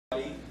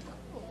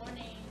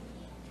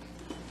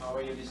How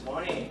are you this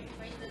morning?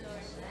 Praise the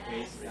Lord.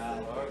 Praise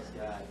God, Lord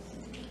God.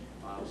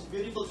 Wow, it's a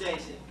beautiful day,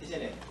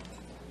 isn't it?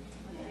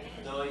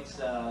 Though it's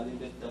a little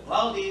bit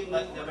cloudy,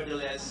 but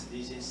nevertheless,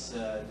 this is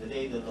the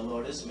day that the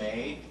Lord has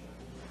made.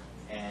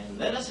 And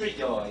let us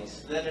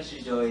rejoice. Let us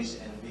rejoice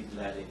and be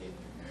glad in it.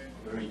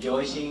 We're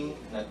rejoicing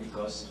not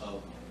because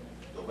of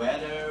the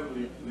weather.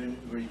 We're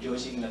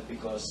rejoicing not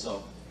because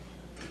of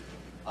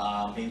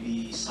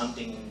maybe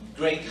something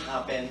great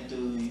happened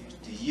to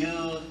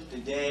you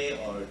today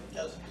or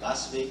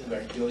last week. We're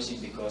rejoicing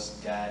because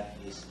God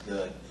is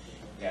good.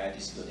 God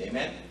is good.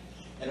 Amen.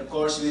 And of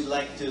course, I'd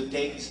like to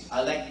take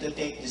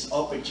this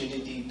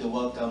opportunity to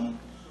welcome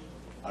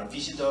our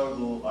visitors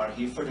who are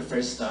here for the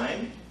first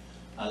time.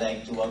 I'd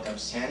like to welcome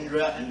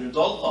Sandra and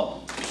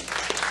Rodolfo.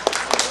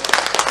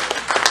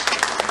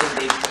 I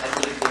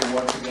believe they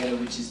work together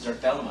with Sister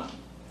Thelma,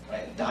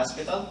 right? At the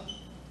hospital,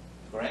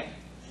 correct?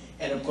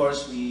 And of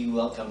course, we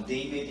welcome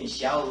David and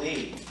Xiao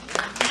Li,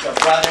 the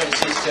brother and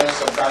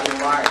sisters of Brother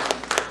Mark.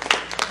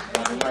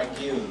 Brother Mark,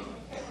 you.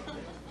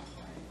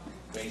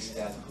 Praise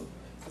God.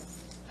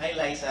 Hi,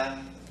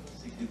 Liza.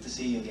 It's good to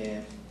see you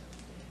again.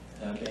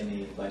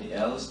 Anybody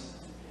else?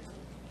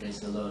 Praise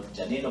the Lord.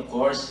 Janine, of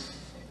course.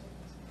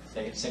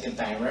 Second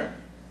timer.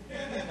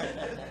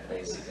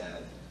 Praise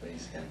God.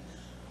 Praise God.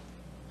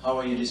 How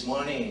are you this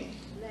morning?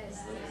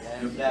 Blessed.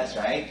 You're blessed,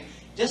 right?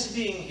 Just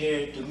being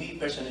here, to me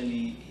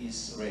personally,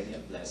 is already a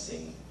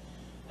blessing.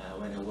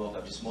 When I woke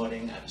up this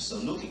morning, I'm so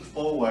looking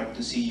forward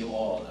to see you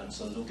all. I'm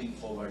so looking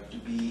forward to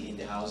be in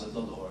the house of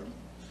the Lord.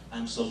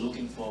 I'm so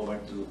looking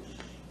forward to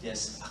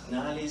just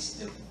acknowledge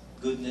the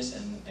goodness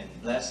and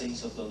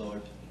blessings of the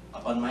Lord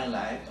upon my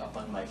life,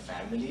 upon my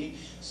family.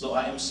 So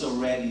I am so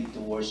ready to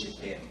worship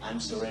Him. I'm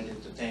so ready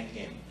to thank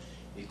Him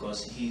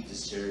because He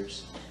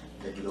deserves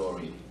the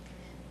glory.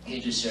 He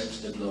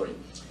deserves the glory.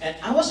 And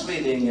I was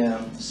reading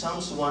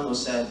Psalms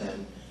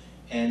 107,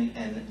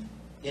 and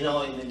you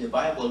know, in the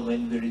Bible,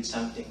 when we read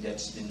something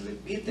that's been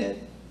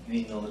repeated,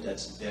 we know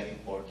that's very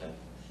important.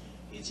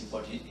 It's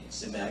important.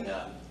 It's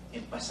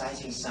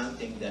emphasizing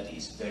something that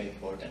is very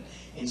important.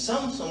 In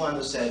Psalms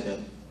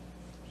 107,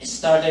 it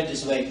started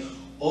this way: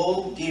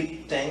 "Oh,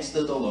 give thanks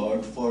to the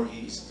Lord, for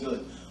He is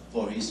good,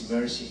 for His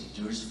mercy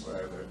endures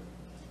forever."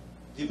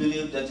 Do you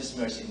believe that His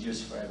mercy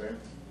endures forever?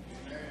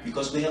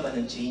 Because we have an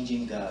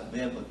unchanging God. We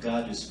have a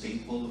God who's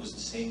faithful, who's the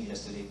same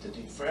yesterday,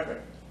 today,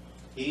 forever.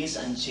 He is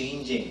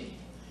unchanging.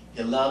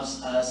 He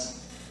loves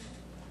us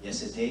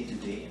yesterday,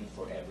 today, and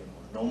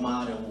forevermore. No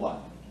matter what.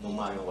 No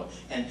matter what.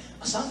 And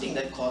something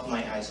that caught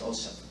my eyes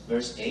also.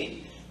 Verse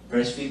 8,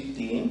 verse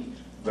 15,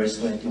 verse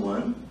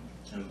 21,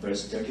 and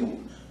verse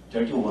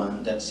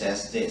 31 that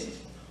says this: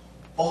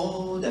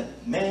 "Oh, that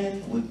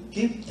man would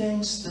give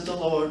thanks to the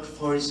Lord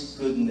for His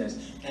goodness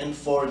and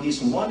for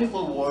His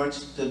wonderful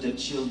works to the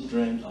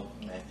children of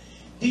men."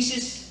 This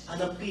is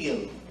an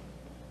appeal.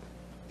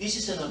 This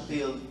is an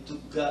appeal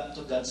to God,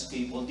 to God's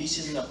people. This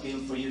is an appeal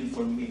for you and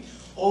for me.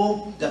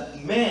 Oh,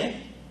 that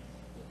men,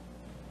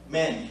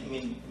 I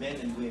mean men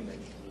and women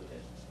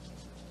included,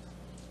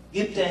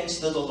 give thanks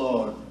to the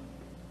Lord.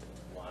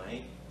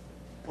 Why?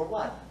 For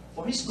what?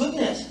 For His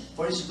goodness.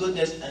 For His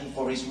goodness and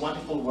for His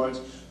wonderful works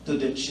to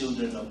the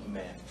children of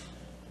men.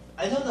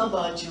 I don't know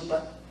about you,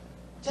 but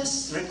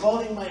just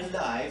recalling my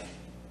life,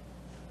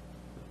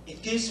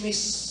 it gives me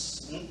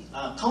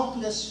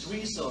countless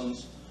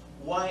reasons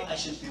why I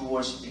should be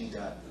worshiping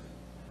God.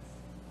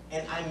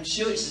 And I'm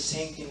sure it's the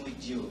same thing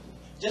with you.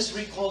 Just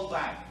recall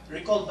back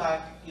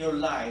your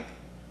life,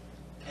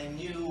 and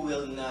you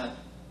will not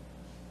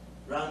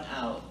run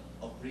out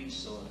of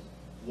reason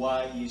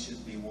why you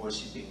should be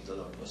worshiping the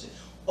Lord.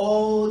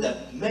 "Oh,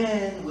 that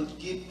man would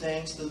give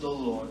thanks to the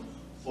Lord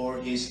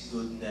for His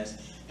goodness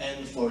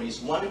and for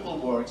His wonderful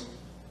works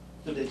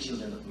to the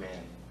children of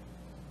men."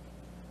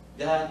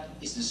 God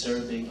is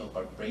deserving of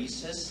our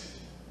praises.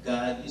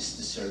 God is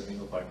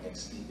deserving of our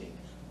thanksgiving.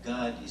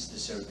 God is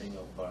deserving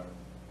of our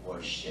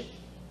worship.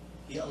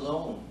 He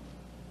alone.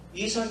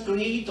 He is our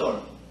creator.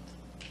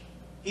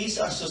 He is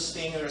our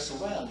sustainer as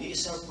well. He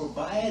is our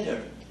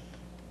provider.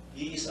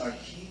 He is our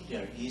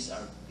healer. He is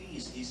our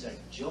peace. He is our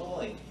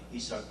joy. He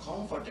is our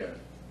comforter.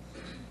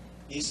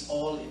 He is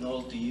all in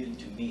all to you and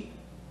to me.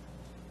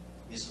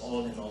 Is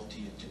all in all to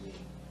you and to me.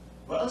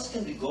 Where else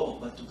can we go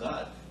but to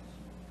God?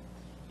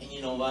 And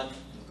you know what?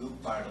 The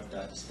good part of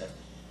that is that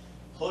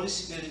Holy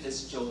Spirit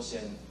has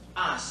chosen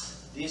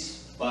us,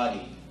 this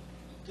body,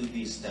 to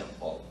be His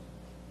temple.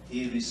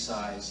 He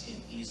resides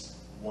in each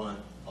one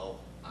of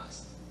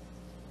us.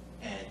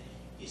 And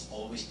He's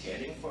always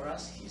caring for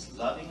us. He's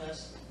loving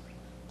us.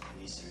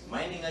 He's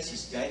reminding us.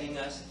 He's guiding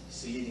us.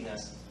 He's leading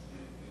us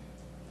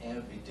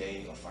every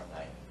day of our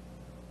life.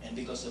 And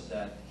because of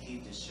that, He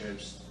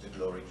deserves the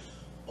glory.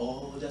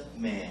 Oh, that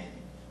man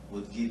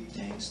would give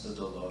thanks to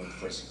the Lord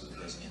for His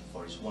goodness and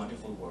for His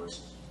wonderful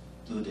works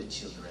to the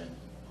children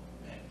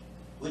of men.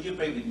 Would you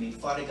pray with me?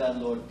 Father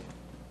God, Lord,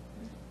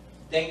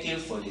 thank You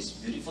for this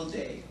beautiful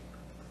day.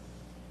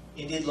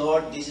 Indeed,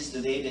 Lord, this is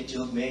the day that You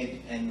have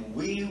made, and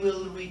we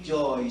will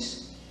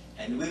rejoice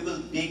and we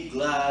will be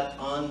glad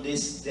on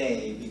this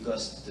day,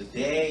 because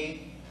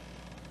today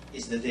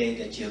is the day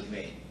that you have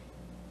made.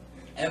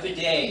 Every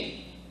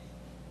day,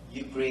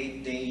 you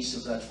create days,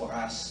 O God, for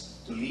us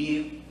to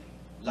live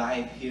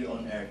life here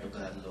on earth, O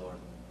God, Lord.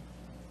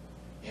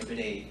 Every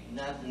day.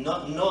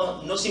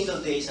 No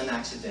single day is an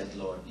accident,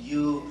 Lord.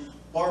 You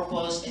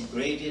purposed and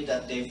created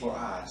that day for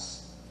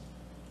us.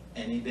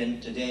 And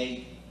even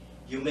today,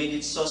 you made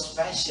it so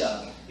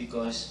special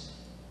because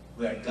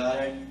we are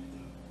gathered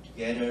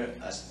together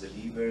as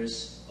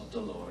believers of the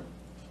Lord.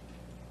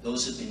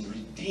 Those who have been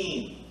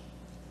redeemed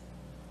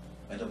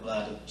by the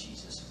blood of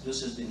Jesus.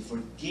 Those who have been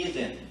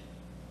forgiven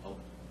of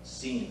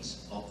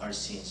sins, of our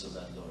sins, O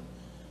God, Lord.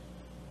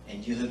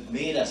 And you have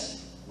made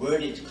us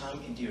worthy to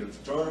come into your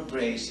throne of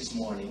grace this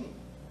morning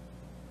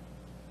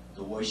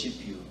to worship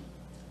you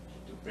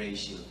and to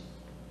praise you.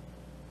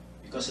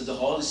 Because of the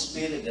Holy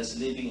Spirit that's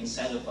living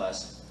inside of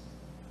us,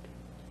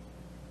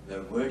 we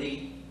are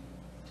worthy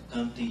to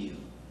come to you,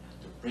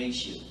 to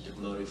praise you, to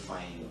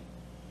glorify you.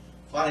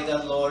 Father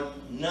God, Lord,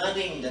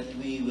 nothing that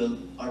we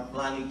are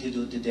planning to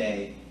do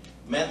today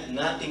meant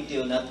nothing to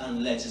you, not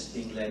unless it's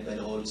being led by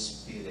the Holy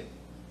Spirit.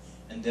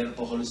 And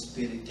therefore, Holy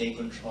Spirit, take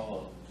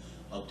control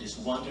of this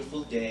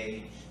wonderful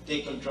day.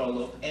 Take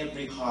control of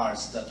every heart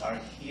that are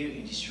here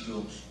in this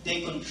room.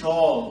 Take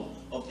control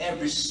of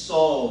every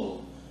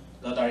soul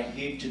that are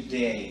here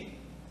today.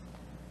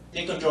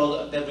 Take control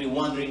of every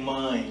wandering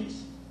mind.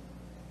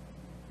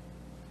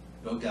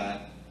 Lord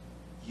God,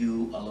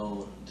 you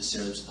alone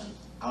deserves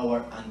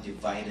our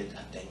undivided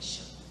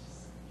attention.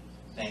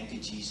 Thank you,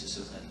 Jesus,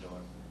 O God,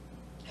 Lord.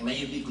 And may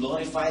you be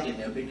glorified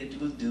in everything that you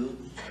will do.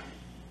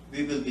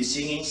 We will be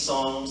singing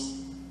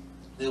songs.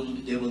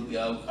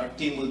 Our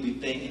team will be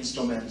playing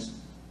instruments.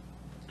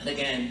 And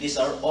again, these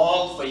are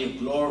all for your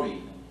glory.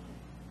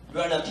 We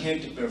are not here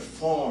to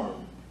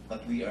perform,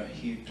 but we are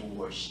here to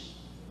worship.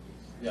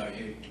 We are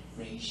here to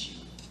praise you.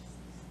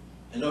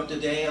 And Lord,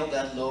 today, oh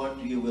God, Lord,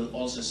 you will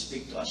also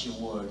speak to us your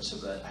words. So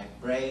God, I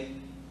pray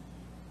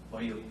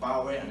for your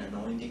power and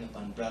anointing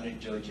upon Brother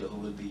Jojo, who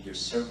will be your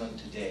servant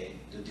today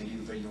to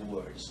deliver your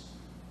words.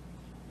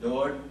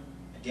 Lord,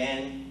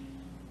 again,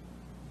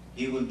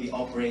 he will be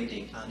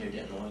operating under the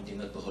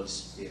anointing of the Holy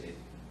Spirit,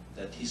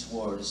 that his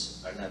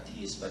words are not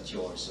his but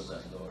yours, O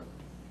God, Lord.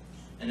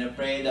 And I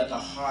pray that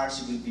our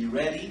hearts will be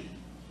ready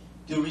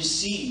to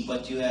receive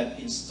what you have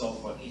in store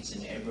for each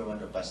and every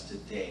one of us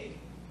today.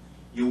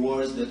 Your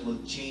words that will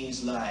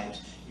change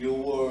lives, your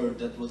word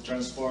that will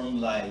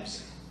transform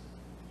lives.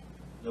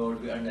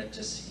 Lord, we are not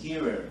just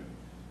hearer,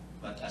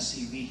 but as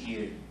we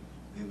hear,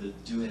 we will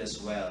do it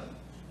as well,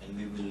 and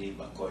we will live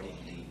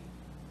accordingly.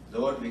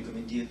 Lord, we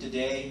commit to you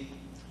today.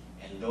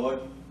 And Lord,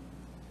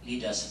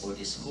 lead us for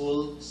this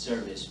whole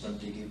service from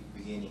the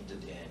beginning to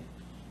the end.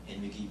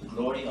 And we give you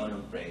glory, honor,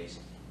 and praise.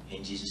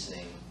 In Jesus'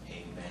 name,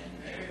 amen.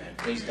 Amen.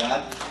 Praise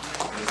God.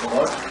 Praise the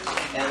Lord.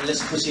 And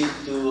let's proceed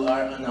to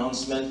our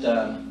announcement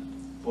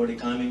for the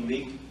coming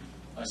week.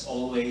 As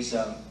always,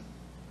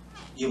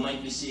 you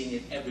might be seeing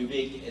it every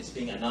week. It's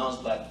being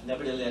announced, but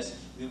nevertheless,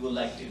 we would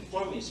like to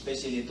inform you,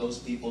 especially those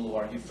people who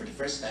are here for the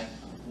first time,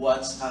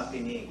 what's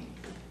happening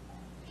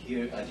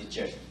here at the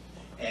church.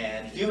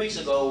 And a few weeks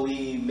ago,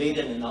 we made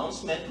an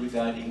announcement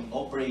regarding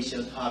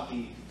Operation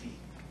Happy Feet.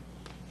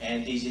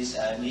 And this is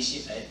an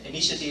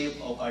initiative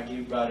of our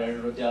dear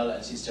brother Rodel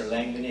and Sister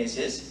Lang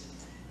Meneses.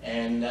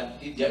 And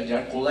they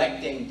are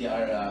collecting, they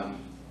are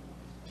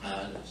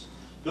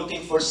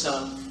looking for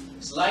some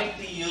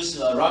slightly used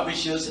rubber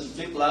shoes and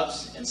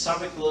flip-flops and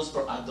summer clothes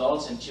for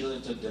adults and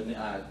children to donate,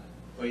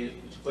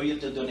 for you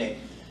to donate.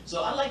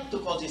 So I'd like to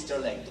call Sister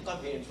Lang to come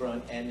here in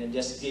front and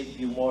just give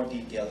you more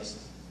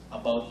details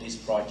about this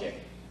project.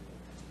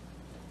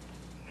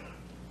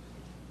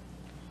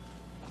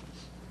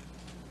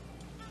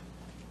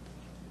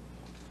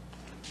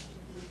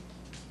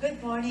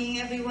 Good morning,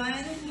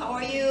 everyone. How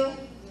are you?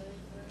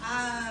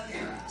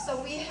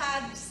 So we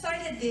had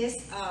started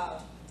this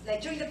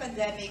like during the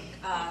pandemic.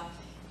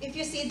 If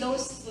you see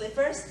those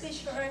slippers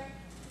t-shirt,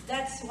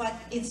 that's what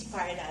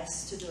inspired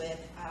us to do it.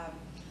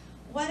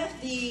 One of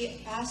the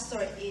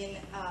pastors in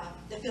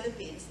the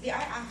Philippines, they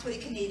are actually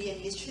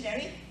Canadian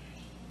missionary.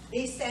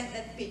 They sent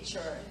that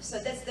picture. So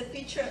that's the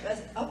picture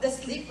of the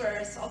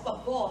slippers of a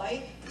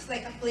boy. It's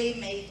like a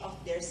playmate of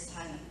their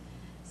son.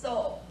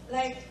 So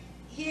like,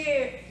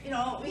 here, you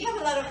know, we have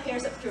a lot of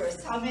pairs of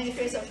shoes. How many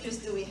pairs of shoes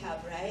do we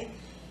have, right?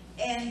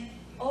 And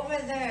over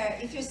there,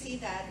 if you see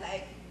that,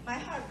 like, my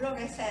heart broke.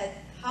 I said,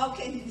 how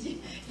can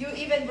you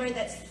even wear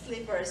that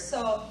slippers?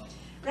 So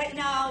right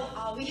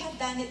now, we have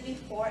done it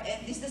before,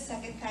 and this is the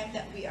second time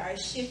that we are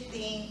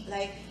shifting.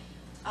 Like,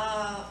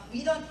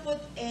 we don't put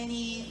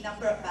any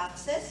number of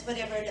boxes.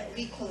 Whatever that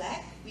we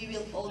collect, we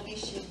will all be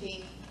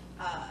shipping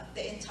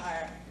the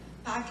entire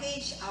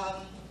package.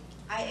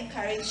 I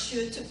encourage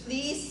you to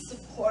please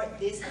support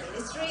this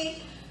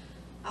ministry.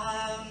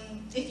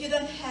 If you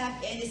don't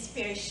have any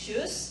spare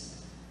shoes,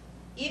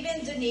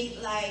 even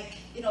donate, like,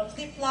 you know,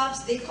 flip-flops.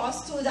 They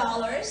cost $2.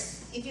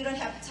 If you don't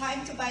have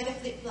time to buy the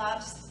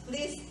flip-flops,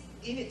 please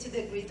give it to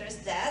the greeter's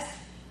desk.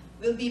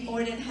 We'll be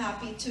more than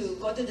happy to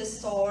go to the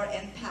store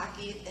and pack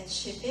it and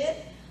ship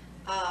it.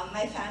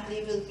 My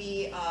family will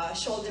be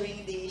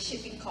shouldering the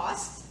shipping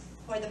costs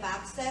for the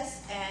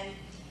boxes, and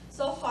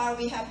so far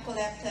we have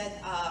collected,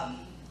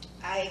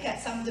 I got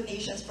some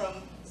donations from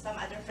some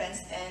other friends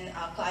and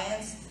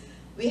clients.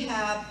 We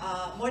have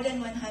more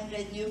than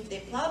 100 new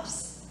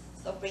flip-flops,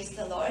 so praise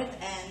the Lord.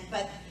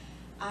 But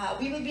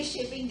we will be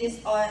shipping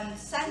this on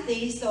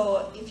Sunday,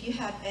 so if you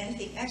have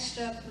anything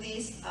extra,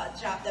 please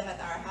drop them at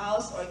our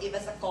house or give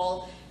us a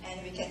call and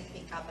we can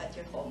pick up at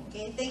your home.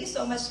 Okay? Thank you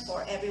so much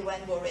for everyone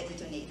who already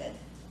donated.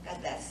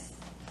 God bless.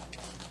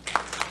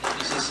 Thank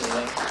you,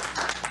 Sister.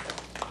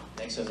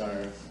 Next on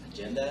our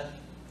agenda,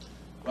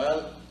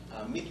 well,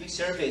 midweek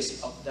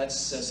service, that's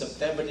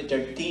September the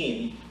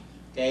 13th.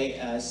 Okay,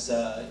 as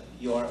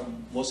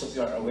most of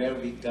you are aware,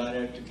 we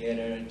gather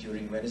together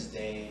during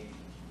Wednesday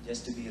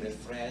just to be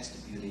refreshed,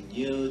 to be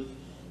renewed,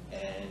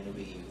 and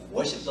we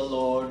worship the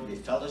Lord, we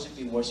fellowship,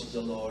 we worship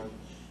the Lord,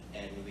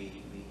 and we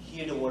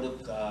hear the Word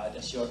of God,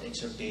 a short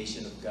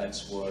exhortation of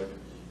God's Word,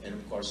 and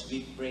of course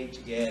we pray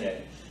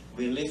together.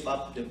 We lift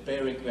up the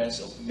prayer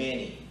requests of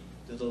many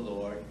to the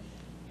Lord,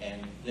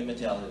 and let me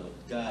tell you,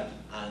 God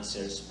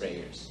answers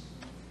prayers.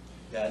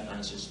 God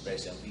answers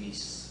prayers, and we've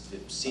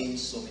seen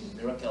so many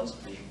miracles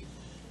being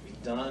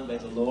done by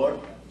the Lord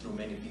through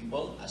many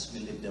people as we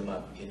lift them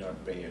up in our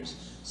prayers.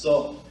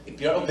 So, if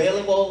you're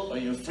available or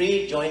you're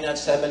free, join at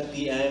 7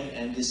 p.m.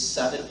 and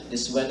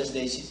this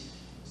Wednesday,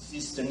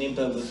 Sister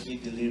Nimpa will be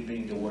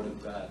delivering the Word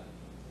of God.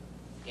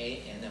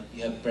 Okay, and if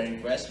you have prayer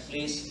requests,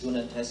 please do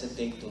not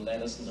hesitate to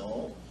let us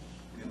know.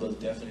 We will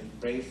definitely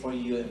pray for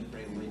you and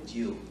pray with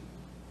you.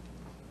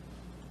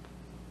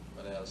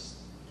 What else?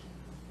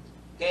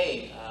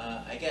 Okay,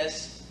 I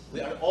guess we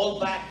are all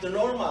back to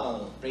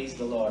normal. Praise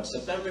the Lord.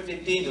 September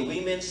 15th, the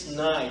Women's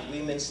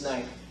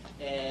Night.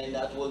 And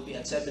that will be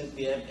at 7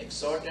 p.m.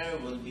 Exhorter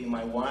will be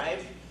my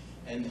wife,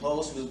 and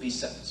host will be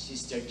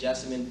Sister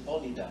Jasmine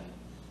Polida.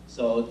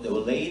 So the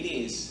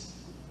ladies,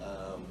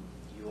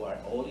 you are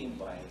all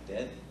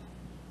invited,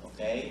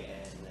 okay?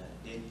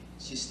 And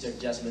Sister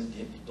Jasmine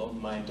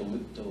don't mind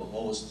to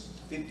host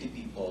 50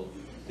 people,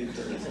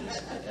 50 ladies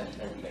at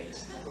her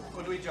place.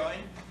 Could we join?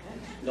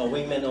 No,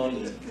 women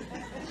only.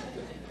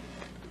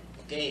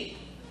 Okay.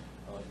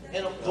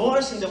 And of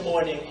course, in the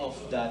morning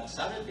of that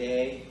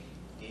Saturday,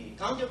 the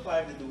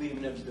counterpart of the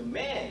women of the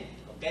men,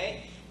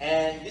 okay?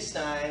 And this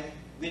time,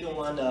 we don't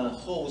want to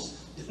host.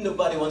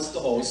 Nobody wants to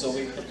host, so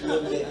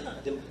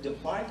the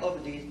part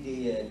of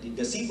the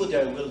gazebo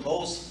there will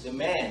host the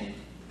men.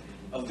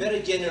 A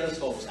very generous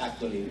host,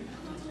 actually.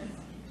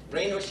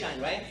 Rain or shine,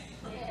 right?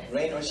 Yes.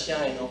 Rain or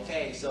shine,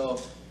 okay.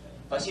 So,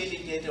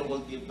 facilitator will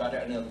be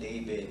Brother Arnel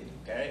David,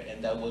 okay?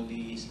 And that will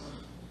be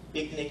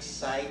picnic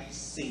site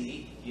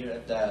C here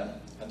at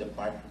the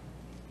park.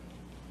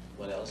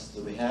 What else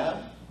do we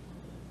have?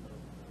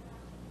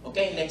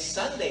 Okay, next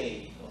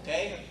Sunday,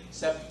 okay?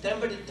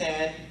 September the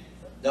 10th,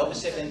 that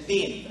was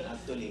 17th,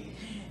 actually.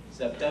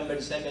 September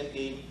the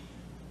 17th,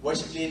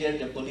 worship leader,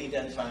 the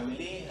Polidan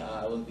family,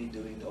 will be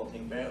doing the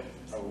opening prayer.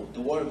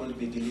 The word will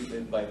be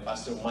delivered by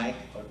Pastor Mike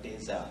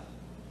Orteza.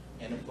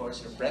 And of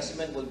course, the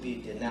president will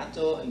be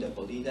Denato and the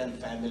Polidan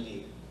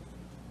family.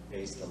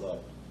 Praise the Lord.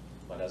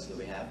 What else do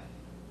we have?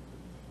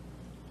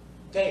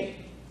 Okay,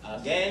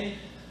 again,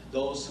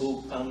 those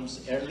who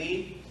comes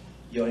early,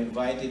 you're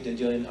invited to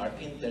join our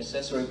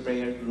intercessory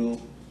prayer group.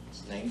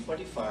 It's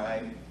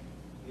 9:45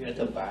 here at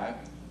the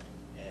back,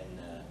 and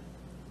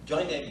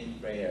join them in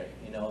prayer.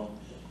 You know,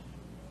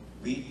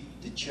 the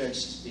church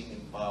is being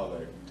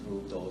empowered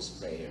through those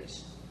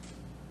prayers.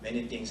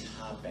 Many things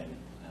happen.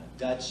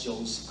 God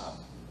shows up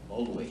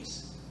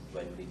always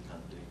when we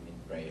come to Him in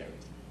prayer.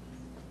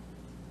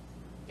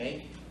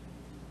 Okay?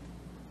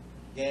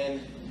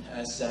 Again,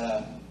 as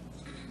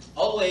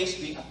always,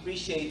 we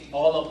appreciate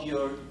all of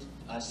your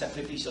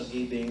sacrificial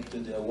giving to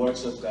the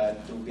works of God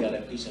through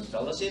BLF Christian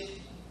Fellowship.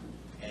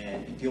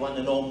 And if you want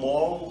to know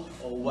more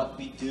of what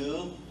we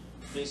do,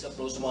 please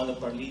approach one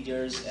of our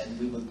leaders, and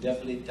we will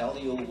definitely tell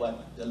you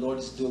what the Lord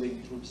is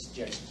doing through this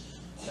church.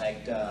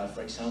 Like,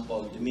 for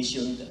example, the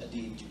mission,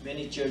 the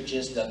many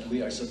churches that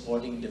we are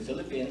supporting in the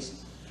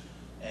Philippines,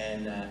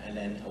 and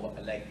then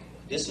like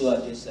this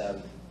one, this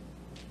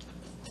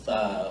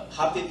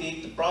Happy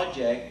Feet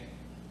project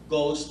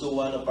goes to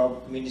one of our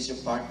ministry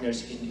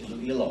partners in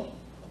Iloilo.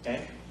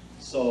 Okay,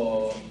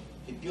 so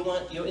if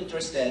you're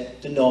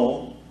interested to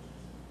know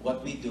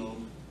what we do,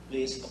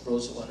 please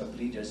approach one of the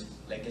leaders.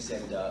 Like I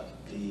said,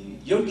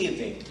 your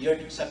giving,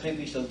 your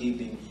sacrificial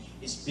giving,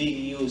 is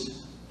being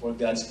used for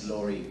God's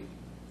glory,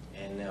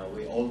 and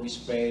we always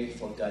pray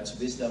for God's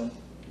wisdom,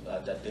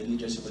 that the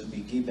leaders will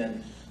be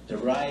given the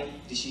right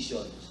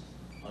decisions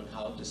on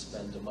how to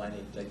spend the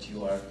money that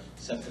you are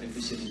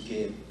sacrificially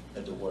give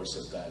to the works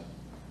of God.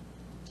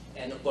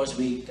 And of course,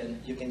 you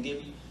can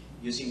give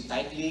using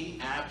Tightly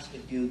apps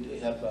if you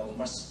have a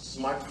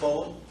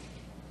smartphone,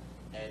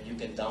 and you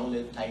can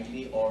download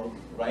Tightly or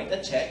write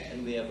a check,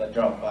 and we have a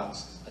drop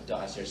box at the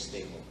usher's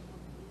table.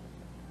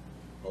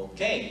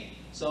 Okay,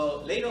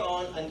 so later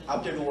on and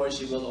after the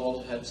worship, we will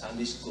all have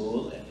Sunday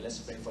school, and let's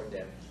pray for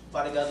them.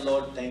 Father God,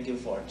 Lord, thank you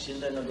for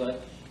children of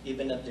God.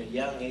 even at their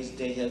young age,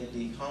 they have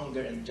the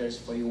hunger and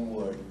thirst for your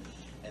word.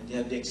 And they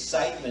have the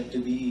excitement to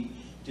be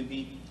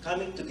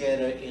coming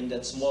together in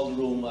that small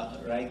room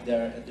right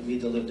there at the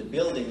middle of the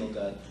building, oh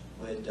God,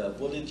 with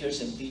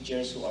volunteers and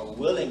teachers who are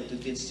willing to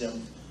teach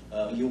them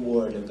your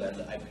word, oh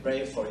God. I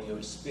pray for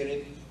your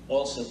spirit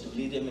also to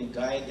lead them and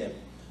guide them,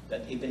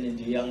 that even in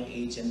the young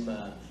age and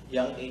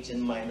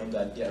mind, oh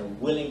God, they are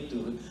willing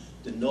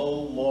to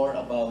know more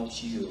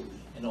about you.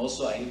 And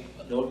also,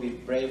 Lord, we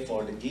pray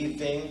for the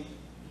giving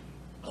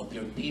of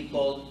your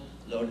people.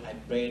 Lord, I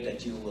pray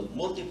that you will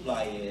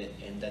multiply it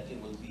and that it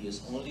will be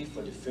used only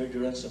for the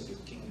furtherance of your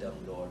kingdom,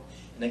 Lord.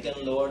 And again,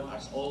 Lord,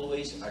 as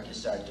always, our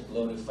desire to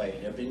glorify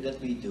in everything that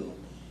we do.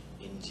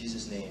 In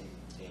Jesus' name,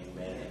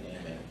 amen and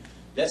amen.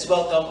 Let's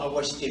welcome our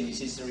worship team,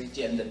 Sister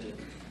Richie and the team.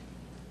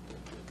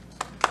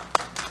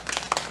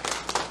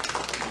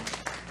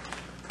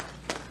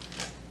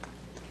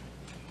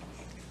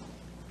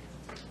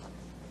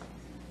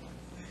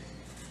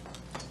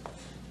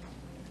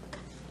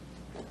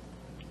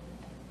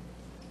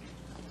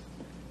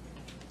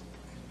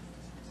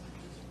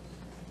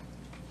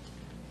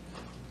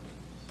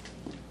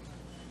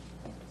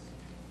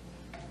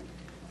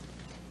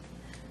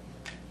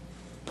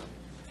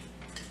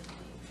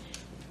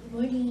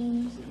 Good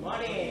morning. Good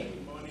morning.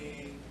 Good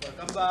morning.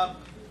 Welcome back.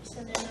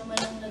 Isa na naman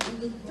ang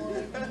nag-good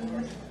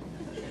morning.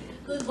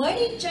 Good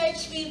morning,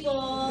 church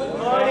people. Good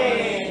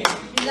morning.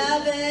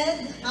 Beloved,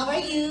 how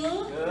are you?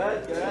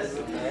 Good, good.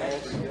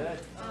 Yes,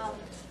 good.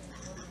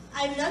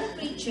 I'm not a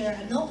preacher,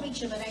 I'm no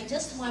preacher, but I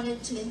just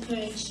wanted to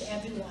encourage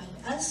everyone.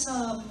 As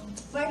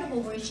part of a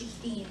worship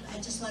team,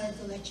 I just wanted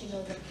to let you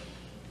know that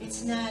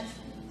it's not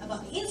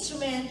about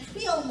instrument.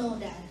 We all know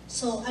that.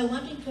 So I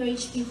want to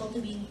encourage people to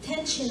be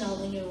intentional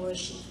when you're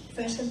worship.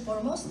 First and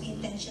foremost, be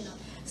intentional.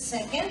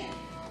 Second,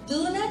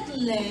 do not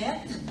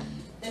let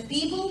the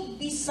people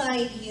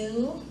beside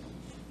you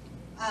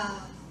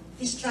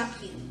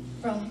distract you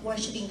from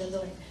worshiping the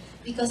Lord.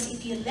 Because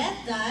if you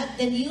let that,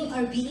 then you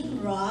are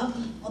being robbed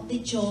of the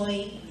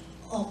joy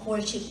of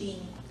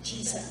worshiping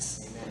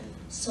Jesus. Amen.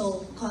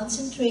 So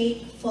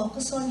concentrate,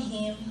 focus on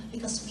Him,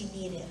 because we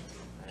need it.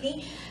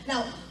 Okay?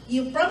 Now,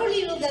 you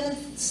probably will gonna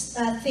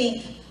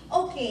think,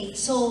 okay,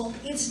 so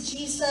it's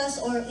Jesus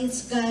or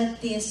it's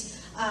God, this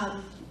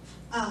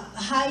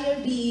higher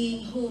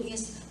being who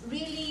is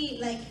really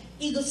like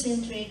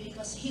egocentric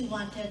because He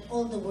wanted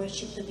all the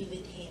worship to be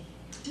with Him.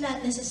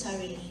 Not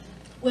necessarily.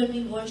 When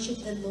we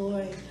worship the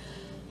Lord,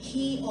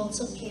 He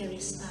also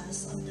carries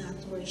us on that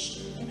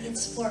worship, and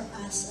it's for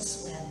us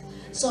as well.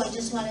 So I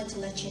just wanted to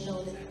let you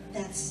know that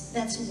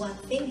that's one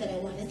thing that I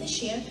wanted to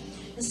share.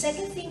 The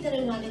second thing that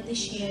I wanted to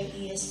share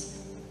is,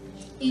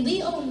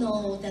 we all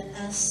know that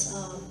as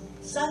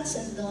sons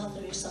and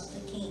daughters of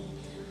the King,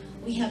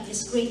 we have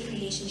this great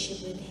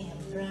relationship with Him,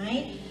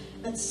 right?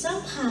 But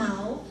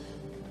somehow,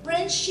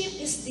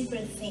 friendship is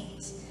different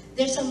things.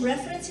 There's some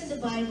reference in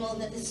the Bible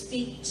that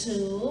speak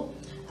to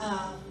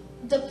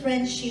the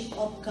friendship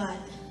of God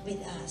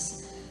with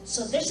us.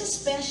 So there's a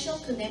special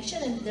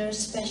connection and there's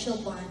a special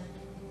bond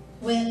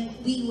when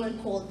we were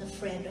called the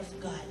friend of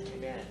God.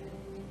 Amen.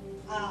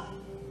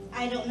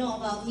 I don't know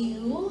about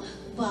you,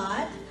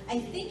 but I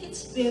think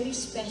it's very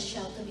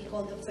special to be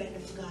called the friend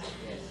of God.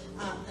 Yes.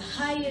 The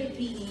higher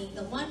being,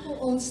 the one who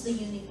owns the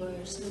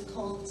universe, who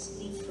calls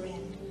me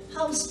friend.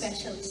 How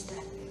special is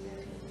that?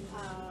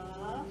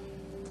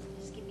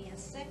 Just give me a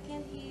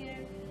second here.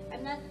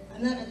 I'm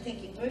not a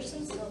techie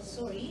person, so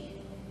sorry.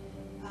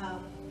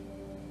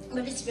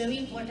 But it's very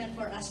important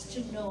for us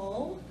to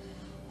know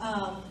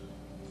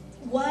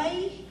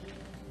why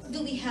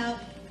do we have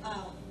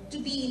to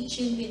be in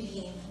tune with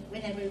Him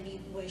whenever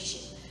we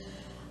worship.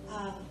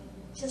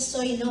 Just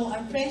so you know,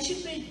 our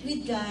friendship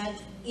with God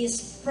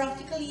is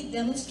practically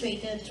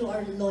demonstrated through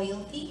our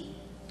loyalty,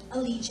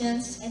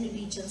 allegiance, and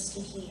obedience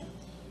to Him.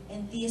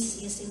 And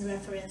this is in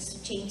reference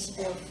to James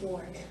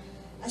 4:4.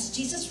 As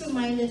Jesus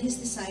reminded His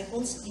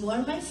disciples, "You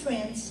are my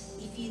friends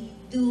if you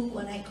do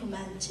what I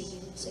command to you."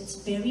 So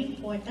it's very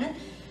important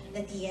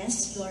that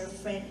yes, you are a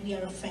friend, we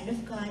are a friend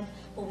of God,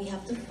 but we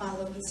have to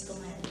follow His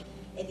command.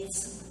 And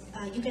it's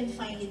you can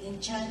find it in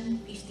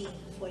John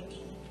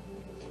 15:14.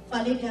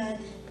 Father God,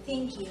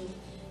 thank you.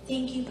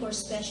 Thank you for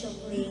special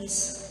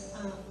place,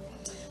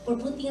 for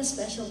putting a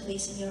special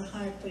place in your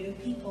heart for your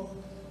people,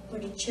 for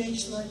the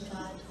church, Lord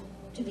God,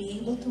 to be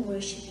able to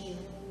worship you.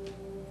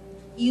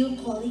 You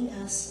calling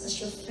us as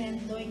your friend,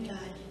 Lord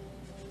God,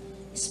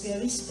 is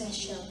very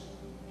special.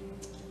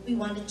 We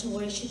wanted to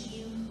worship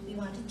you. We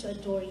wanted to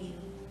adore you.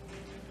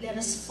 Let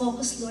us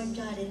focus, Lord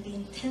God, and be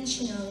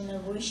intentional in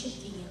our worship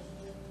to you.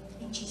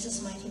 In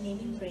Jesus' mighty name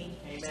we pray.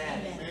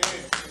 Amen. Amen.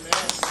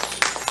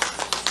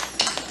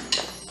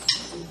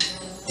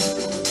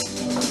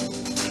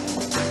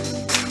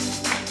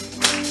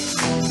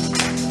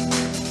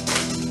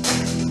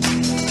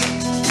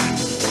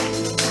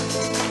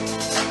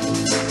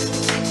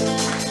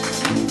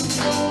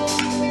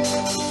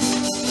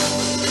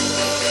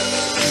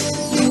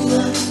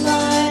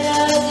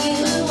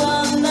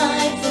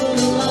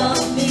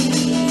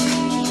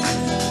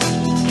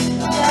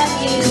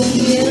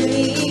 Hear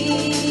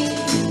me.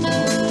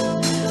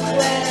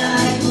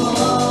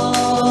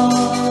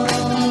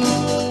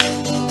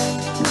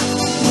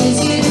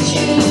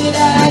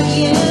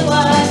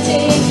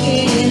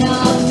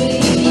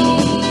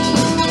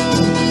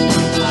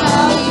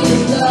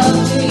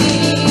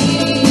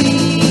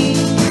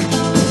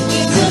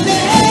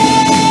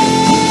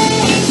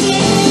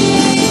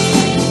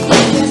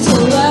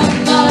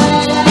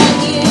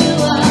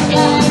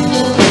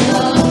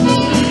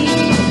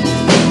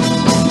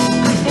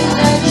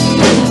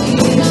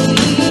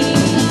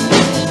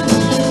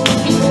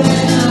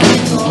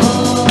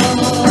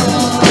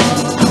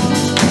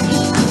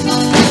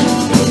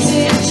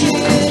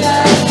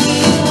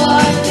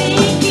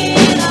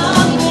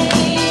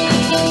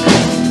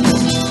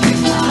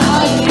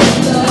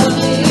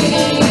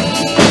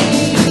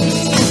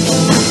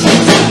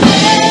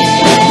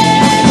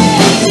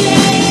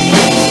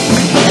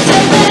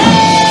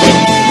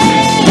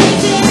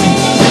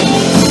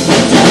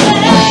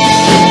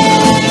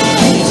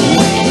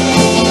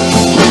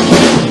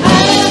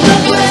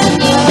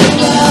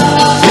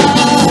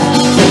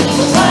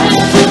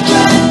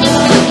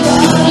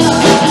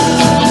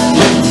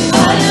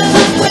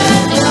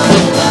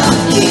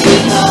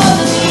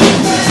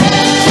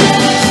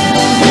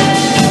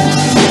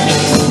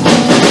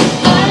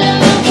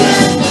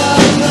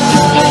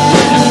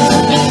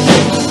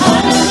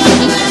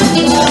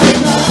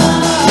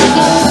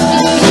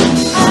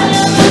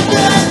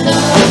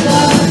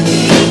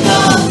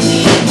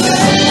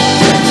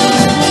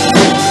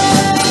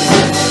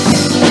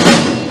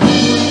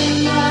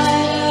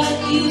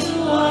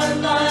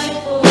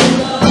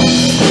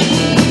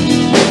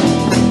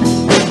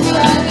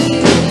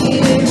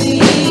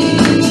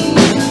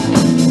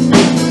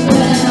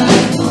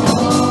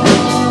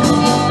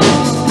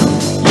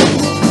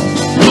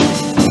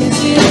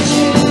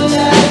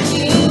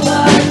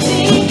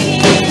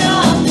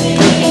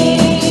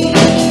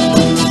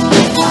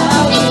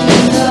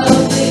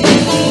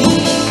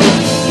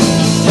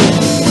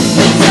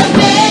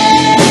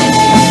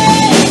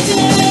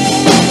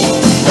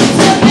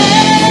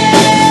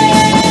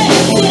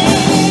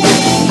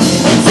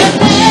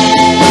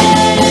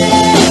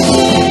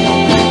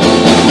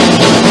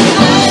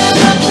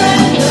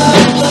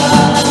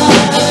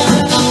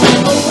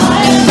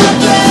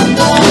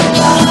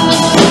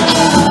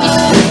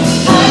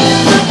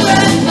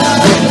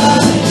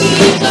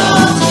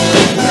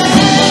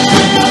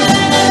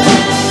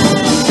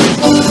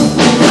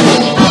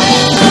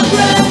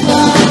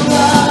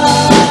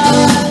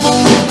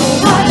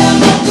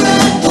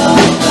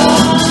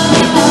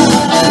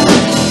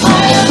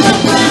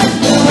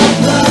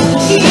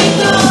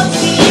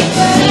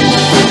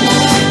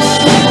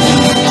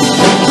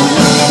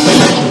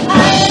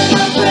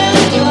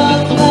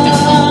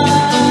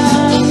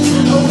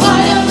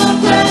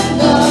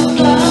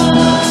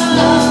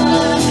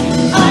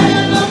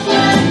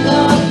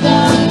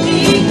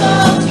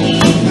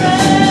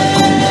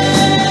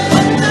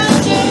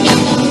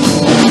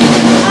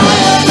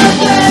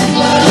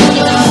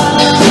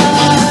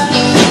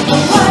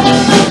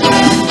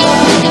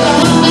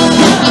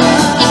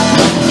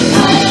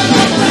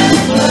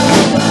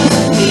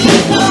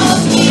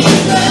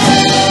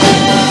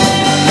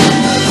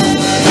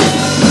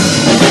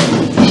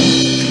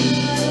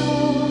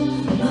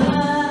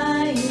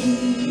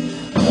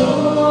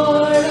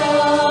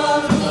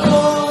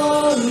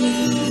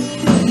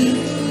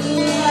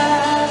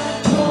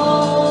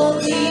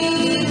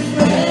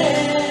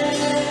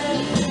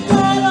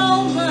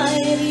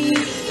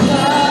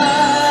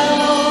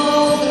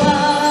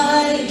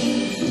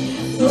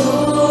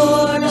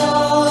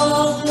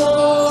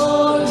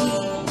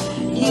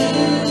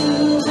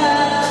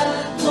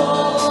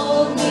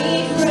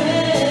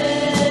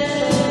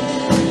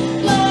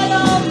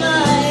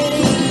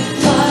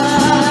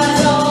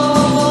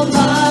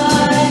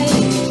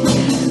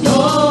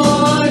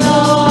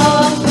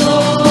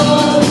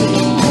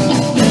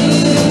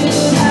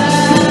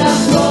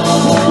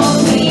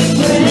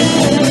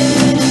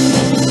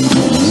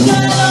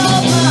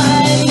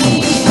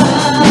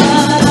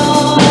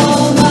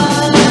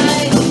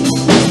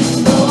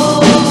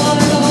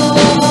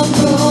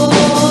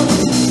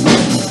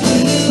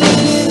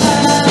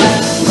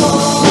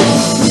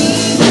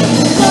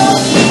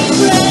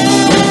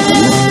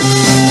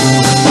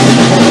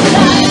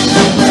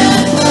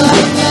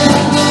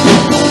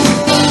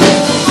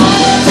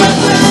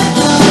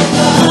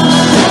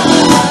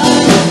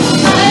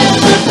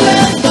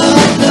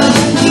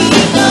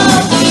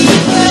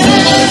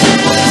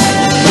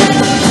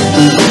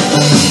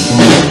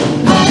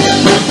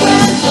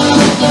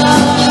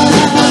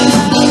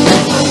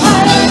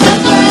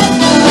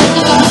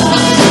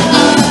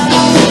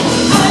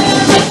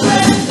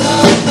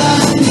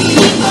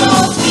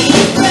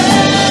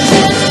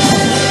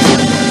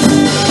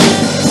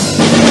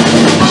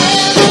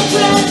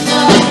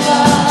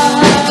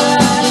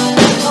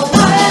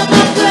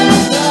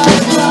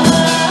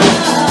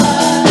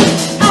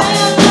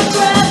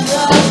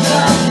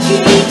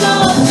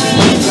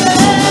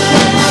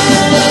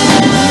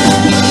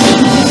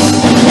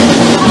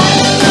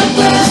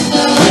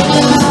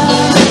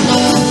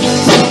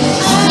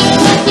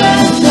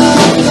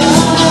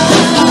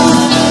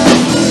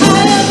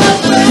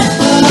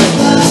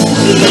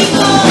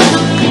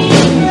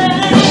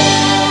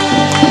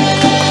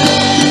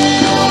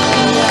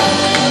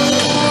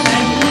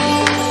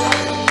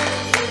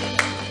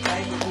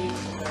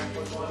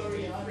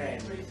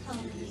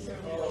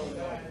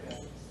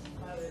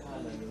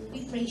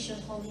 praise your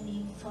holy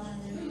name,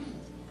 Father.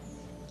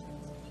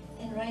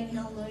 And right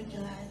now, Lord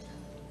God,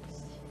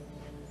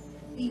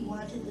 we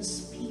wanted to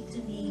speak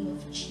the name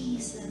of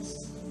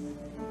Jesus.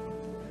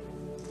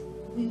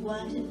 We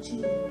wanted to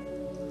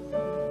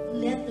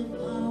let the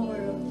power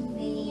of the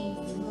name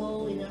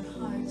flow in our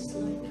hearts,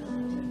 Lord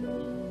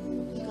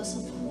God, because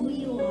of who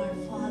you are,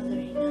 Father,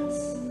 in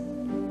us.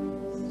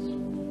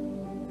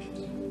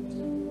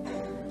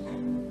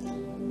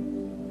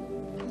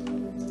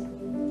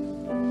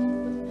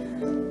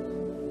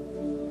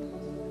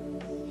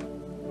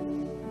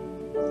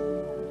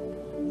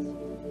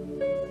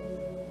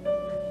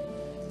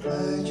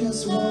 I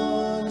just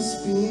want to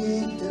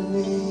speak the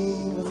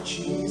name of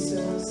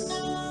Jesus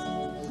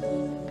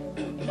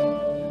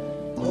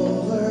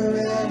over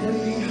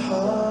every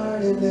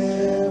heart and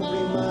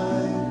every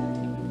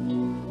mind.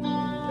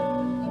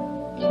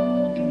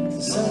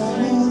 'Cause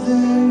I know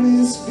there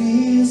is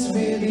peace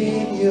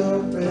within your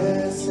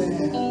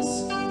presence.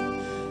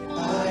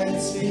 I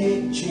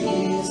speak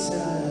Jesus.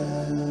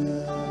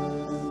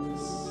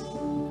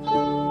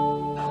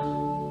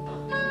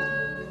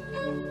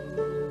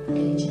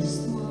 I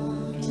just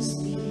want to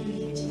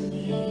speak the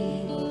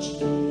name of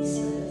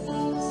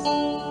Jesus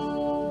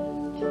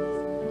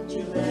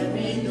till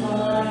every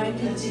dark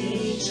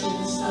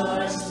addiction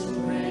starts to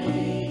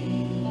break.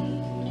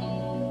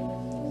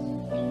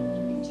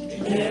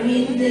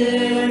 Declaring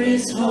there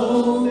is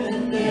hope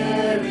and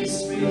there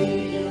is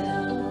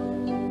freedom.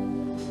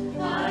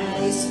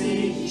 I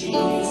speak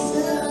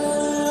Jesus.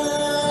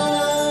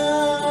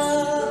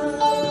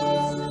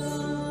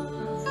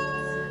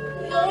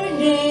 Your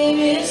name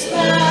is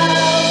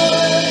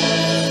power.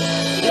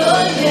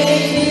 Your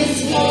name is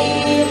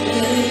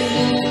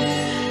healing.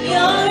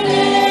 Your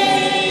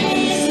name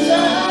is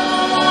love.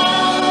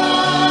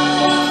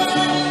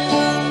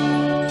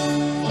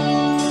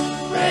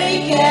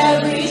 Break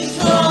every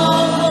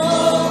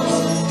stronghold.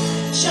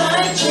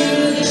 Shine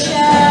through the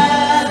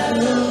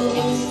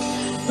shadows.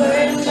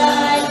 Burn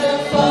like a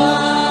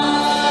fire.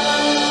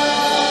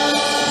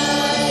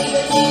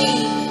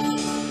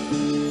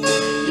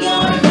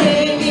 Your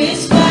name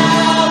is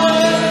power.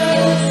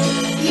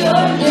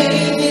 Your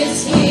name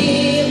is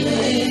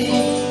healing.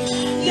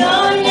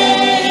 Your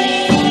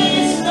name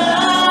is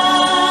life.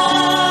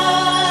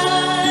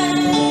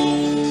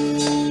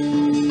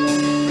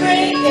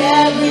 Break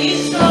every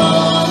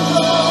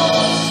stronghold.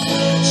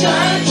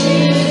 Shine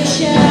through the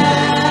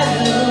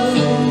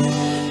shadows.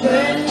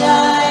 Burn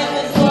like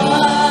a fire.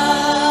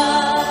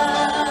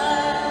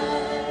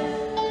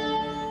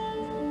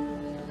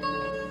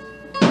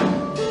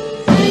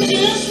 I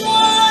just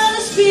want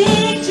to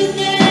speak the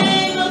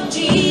name of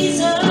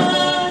Jesus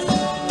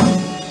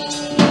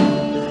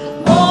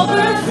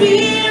over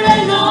fear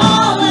and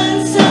all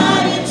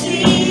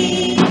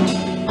anxiety.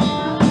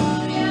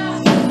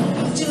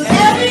 To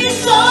every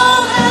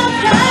soul held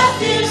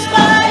captive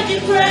by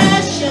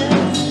depression,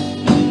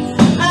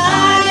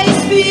 I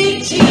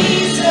speak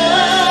Jesus.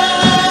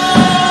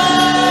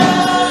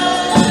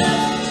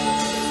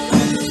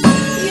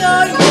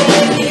 Your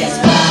name is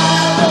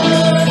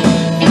power.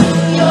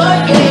 Your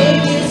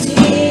name is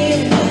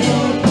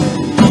healing.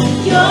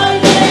 Your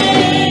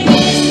name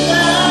is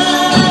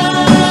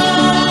love.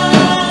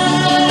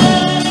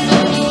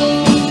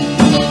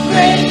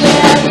 Break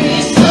every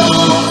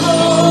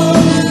stronghold.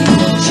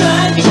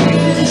 Shine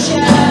through the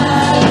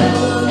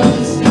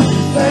shadows.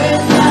 Burn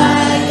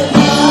like a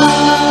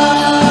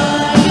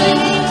fire.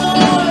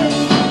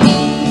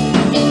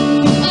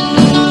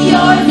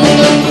 Your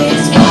name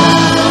is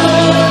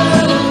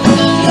power.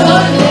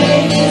 Your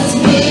name is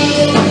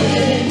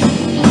healing.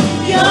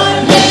 Your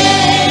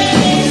name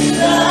is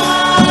love.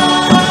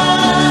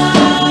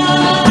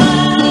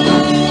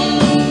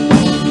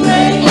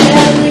 Break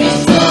every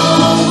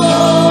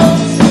stronghold.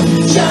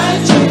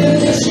 Shine through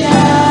the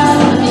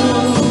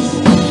shadows.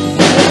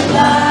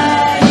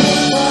 Like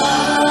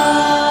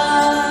fire.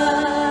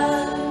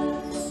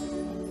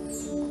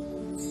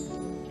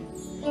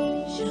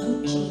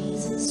 Shout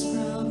Jesus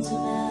from the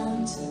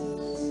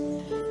mountains.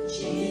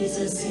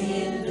 Jesus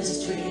in the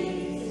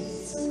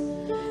streets.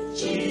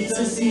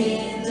 Jesus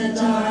in the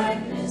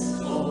darkness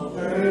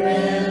over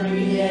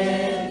every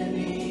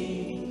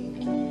enemy.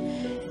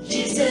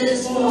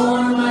 Jesus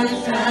for my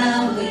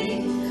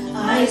family,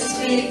 I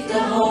speak the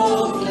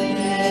holy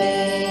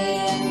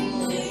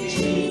name of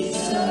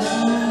Jesus.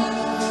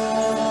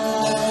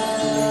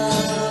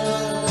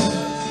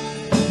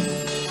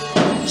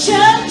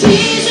 Shout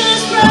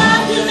Jesus from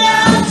the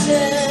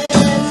mountains.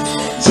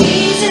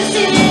 Jesus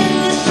in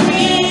the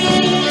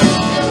streets.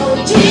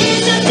 Oh,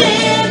 Jesus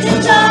in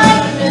the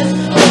darkness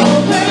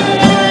over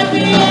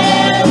every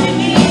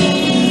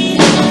enemy.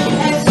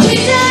 And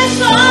Jesus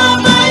for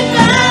my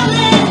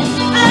family,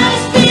 I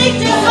speak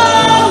the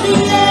holy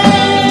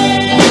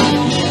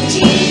name.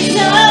 Jesus.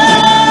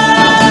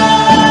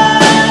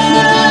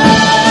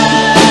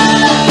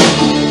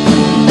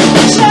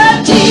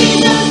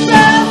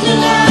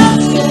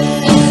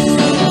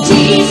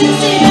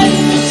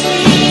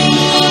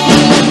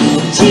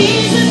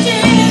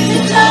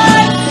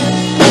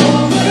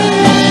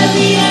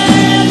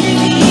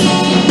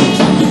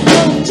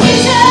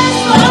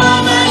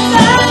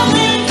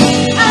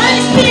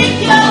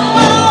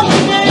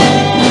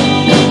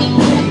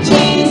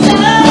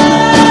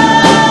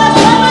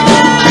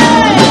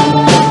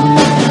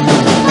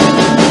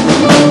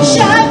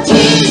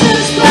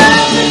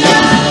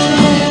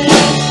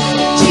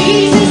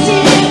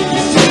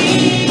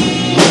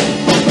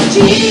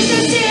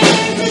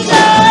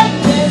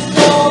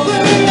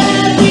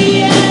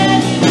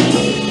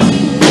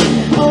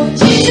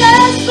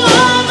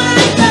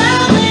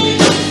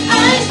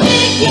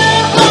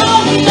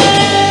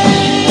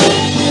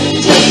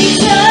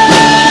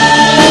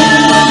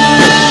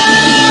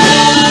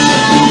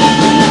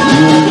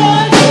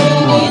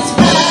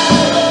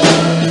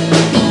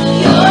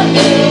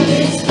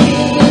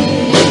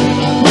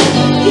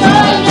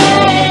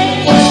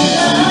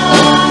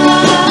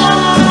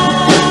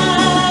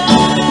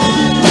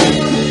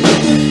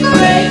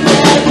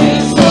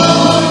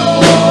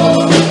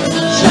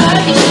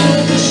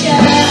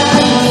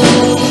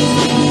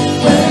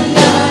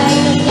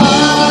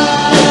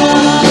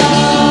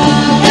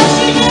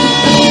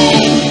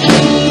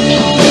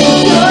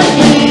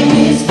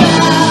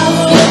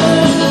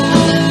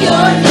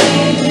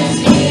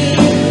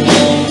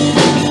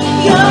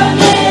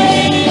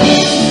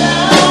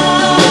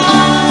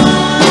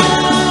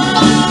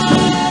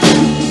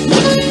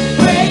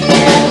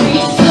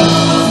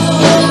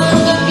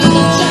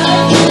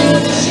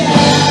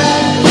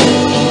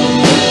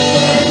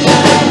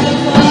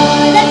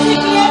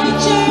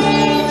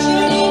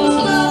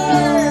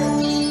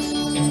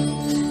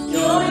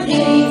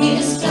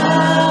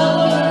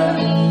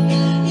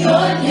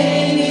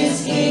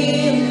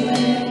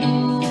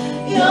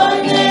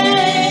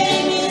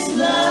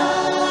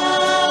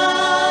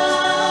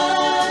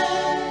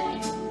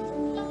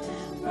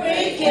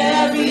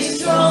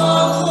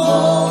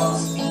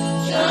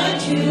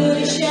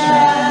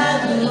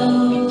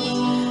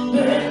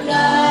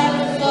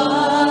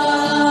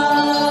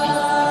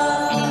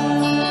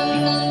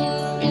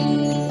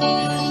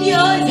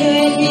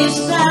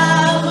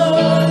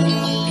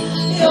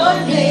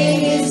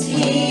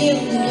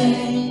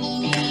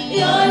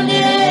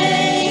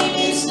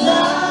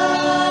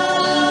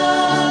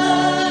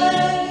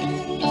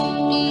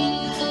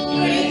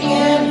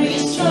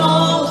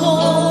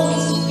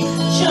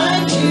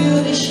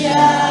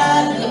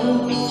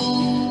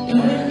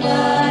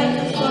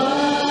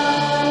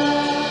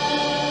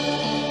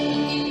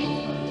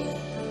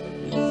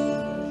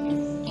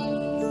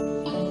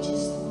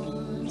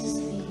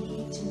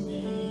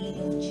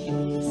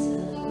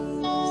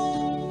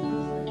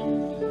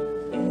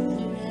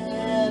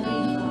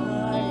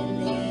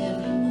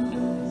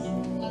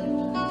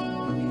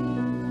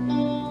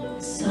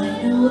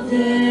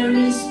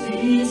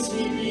 peace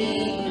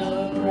within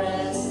your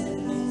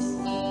presence,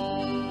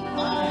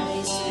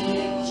 my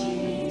sweet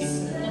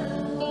Jesus.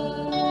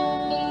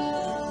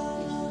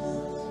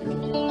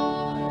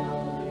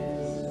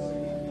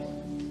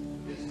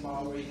 There's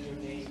power in your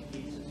name,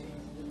 Jesus.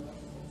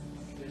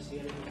 There's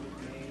healing in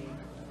your name.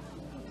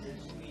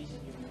 There's peace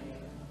in your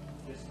name.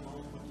 There's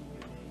comfort in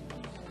your name,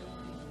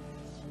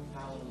 Jesus.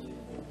 Hallelujah.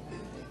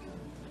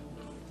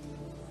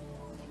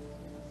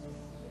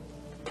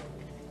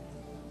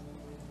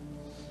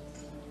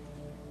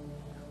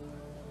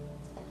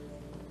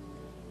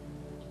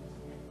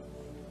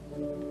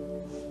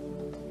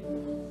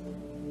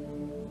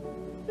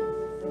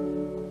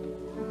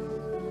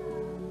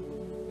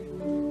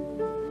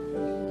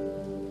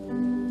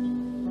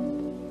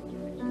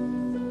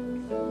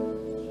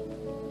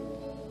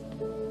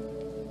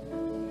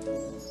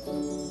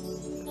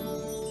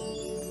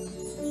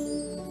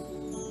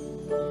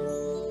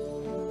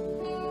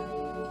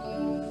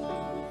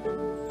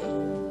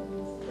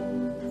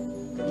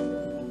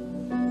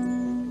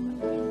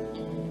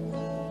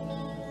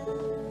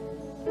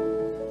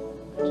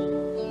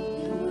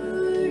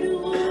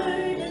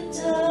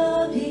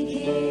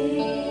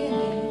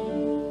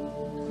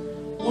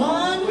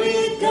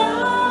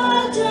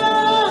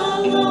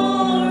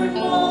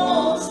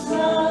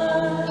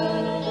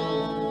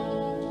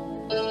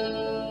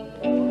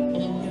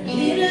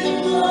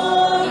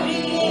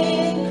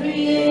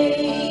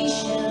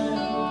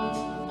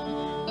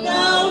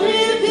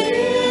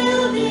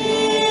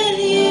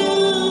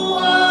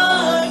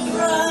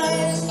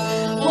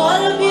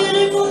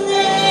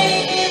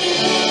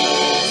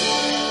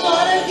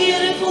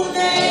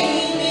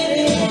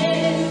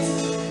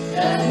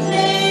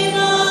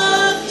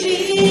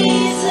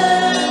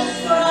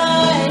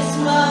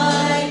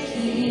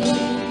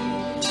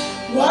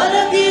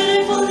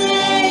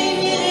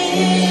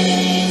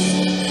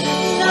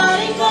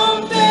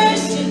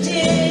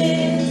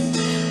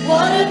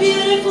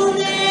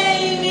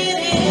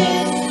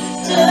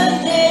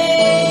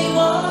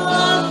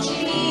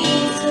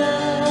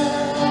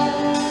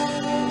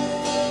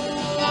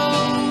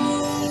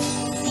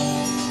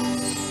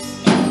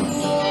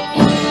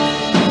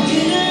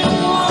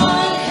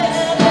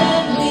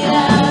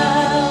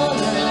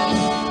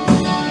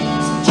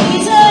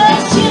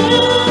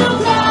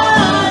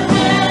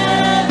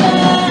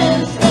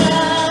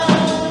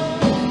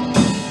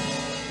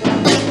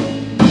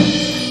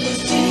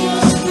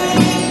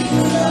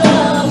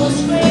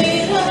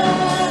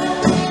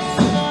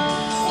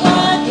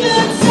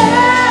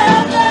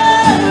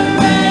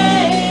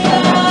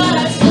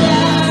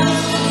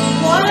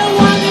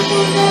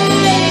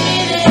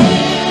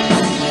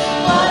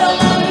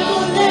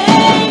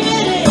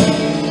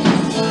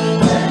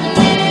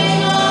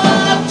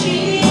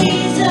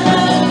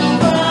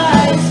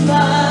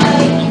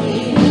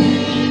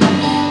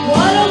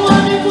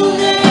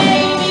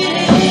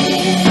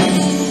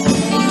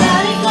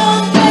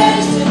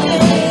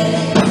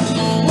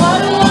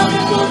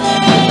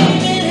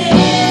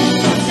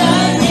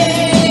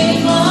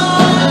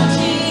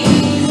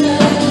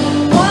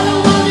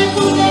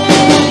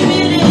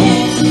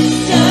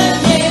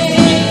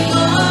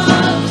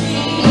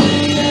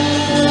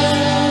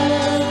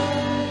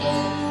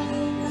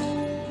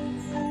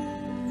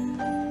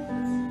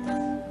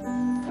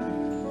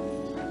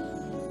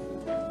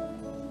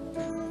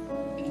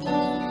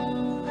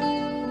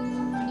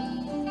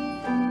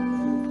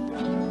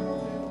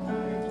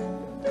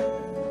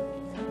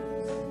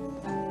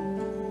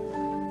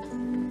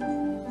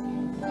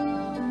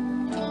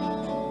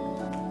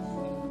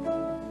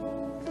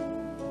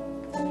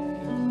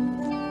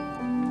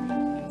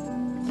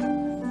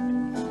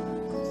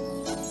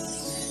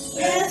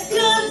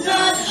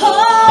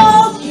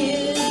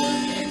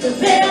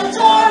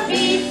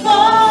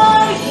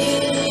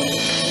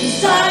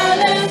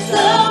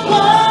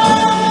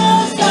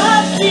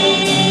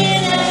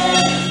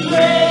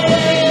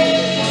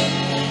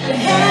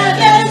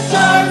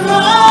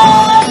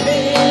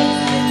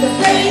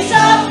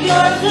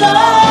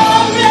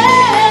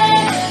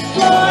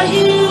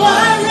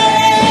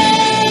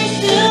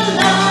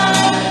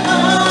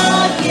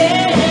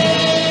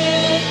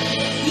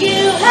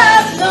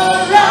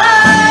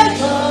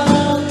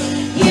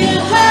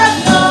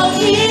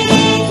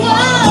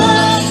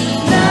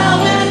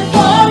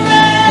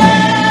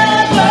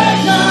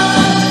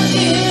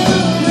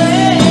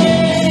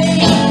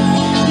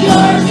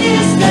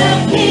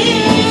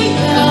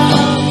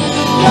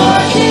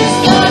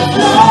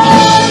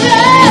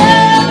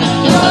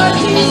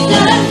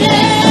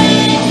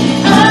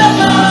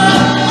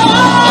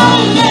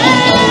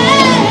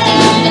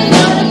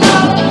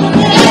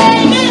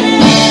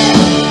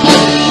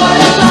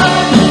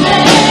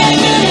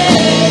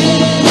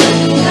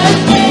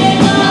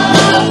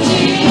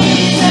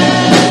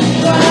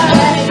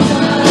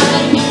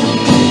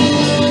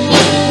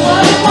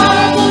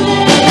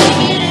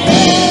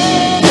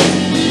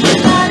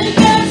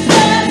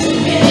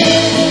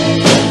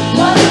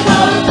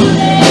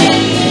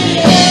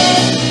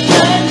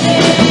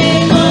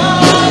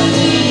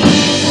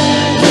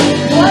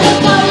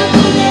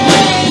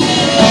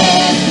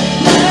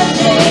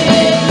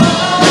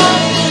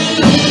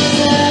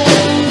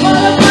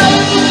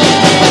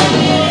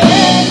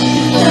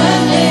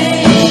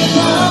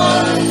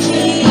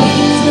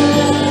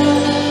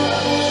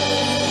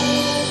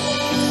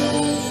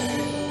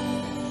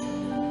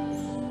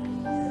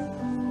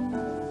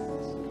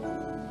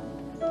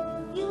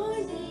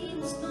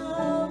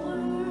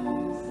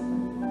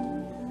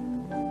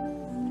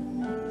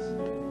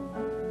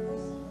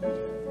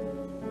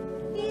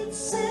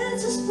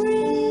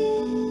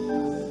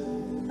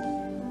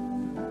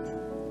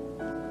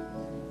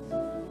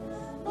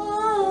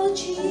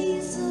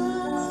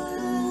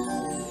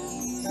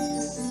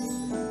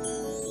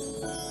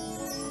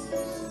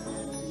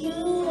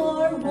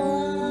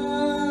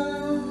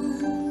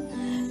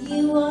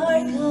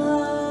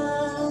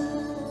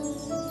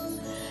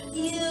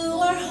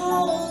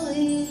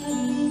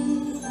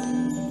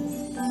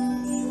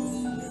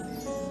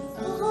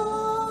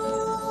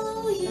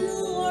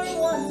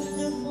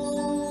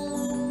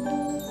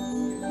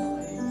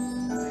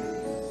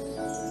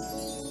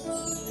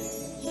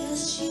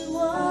 yes, you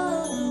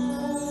are.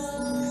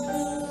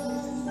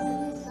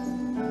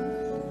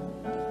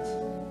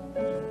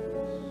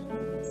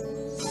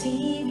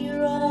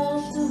 Savior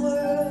of the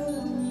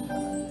world,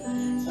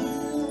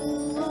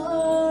 you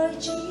are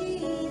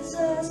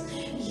Jesus.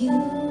 You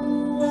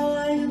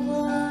are the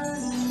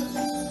one.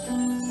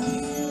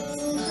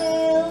 You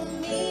held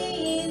me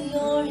in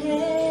your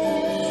hand,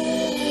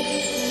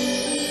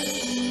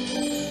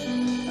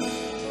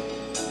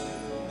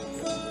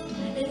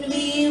 and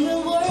we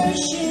will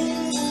worship.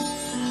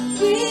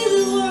 We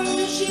will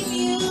worship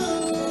you.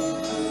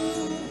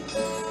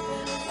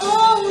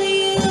 Only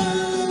you.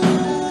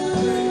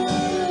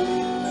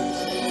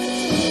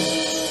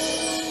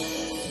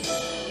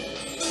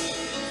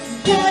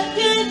 God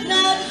did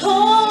not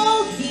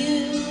hold you,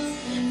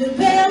 the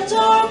veil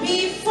tore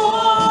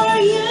before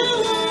you.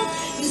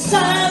 You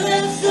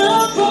silenced the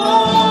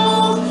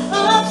roar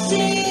of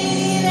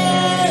sin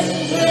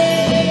and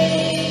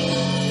grave.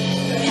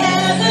 The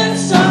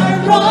heavens are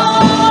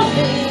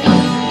roaring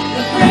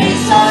the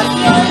praise of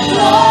your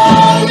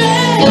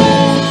glory,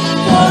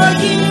 for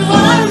you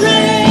are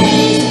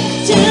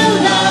raised to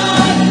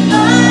life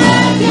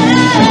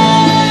again.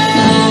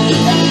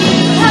 You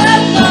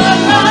have no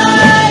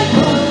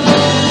rival,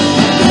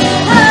 you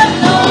have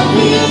no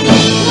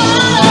equal,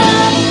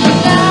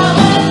 now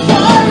and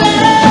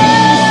forever,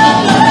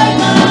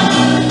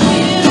 God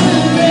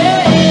will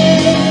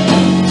reign.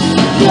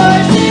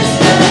 Yours is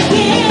the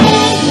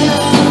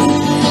kingdom,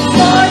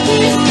 yours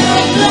is the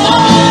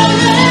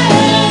glory,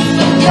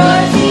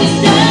 yours is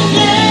the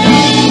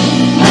name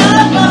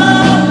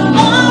above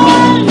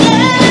all names.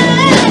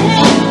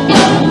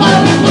 What a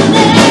powerful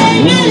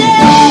name it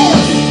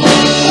is!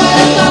 What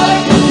a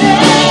powerful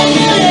name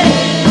it is!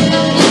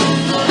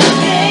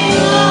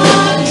 Name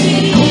of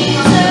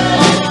Jesus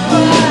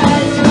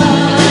Christ,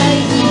 my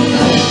King.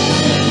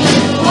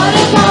 What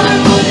a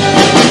powerful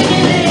name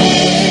it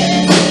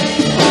is!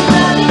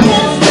 Nothing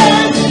can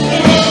stand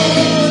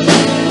against.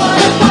 What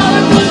a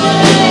powerful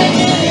name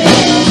it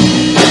is!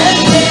 The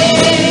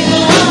name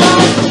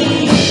of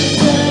Jesus.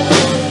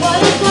 What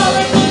a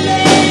powerful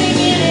name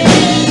it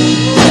is!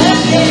 The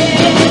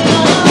name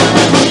of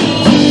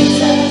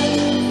Jesus.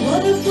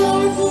 What a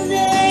powerful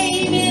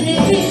name it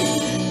is!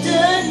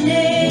 The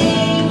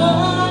name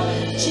of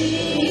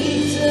Jesus.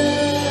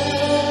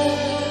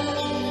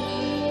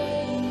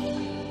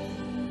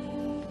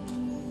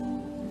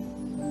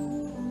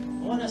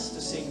 I want us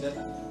to sing that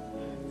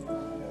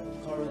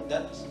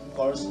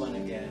chorus one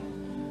again.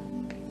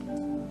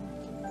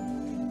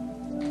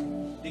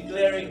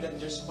 Declaring that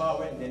there's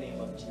power in the name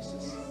of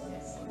Jesus.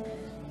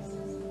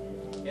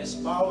 Yes,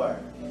 power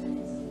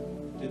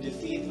to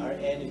defeat our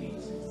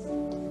enemies.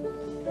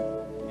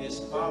 His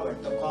power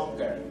to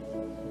conquer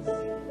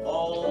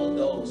all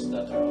those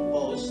that are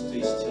opposed to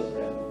His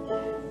children.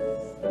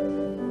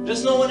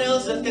 There's no one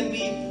else that can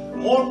be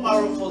more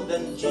powerful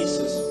than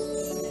Jesus.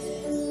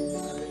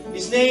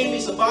 His name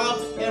is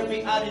above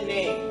every other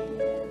name.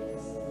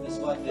 That's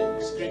what the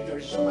scripture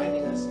is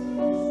reminding us.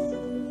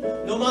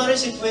 No matter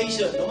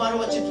situation, no matter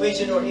what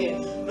situation you're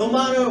in, no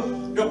matter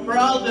the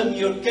problem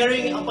you're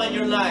carrying upon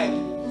your life,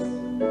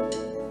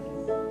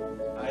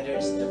 either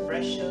it's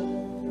depression,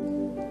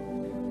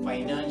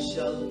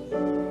 financial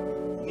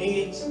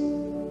needs,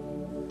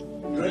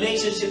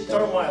 relationship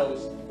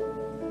turmoils,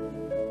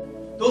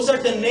 those are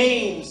the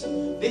names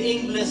the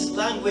English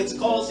language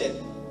calls it.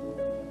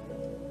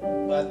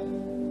 But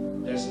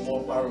there's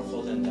more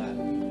powerful than that.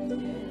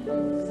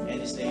 And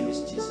His name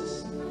is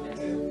Jesus.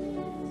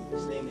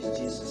 His name is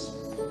Jesus.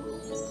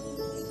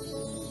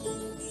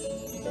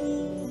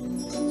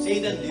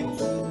 Satan did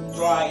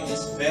try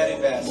his very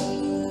best.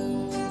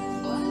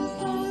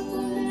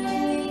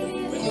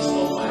 But there's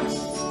no match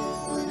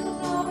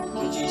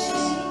to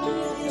Jesus.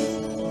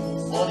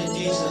 Only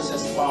Jesus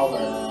has power.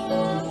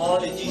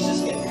 Only Jesus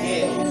can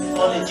heal.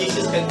 Only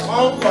Jesus can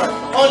conquer.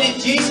 Only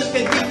Jesus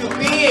can give you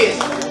peace.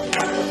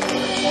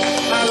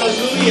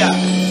 Hallelujah.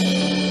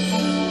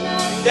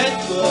 That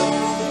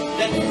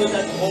could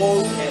not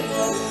hold Him.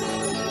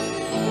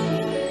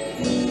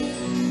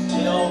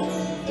 You know,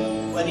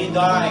 when He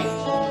died,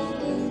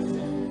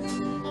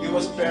 He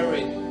was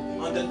buried.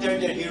 On the third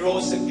day, He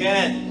rose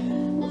again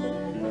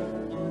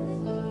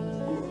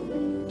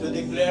to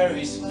declare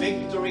His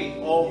victory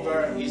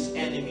over His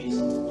enemies.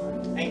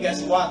 And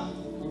guess what?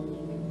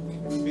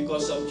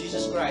 Because of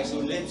Jesus Christ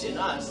who lives in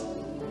us,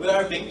 we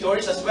are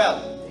victorious as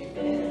well.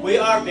 We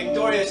are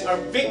victorious. Our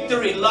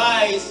victory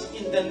lies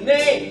in the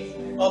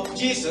name of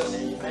Jesus.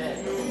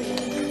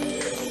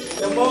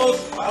 The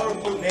most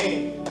powerful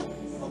name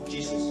of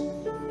Jesus.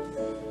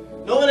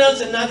 No one else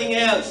and nothing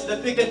else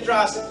that we can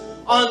trust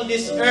on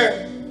this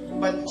earth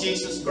but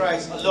Jesus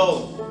Christ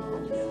alone.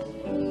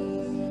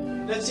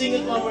 Let's sing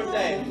it one more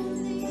time.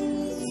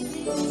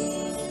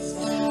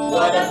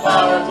 What a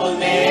powerful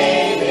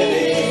name it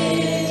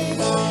is,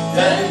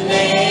 the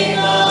name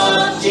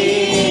of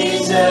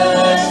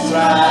Jesus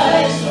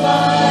Christ,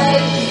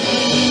 my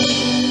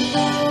King.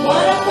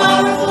 What a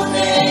powerful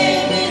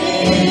name it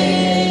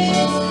is,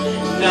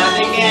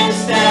 nothing can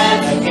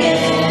stand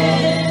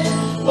against.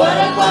 What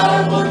a powerful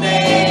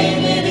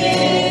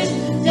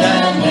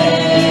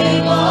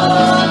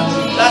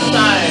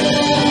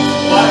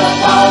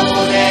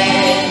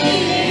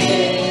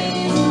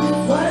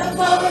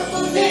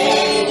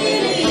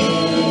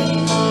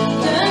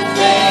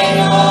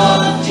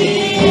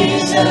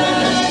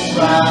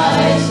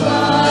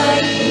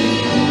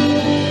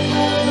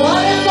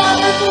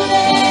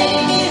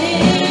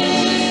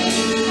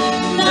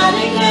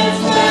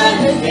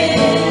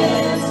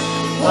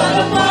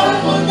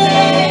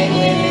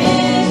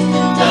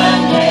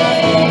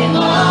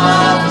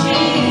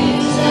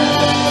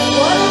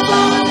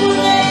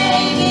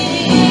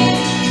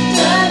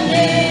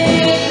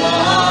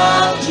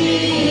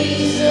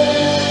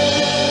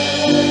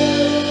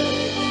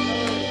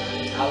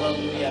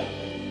Hallelujah.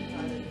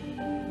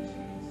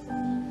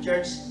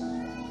 Church,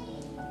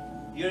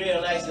 you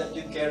realize that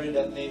you carry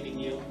that name in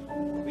you,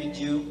 with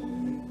you.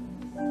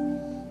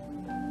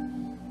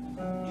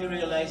 You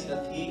realize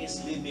that He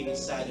is living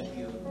inside of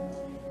you.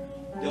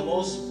 The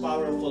most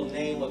powerful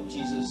name of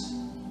Jesus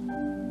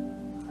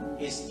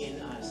is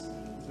in us.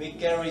 We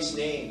carry His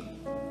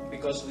name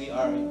because we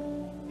are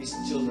His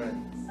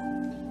children.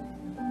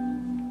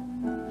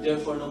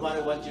 Therefore, no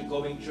matter what you're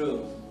going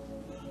through,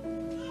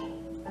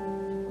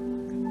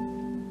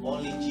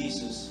 only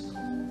Jesus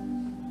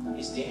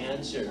is the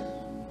answer.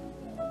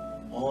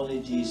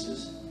 Only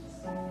Jesus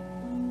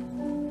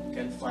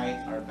can fight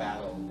our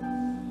battle.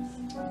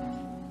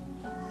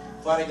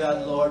 Father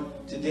God, Lord,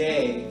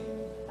 today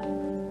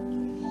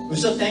we're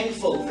so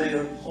thankful for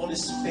your Holy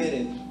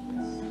Spirit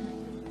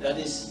that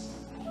is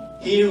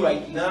here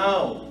right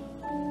now,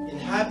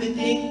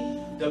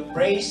 inhabiting the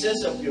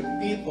praises of your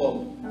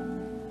people.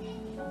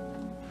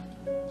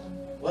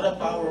 What a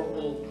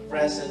powerful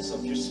presence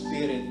of your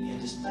Spirit in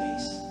this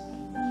place.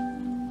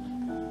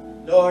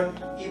 Lord,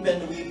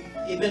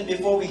 even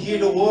before we hear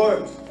the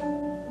word,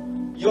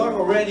 you're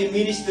already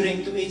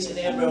ministering to each and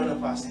every one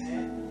of us.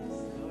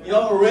 You're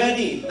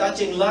already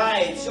touching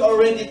lives. You're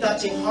already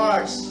touching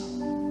hearts.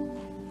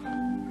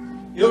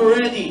 You're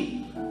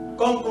already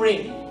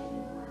conquering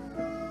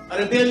a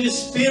rebellious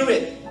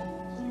spirit,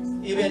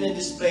 even in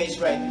this place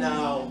right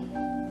now.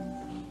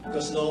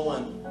 Because no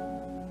one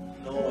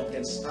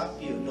can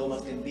stop you. No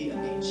one can be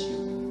against you.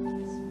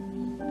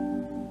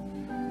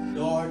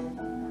 Lord,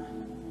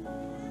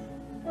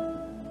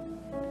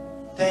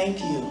 thank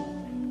you.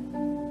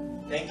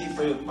 Thank you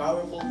for your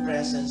powerful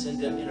presence in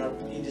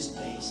this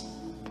place.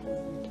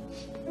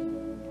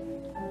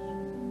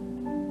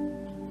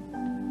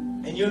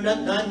 And you're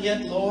not done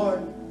yet,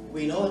 Lord.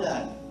 We know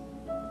that.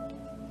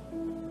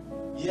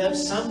 You have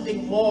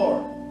something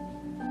more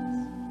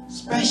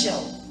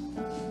special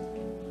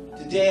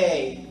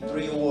today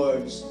through your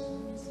words.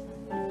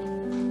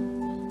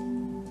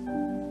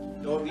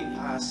 Lord, we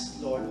ask,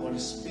 Lord, Holy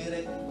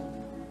Spirit,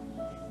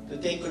 to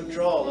take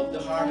control of the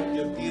heart of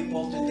your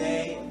people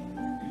today,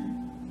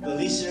 the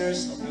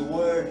listeners of your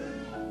word.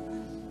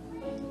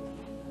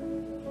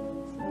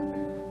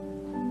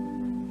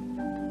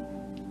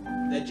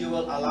 That you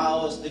will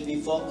allow us to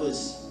be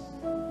focused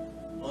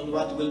on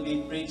what will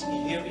be preached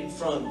here in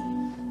front.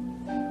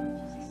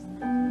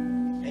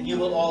 And you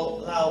will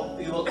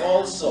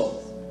also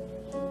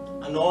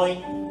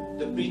anoint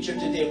the preacher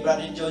today,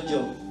 Brother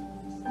Jojo.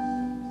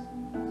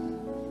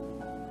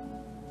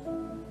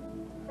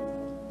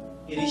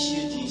 It is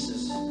you,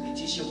 Jesus. It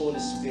is your Holy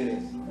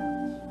Spirit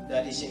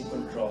that is in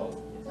control.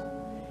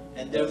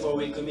 And therefore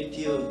we commit to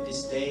you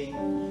this day,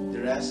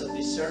 the rest of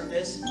this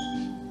service.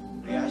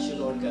 We ask you,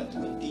 Lord God, to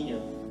continue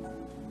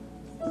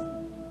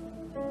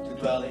to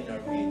dwell in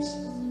our midst.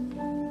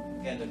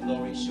 And the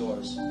glory is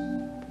yours.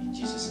 In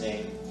Jesus'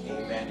 name,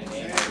 amen and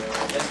amen.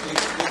 Let's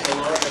give the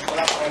Lord a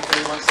clap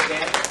offering once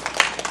again.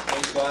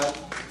 Praise God.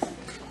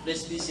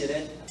 Please be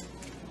seated.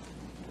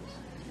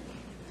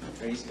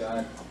 Praise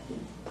God.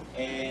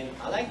 And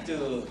I'd like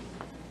to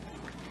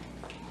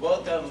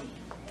welcome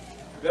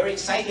very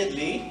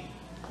excitedly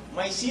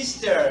my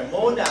sister,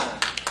 Mona.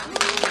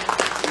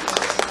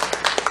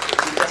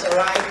 She just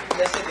arrived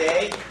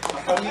yesterday, a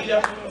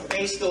familiar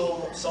face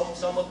to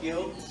some of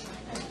you.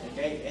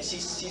 Okay, and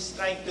she's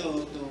trying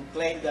to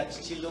claim that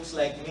she looks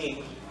like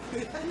me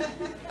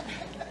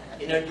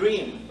in her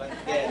dream. But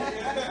again,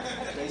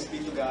 praise be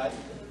to God.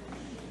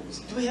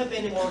 Do we have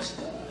any more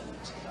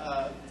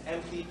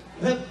empty?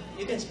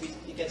 You can speak.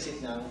 You can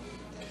sit now.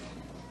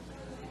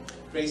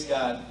 Praise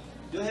God.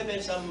 Do you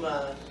have some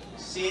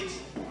seats,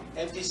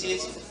 empty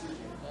seats?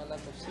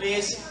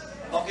 Please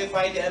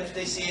occupy the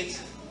empty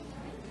seats.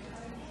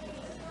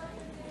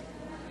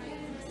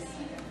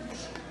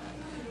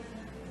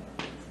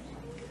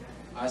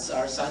 As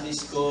our Sunday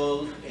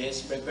school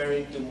is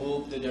preparing to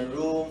move to the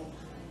room,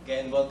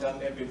 can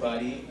welcome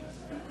everybody.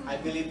 I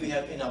believe we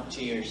have enough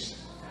chairs.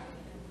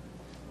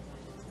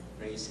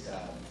 Praise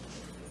God.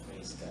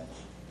 Praise God.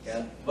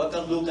 Okay.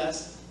 Welcome,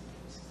 Lucas.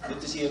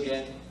 Good to see you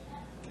again.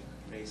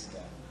 Praise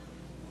God.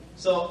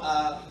 So,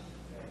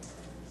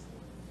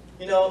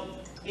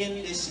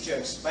 in this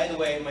church, by the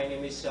way, my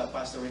name is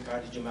Pastor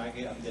Ricardo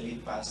Jumagi. I'm the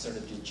lead pastor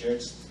of the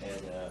church.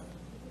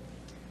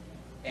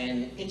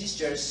 And in this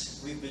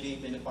church, we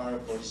believe in the power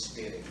of the Holy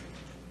Spirit.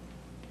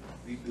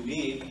 We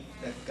believe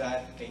that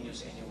God can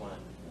use anyone.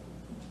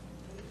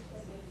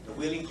 The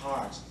willing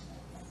heart,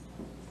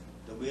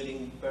 the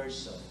willing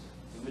person,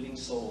 the willing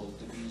soul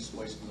to be used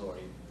for His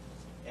glory.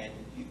 And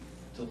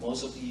to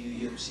most of you,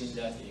 you have seen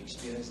that, you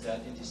experienced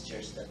that in this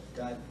church, that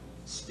God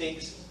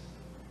speaks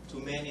to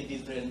many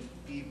different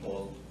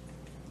people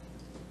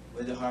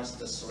with the hearts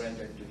that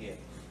surrender to Him.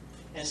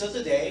 And so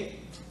today,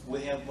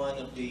 we have one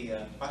of the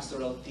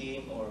pastoral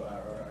team, or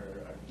our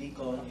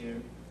deacon here,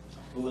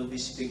 who will be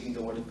speaking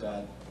the Word of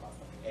God.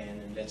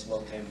 And let's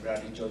welcome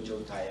Brother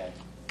Jojo Tayag.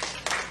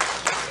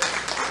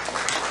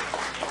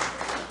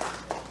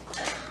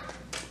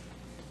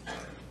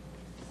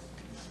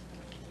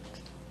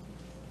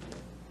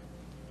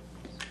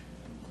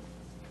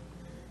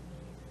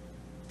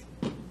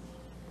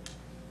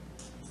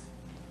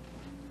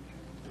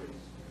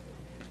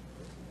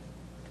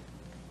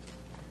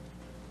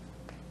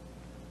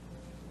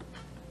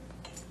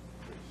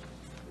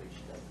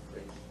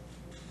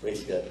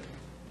 Praise God.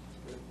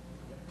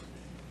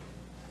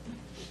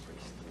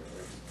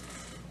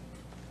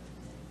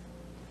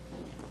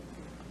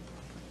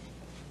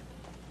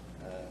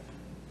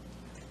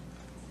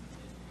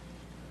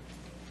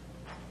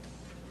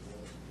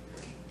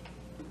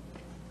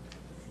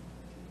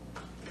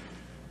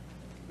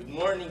 Good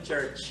morning,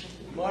 church.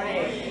 Good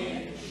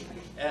morning.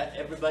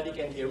 Everybody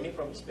can hear me,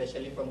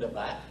 especially from the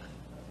back.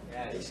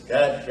 Yes. Praise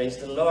God, praise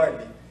the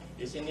Lord.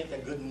 Isn't it a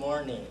good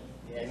morning?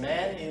 Yes.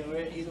 Amen.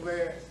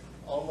 We're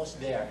almost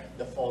there.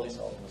 The fall is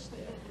almost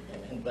there.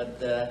 Amen. But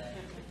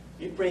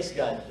we praise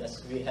God,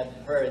 as we have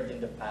heard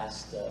in the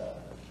past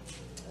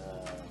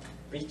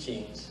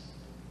preachings,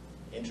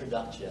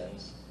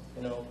 introductions.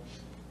 You know,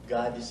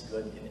 God is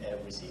good in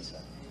every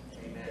season.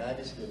 Amen. God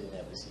is good in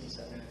every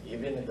season.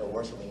 Even in the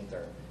worst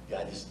winter,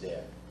 God is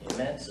there.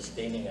 Amen.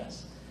 Sustaining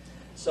us.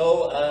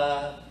 So,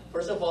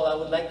 first of all, I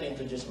would like to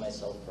introduce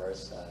myself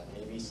first.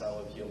 Maybe some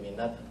of you may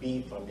not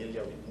be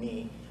familiar with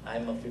me.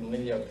 I'm a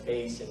familiar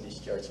face in this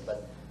church,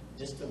 but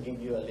just to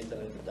give you a little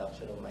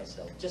introduction of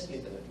myself, just a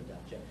little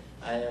introduction.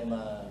 I am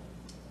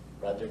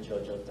Brother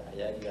Jojo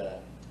Tayag.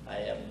 I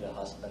am the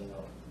husband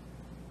of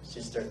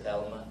Sister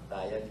Thelma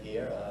Tayag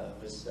here,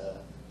 who's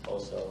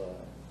also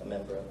a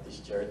member of this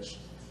church.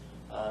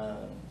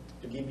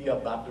 To give you a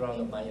background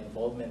of my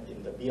involvement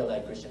in the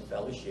BLI Christian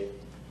Fellowship,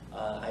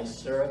 I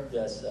served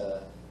as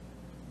a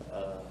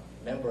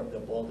member of the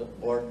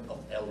Board of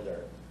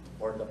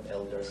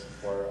Elders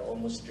for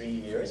almost 3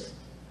 years.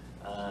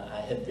 I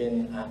had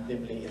been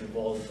actively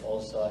involved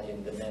also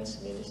in the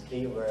men's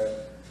ministry,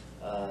 where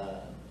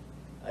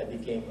I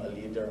became a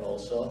leader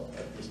also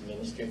of this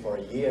ministry for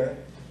a year,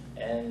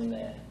 and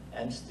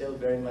I'm still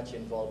very much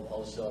involved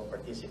also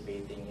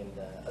participating in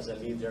as a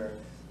leader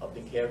of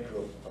the care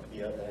group,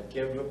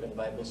 and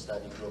Bible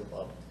study group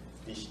of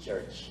this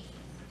church.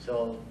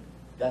 So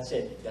that's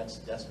it.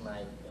 That's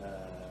my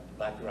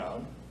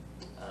background.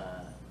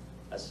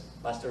 As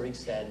Pastor Rick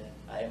said,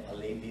 I am a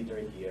lay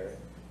leader here.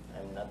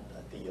 I'm not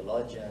a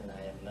theologian.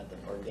 I am not an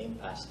ordained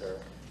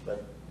pastor.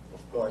 But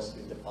of course,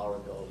 with the power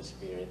of the Holy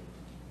Spirit,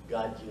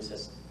 God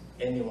uses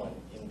anyone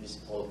in this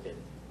pulpit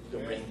to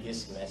bring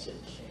His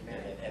message.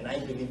 Amen. And I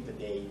believe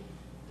today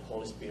the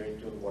Holy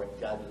Spirit will work.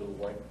 God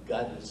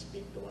will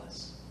speak to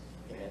us.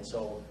 And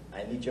so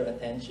I need your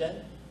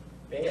attention.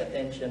 Pay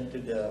attention to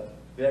the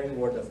very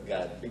word of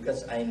God,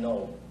 because I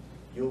know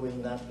you will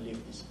not leave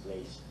this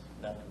place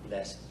not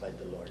blessed by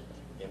the Lord.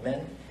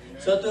 Amen.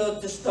 So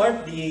to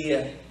start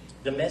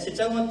the message,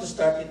 I want to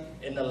start it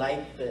in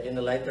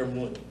a lighter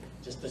mood,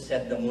 just to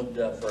set the mood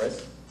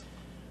first.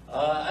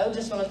 I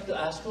just want to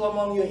ask, who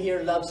among you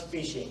here loves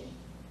fishing?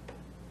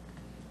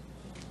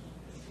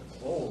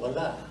 Oh,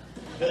 wala.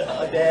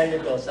 There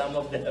you go. Some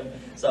of the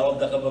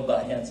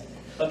kababayans.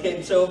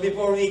 Okay, so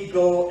before we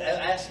go, I'll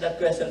ask that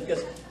question,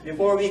 because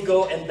before we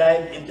go and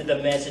dive into the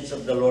message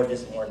of the Lord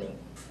this morning,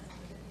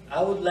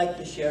 I would like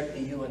to share to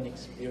you an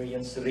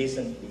experience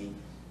recently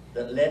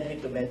that led me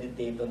to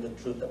meditate on the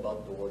truth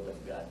about the Word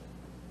of God.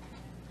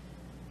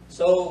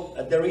 So,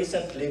 at the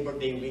recent Labor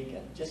Day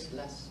weekend, just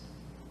last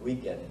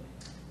weekend,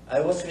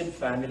 I was with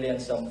family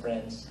and some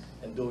friends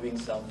and doing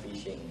some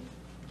fishing.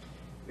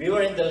 We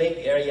were in the lake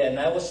area, and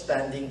I was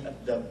standing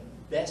at the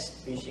best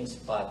fishing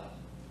spot,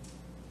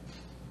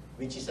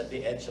 which is at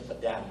the edge of a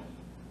dam,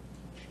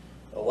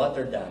 a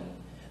water dam.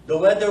 The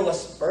weather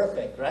was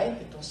perfect, right?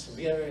 It was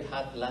very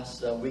hot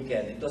last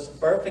weekend. It was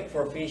perfect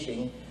for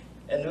fishing,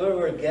 and we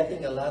were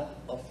getting a lot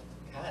of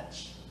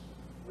catch.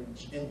 We're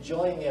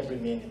enjoying every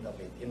minute of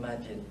it.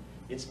 Imagine,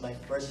 it's my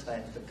first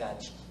time to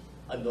catch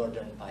a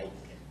northern pike.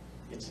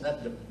 It's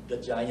not the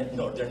giant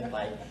northern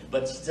pike,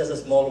 but it's just a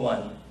small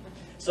one.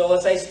 So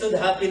as I stood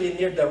happily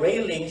near the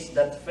railings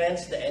that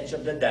fence the edge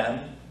of the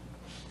dam,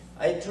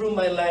 I threw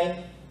my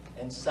line,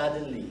 and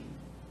suddenly,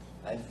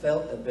 I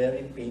felt a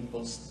very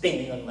painful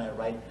sting on my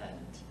right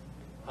hand.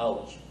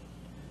 Ouch.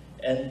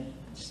 And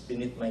just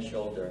beneath my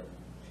shoulder.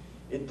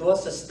 It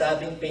was a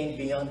stabbing pain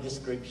beyond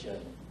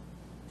description.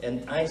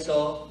 And I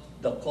saw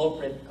the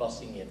culprit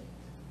causing it.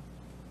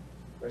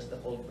 Where's the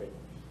culprit?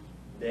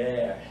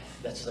 There.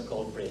 That's the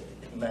culprit.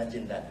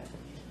 Imagine that.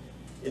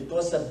 It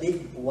was a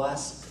big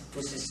wasp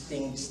whose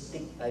sting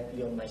stick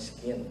tightly on my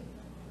skin.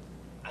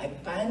 I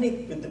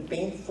panicked with the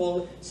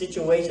painful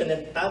situation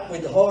and tapped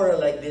with horror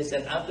like this,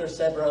 and after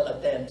several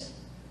attempts,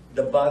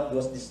 the bug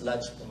was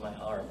dislodged from my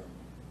arm.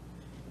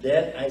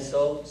 Then I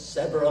saw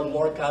several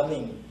more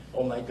coming.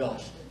 Oh my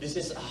gosh, this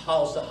is a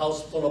house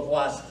full of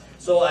wasps.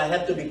 So I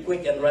had to be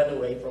quick and run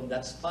away from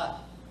that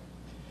spot.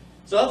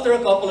 So after a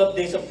couple of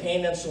days of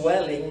pain and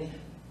swelling,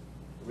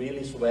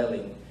 really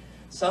swelling,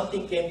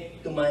 something came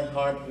to my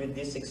heart with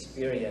this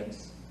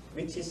experience,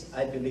 which is,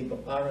 I believe, a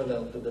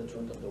parallel to the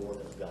truth of the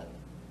Word of God.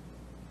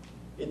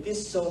 It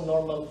is so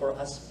normal for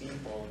us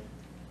people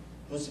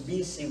who's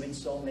busy with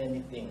so many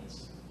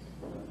things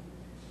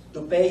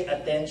to pay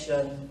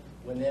attention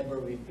whenever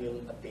we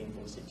feel a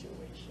painful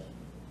situation.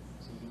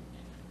 See,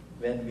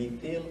 when we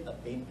feel a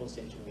painful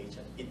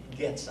situation, it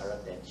gets our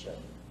attention,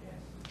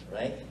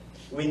 right?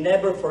 We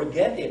never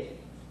forget it.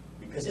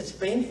 We because it's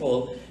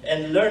painful,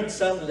 and learned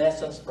some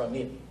lessons from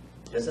it.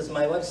 Just as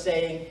my wife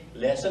saying,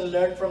 lesson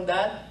learned from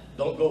that,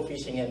 don't go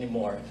fishing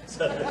anymore.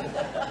 So,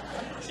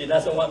 she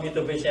doesn't want me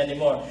to fish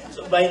anymore.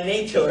 So by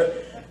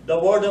nature, the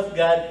Word of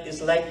God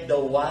is like the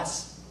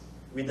wasp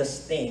with a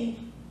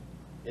sting.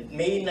 It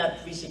may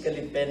not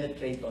physically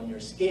penetrate on your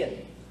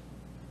skin,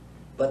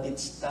 but it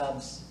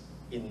stabs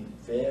in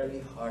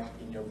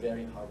your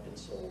very heart and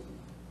soul.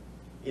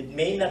 It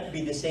may not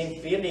be the same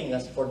feeling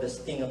as for the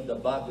sting of the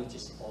bug, which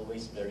is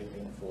always very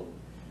painful.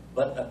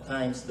 But at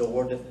times, the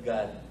Word of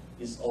God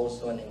is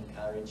also an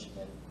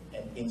encouragement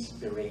and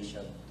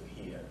inspiration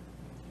to hear.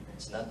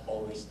 It's not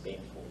always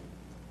painful.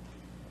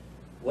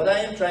 What I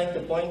am trying to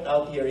point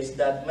out here is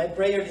that my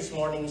prayer this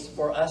morning is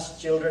for us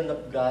children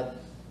of God,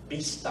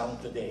 be stung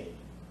today.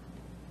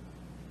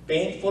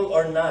 Painful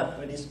or not,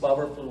 with these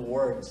powerful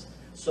words,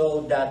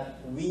 so that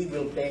we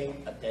will pay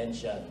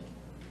attention.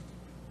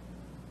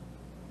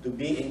 To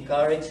be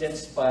encouraged,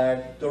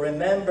 inspired, to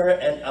remember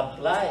and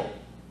apply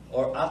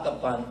or act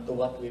upon to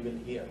what we will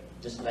hear.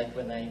 Just like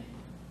when I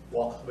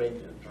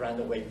ran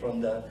away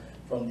from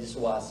this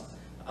wasp.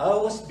 I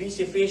was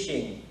busy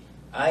fishing.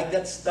 I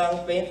got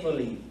stung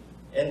painfully,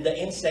 and the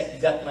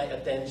insect got my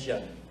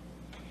attention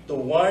to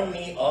warn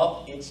me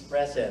of its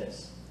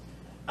presence.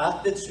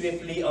 Acted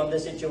swiftly on the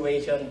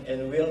situation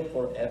and will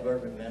forever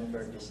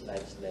remember this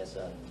life's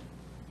lesson.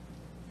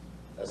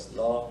 As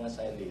long as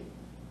I live,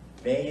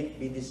 may it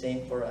be the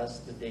same for us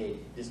today,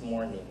 this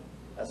morning,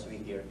 as we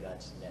hear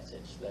God's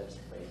message. Let us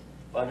pray.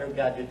 Father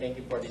God, we thank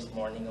you for this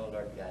morning, O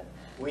Lord God.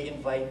 We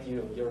invite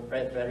you, your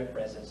very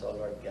presence, O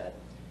Lord God.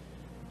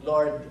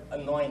 Lord,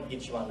 anoint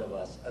each one of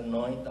us.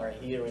 Anoint our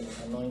hearing,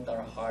 anoint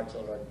our hearts,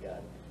 O Lord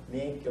God.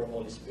 Make your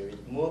Holy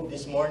Spirit move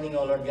this morning,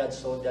 O Lord God,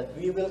 so that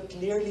we will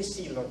clearly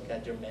see, Lord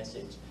God, your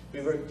message.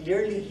 We will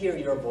clearly hear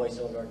your voice,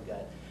 O Lord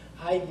God.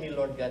 Hide me,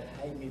 Lord God,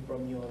 hide me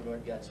from you, O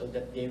Lord God, so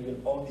that they will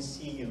only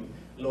see you,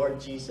 Lord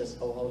Jesus,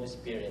 O Holy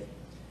Spirit.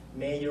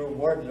 May your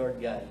word,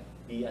 Lord God,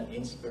 be an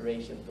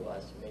inspiration to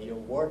us. May your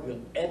word will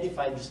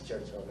edify this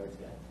church, O Lord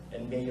God.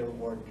 And may your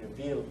word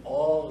reveal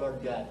all,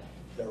 Lord God,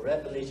 the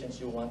revelations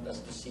you want us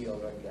to see, O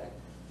Lord God.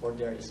 For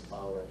there is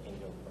power in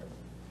your word.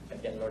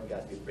 Again, Lord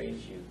God, we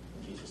praise you.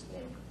 In Jesus'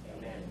 name,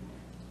 amen.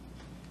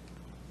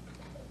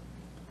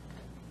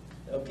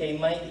 Okay,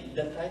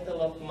 the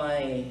title of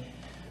my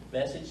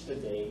message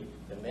today,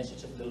 the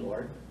message of the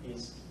Lord,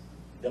 is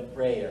the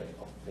prayer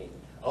of faith.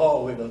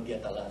 Oh, we will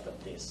get a lot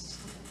of this.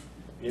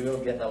 We will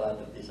get a lot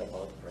of this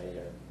about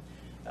prayer.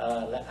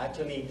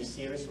 Actually, the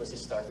series was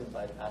started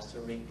by Pastor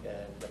Rick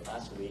the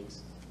past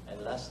weeks,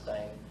 and last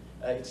time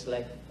it's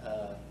like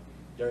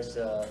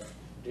the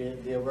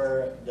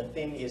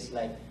theme is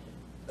like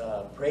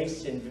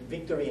praise in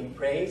victory in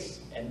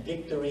praise and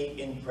victory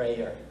in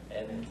prayer.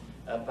 And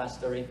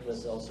Pastor Rick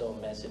was also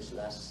a message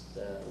last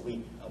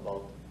week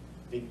about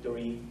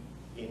victory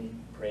in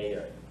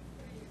prayer.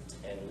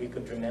 And we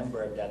could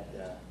remember that,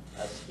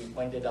 as he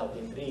pointed out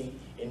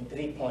in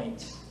three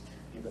points,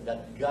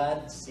 that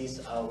God sees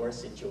our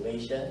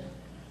situation,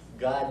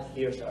 God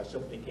hears our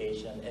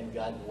supplication, and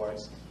God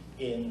works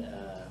in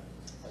a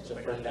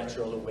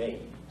supernatural way.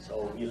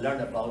 So we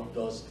learn about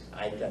those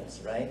items,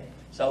 right?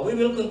 So we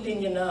will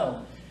continue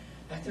now.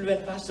 Actually,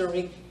 when Pastor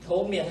Rick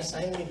told me and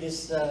assigned me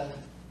these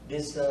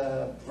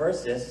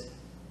verses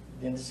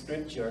in the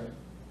scripture,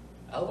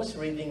 I was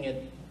reading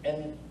it,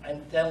 and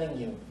I'm telling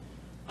you,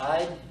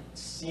 I've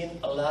seen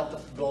a lot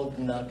of gold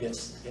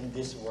nuggets in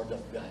this Word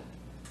of God.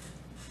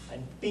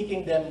 I'm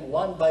picking them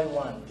one by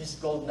one, these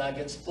gold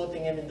nuggets,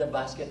 putting them in the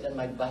basket, and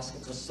my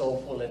basket was so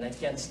full, and I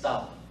can't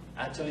stop.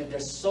 Actually,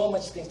 there's so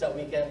much things that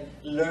we can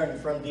learn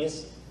from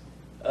this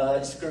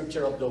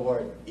scripture of the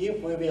Word, if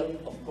we will,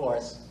 of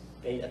course,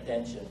 pay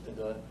attention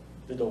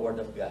to the Word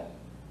of God.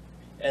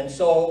 And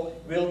so,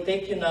 we'll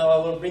take you now, I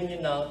will bring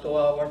you now to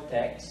our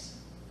text,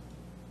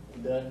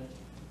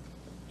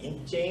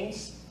 in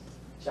James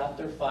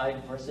chapter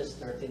 5, verses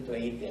 13 to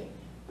 18.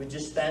 Would you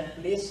stand,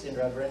 please, in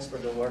reverence for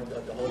the word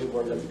of the Holy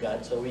Word of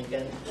God, so we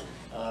can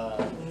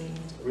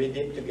read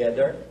it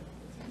together.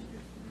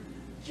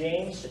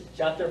 James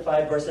chapter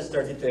 5, verses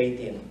 13 to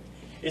 18.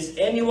 Is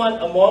anyone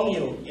among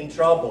you in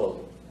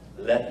trouble?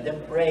 Let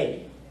them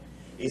pray.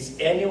 Is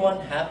anyone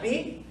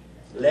happy?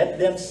 Let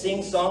them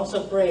sing songs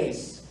of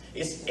praise.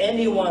 Is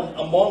anyone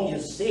among you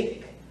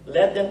sick?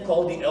 Let them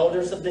call the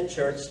elders of the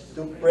church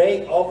to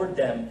pray over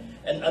them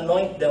and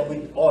anoint them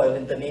with oil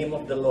in the name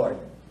of the Lord.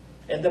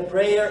 And the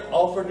prayer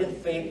offered in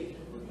faith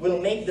will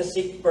make the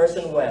sick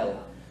person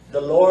well.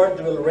 The Lord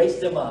will raise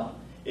them up.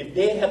 If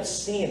they have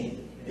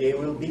sinned, they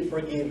will be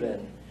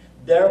forgiven.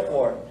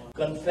 Therefore,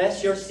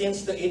 confess your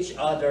sins to each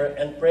other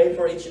and pray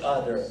for each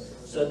other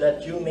so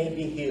that you may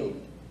be healed.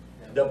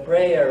 The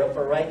prayer of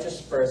a righteous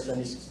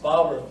person is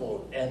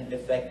powerful and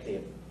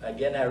effective.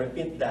 Again, I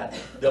repeat that.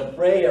 The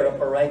prayer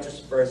of a righteous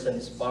person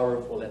is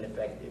powerful and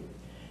effective.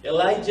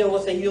 Elijah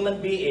was a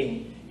human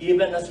being,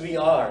 even as we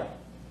are.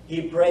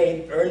 He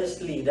prayed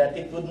earnestly that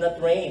it would not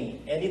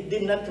rain, and it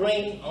did not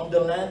rain on the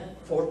land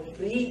for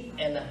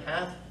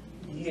 3.5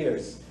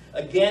 years.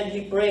 Again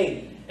he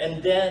prayed, And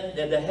then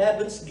the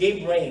heavens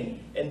gave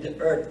rain, and the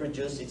earth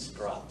produced its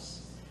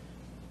crops.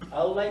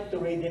 I would like to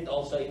read it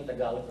also in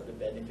Tagalog for the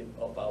benefit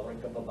of our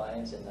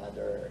kababayans and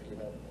other,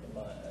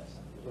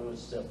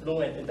 who's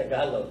fluent in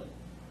Tagalog.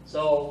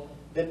 So,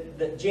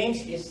 the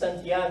James is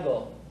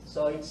Santiago.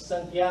 So, it's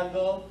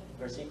Santiago,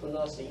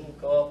 versikulo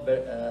 5,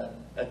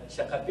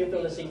 sa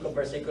kapitulo 5,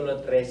 versikulo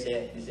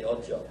 13,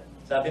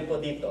 18. Sabi po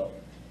dito,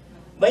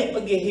 may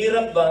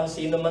paghihirap ba ang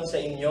sino man sa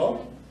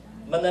inyo?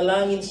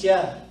 Manalangin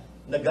siya.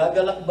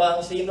 Nagagalak ba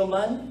ang sino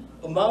man?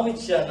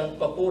 Umawit siya ng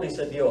papuri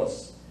sa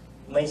Diyos.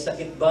 May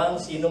sakit ba ang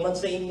sino man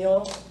sa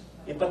inyo?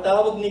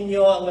 Ipatawag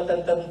ninyo ang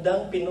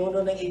matatandang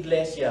pinuno ng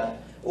iglesia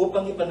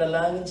upang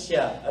ipanalangin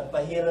siya at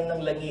pahiran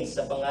ng langis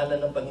sa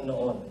pangalan ng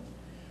Panginoon.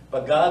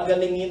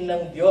 Pagagalingin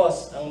ng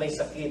Diyos ang may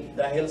sakit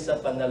dahil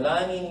sa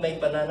panalangin may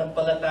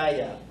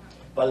pananampalataya.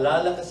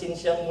 Palalakasin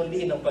siyang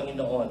muli ng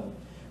Panginoon.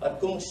 At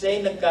kung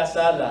siya'y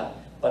nagkasala,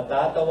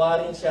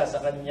 patatawarin siya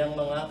sa kanyang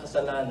mga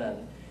kasalanan.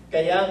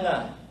 Kaya nga,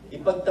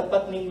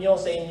 ipagtapat ninyo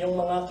sa inyong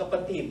mga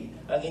kapatid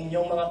ang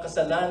inyong mga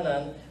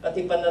kasalanan at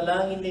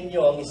ipanalangin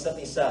ninyo ang isa't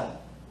isa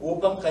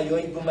upang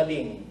kayo'y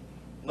gumaling.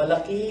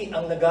 Malaki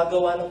ang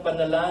nagagawa ng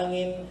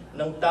panalangin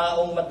ng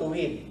taong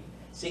matuwid.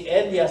 Si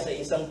Elias ay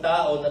isang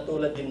tao na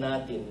tulad din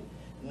natin.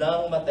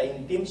 Nang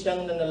mataimtim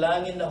siyang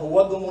nanalangin na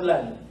huwag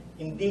umulan,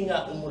 hindi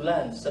nga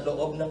umulan sa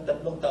loob ng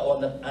 3 taon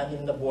at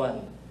 6 na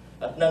buwan.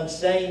 At nang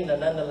siya'y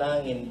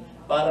nananalangin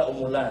para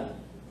umulan,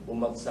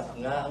 bumagsak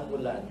nga ang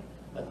ulan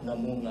at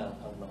namunga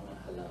ang mga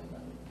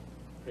halaman.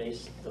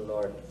 Praise the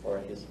Lord for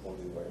His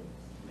holy word.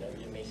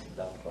 You may sit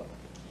down po.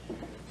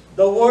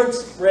 The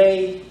words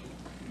pray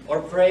or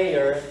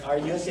prayer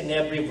are used in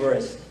every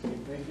verse.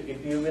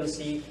 If you will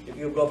see, if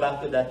you go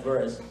back to that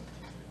verse,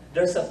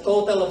 there's a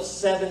total of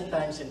 7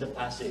 times in the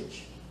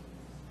passage.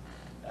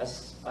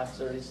 As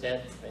Pastor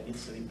said, when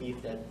it's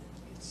repeated,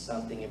 it's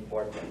something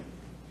important.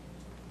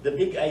 The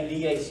big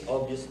idea is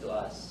obvious to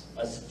us.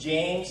 As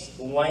James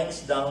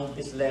winds down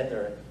his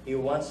letter, he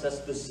wants us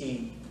to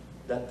see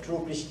that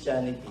true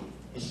Christianity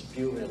is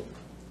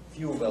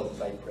fueled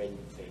by praying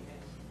faith.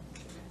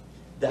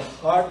 The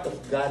heart of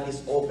God is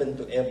open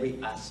to every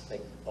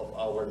aspect of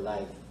our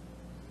life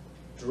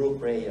through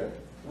prayer.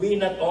 We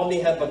not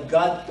only have a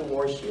God to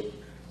worship,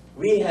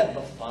 we have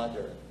a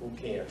Father who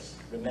cares.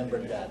 Remember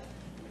that.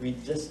 We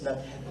just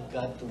not have a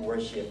God to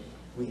worship,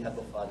 we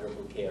have a Father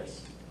who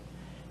cares.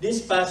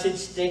 This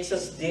passage takes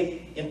us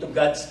deep into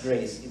God's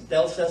grace. It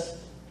tells us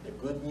the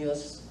good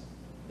news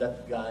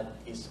that God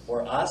is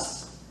for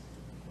us,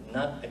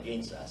 not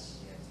against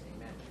us.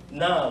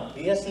 Now,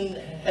 God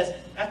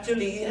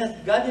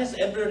has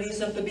every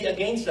reason to be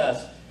against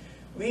us.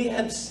 We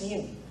have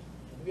sinned.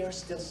 We are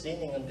still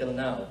sinning until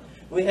now.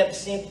 We have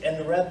sinned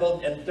and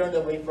rebelled and turned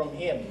away from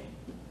Him.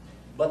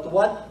 But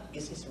what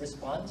is His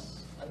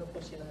response? Ano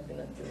po sinabi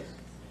ng Diyos?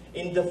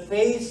 In the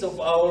face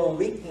of our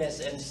weakness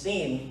and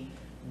sin,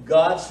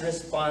 God's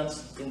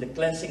response in the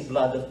cleansing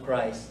blood of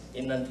Christ,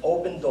 in an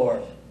open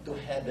door to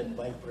heaven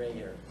by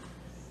prayer.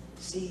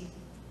 See,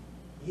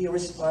 He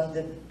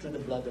responded to the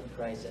blood of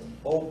Christ and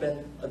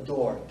opened a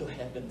door to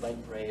heaven by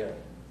prayer.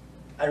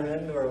 I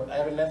remember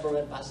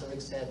when Pastor Rick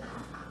said,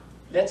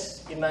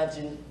 let's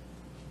imagine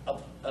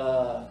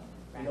a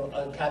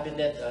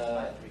cabinet,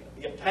 a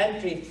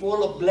pantry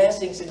full of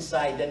blessings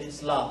inside and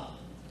it's locked.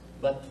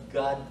 But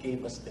God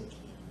gave us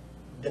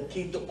the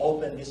key to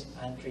open this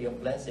pantry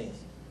of blessings.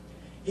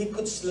 He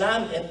could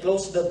slam and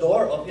close the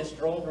door of His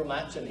throne room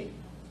actually.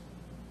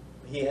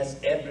 He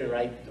has every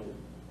right to.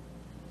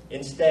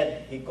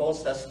 Instead, He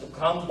calls us to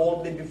come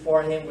boldly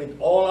before Him with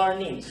all our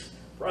needs,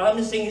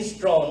 promising His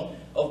throne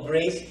of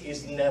grace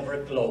is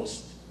never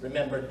closed.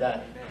 Remember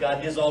that.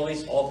 God is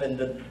always open.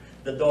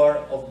 The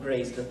door of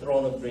grace, the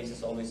throne of grace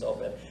is always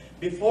open.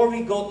 Before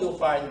we go too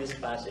far in this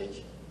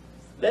passage,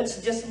 let's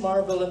just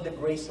marvel at the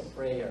grace of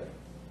prayer.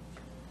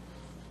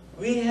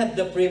 We have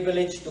the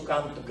privilege to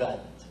come to God.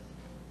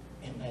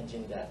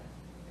 Imagine that.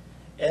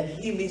 And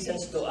He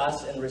listens to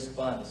us and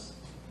responds.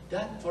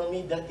 That, for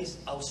me, that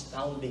is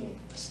astounding.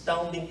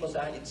 Astounding po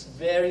sa akin. It's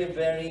very,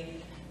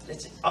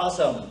 it's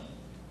awesome.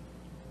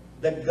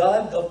 The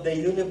God of the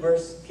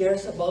universe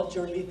cares about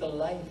your little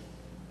life.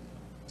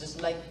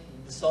 Just like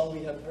the song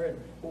we have heard.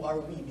 Who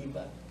are we, di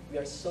ba? We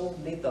are so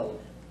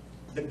little.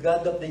 The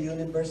God of the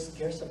universe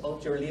cares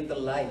about your little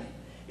life.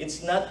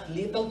 It's not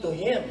little to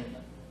Him.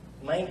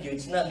 Mind you,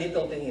 it's not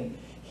little to Him.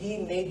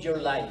 He made your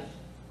life.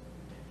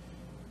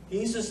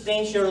 He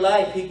sustains your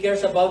life. He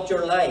cares about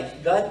your life.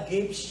 God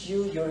gives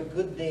you your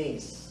good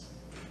days.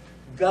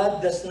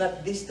 God does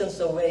not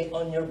distance away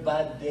on your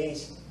bad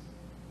days.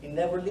 He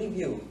never leaves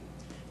you.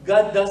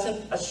 God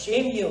doesn't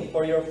shame you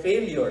for your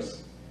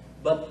failures,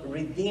 but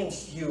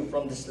redeems you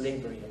from the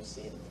slavery of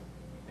sin.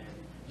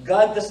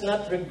 God does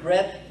not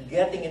regret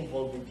getting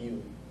involved with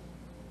you.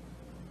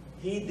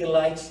 He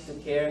delights to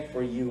care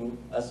for you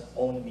as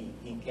only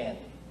He can.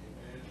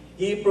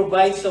 He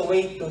provides a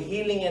way to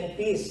healing and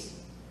peace,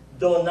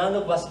 though none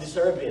of us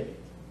deserve it.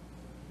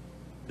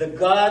 The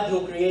God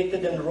who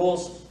created and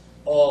rules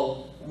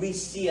all, we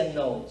see and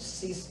know,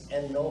 sees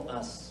and know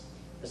us.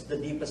 as the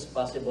deepest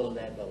possible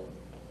level.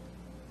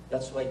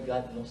 That's why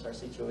God knows our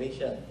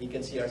situation. He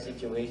can see our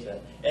situation.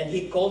 And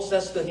He calls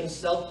us to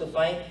Himself to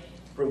find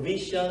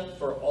provision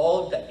for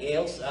all that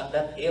ails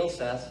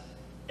us,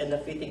 and a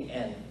fitting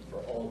end for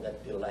all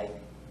that delight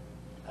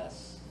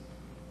us.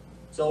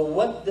 So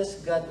what does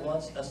God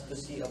wants us to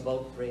see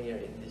about prayer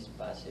in this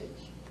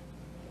passage?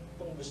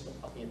 Kung gusto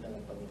pakita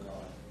ng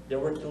Panginoon, there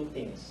were two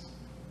things.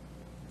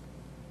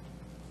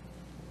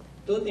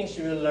 Two things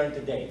you will learn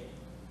today.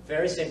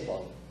 Very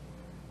simple.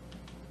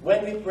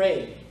 When we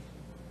pray,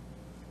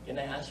 can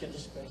I ask you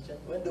this question?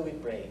 When do we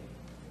pray?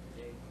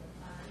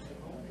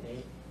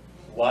 Okay.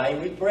 Why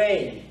we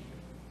pray?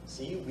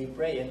 See, we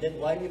pray. And then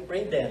why we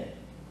pray then?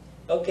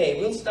 Okay,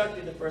 we'll start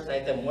with the first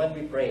item, when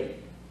we pray.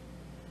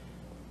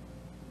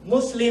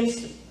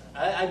 Muslims,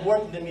 I've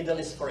worked in the Middle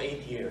East for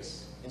 8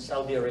 years in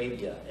Saudi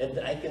Arabia. And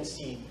I can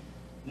see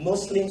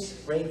Muslims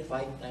pray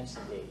 5 times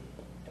a day.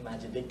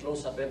 Imagine, they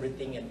close up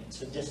everything and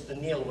so just to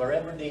kneel.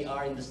 Wherever they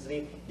are in the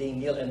street, they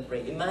kneel and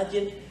pray.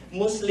 Imagine,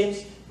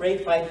 Muslims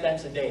pray 5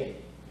 times a day.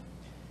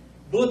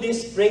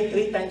 Buddhists pray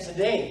 3 times a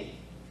day.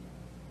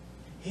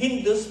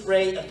 Hindus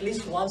pray at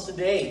least once a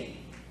day.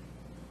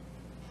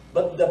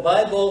 But the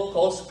Bible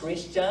calls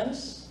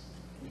Christians,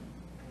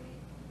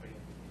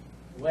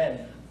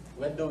 when?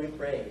 When do we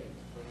pray?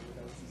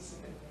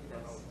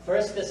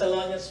 1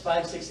 Thessalonians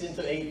 5:16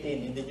 to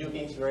 18 in the New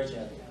King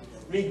Version.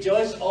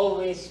 Rejoice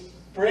always,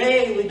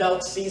 pray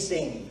without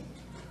ceasing.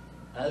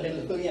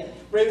 Hallelujah.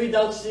 Pray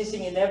without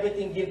ceasing, in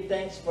everything give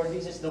thanks, for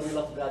this is the will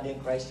of God in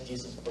Christ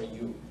Jesus for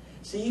you.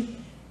 See,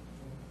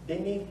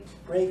 they may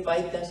pray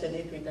 5 times a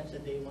day, 3 times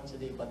a day, once a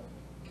day, but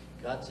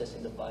God says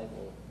in the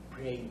Bible,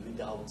 pray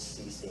without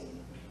ceasing.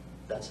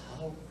 That's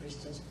how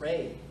Christians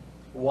pray.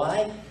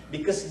 Why?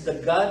 Because the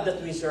God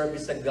that we serve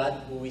is a God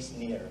who is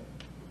near.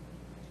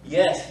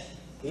 Yes,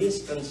 He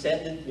is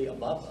transcendently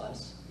above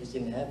us, He's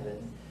in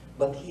heaven,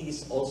 but He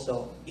is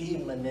also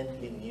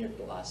immanently near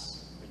to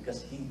us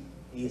because He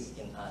is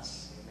in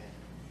us. Amen.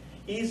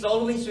 He is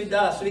always with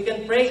us. We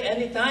can pray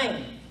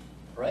anytime.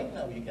 Right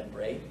now you can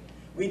pray.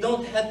 We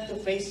don't have to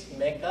face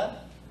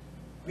Mecca.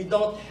 We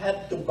don't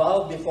have to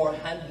bow before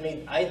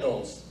handmade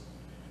idols.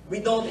 We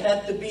don't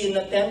have to be in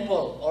a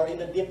temple or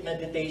in a deep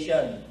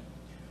meditation.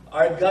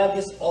 Our God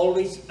is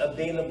always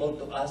available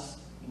to us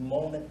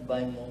moment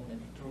by moment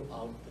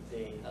throughout the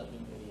day.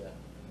 Hallelujah.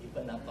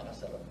 Iba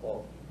napakasarap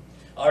po.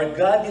 Our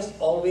God is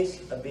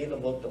always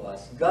available to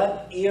us.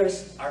 God's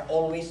ears are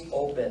always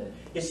open.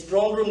 His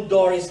throne room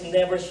door is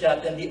never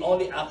shut, and the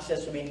only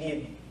access we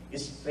need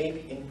is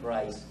faith in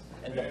Christ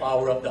and the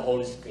power of the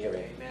Holy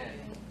Spirit, Amen,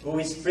 who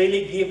is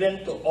freely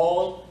given to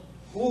all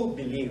who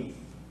believe.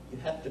 You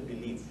have to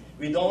believe.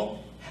 We don't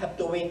have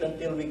to wait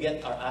until we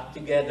get our act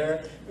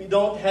together. We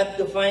don't have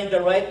to find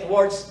the right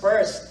words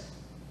first.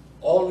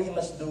 All we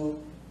must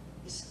do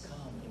is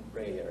come in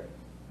prayer.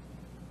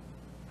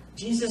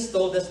 Jesus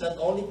told us not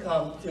only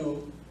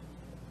to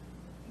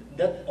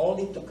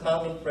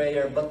come in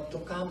prayer, but to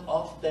come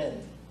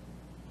often.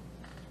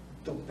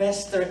 To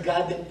pester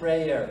God in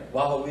prayer.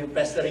 Wow, we're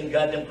pestering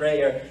God in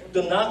prayer.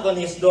 To knock on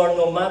His door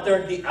no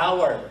matter the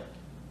hour.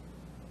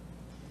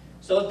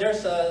 So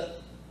there's a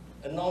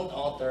known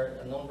author,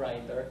 a known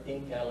writer,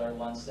 Tim Keller,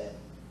 once said,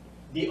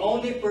 the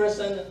only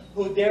person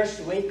who dares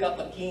wake up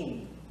a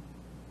king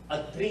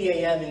at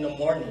 3 a.m. in the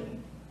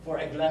morning for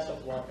a glass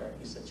of water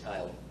is a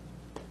child.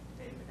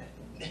 Amen.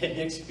 Did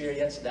you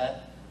experience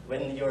that?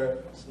 When your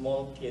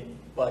small kid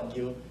bug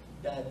you,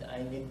 Dad,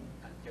 I need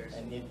a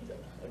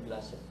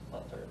glass of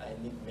water, I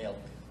need milk.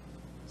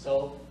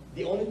 So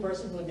the only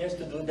person who dares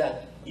to do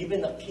that,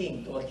 even a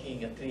king to a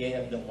king at 3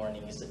 a.m. in the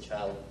morning, is a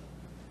child.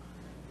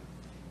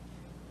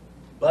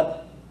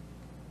 But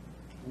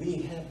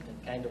we have that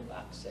kind of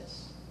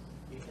access.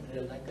 We can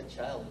be like a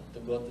child to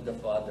go to the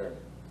Father.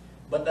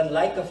 But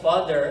unlike a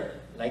father,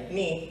 like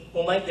me,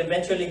 who might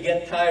eventually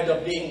get tired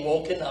of being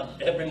woken up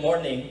every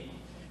morning,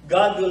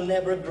 God will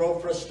never grow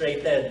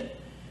frustrated.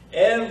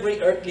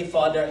 Every earthly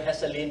father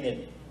has a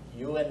limit.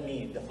 You and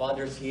me, the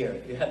fathers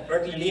here, you have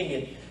earthly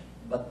limit,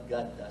 but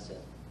God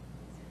doesn't.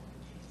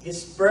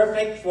 He's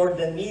perfect for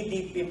the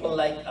needy people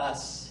like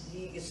us.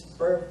 He is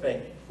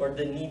perfect for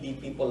the needy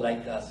people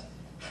like us.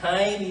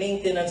 High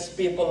maintenance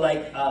people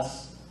like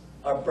us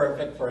are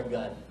perfect for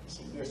God.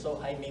 See, we're so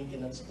high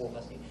maintenance po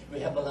kasi.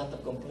 We have a lot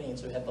of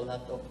complaints. We have a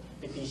lot of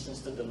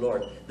petitions to the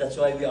Lord. That's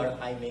why we are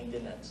high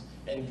maintenance.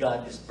 And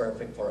God is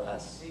perfect for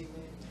us.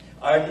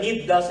 Our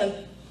need doesn't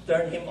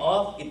turn Him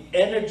off. It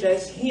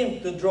energizes Him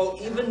to draw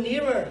even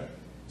nearer.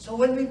 So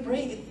when we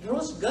pray, it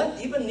draws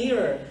God even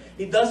nearer.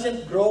 He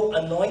doesn't grow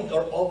annoyed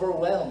or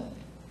overwhelmed.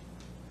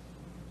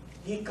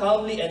 He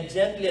calmly and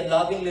gently and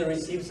lovingly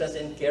receives us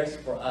and cares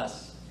for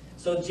us.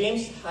 So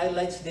James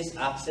highlights this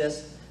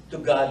access to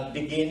God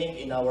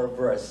beginning in our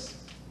verse.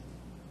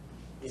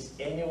 Is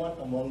anyone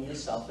among you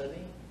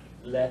suffering?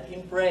 Let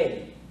him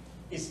pray.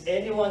 Is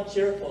anyone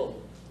cheerful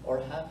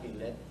or happy?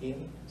 Let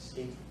him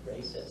sing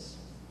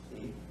praises.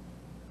 See?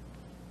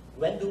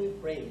 When do we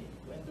pray?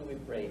 When do we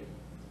pray?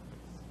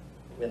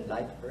 When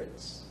life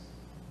hurts?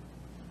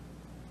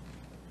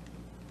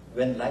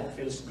 when life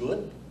feels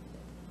good.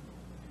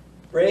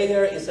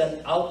 Prayer is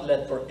an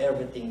outlet for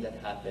everything that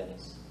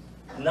happens.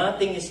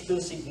 Nothing is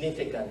too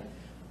significant.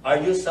 Are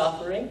you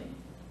suffering?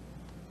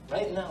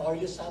 Right now, are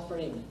you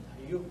suffering?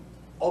 Are you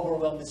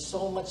overwhelmed with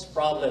so much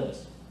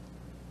problems?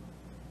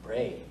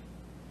 Pray.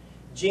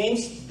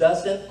 James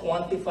doesn't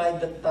quantify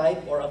the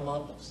type or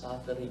amount of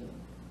suffering.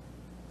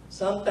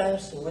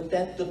 Sometimes we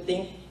tend to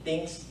think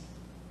things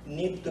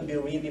need to be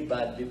really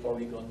bad before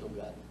we go to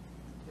God.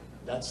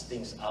 That's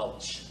things,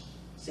 ouch.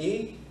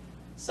 See?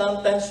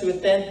 Sometimes we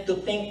tend to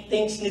think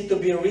things need to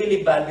be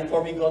really bad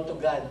before we go to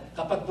God.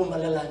 Kapag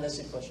pumalala na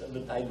sitwasyon,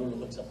 doon tayo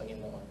lulukod sa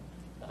Panginoon.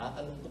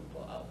 Nakakalungkot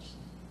po, ouch.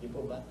 Di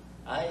po ba?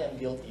 I am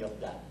guilty of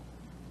that.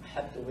 I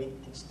have to wait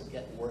things to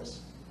get worse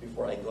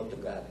before I go to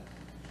God.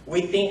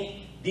 We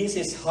think this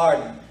is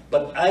hard,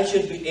 but I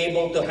should be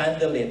able to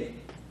handle it.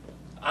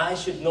 I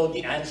should know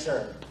the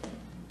answer.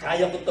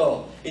 Kaya ko to.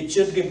 It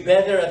should be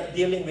better at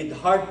dealing with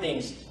hard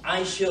things.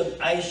 I should,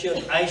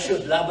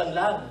 laban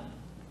lang.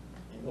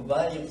 Di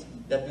ba?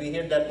 That we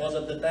hear that most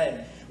of the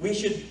time. We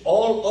should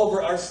all over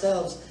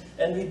ourselves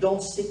and we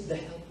don't seek the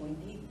help we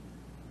need.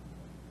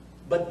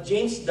 But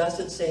James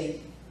doesn't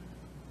say,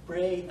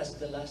 pray as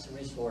the last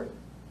resort.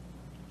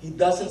 He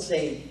doesn't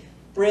say,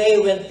 pray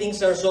when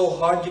things are so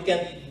hard you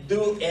can't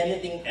do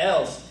anything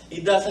else. He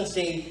doesn't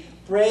say,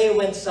 pray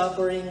when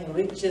suffering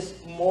reaches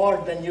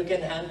more than you can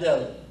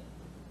handle.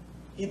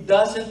 He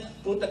doesn't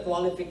put a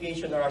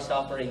qualification on our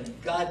suffering.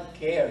 God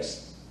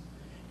cares.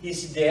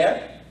 He's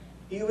there.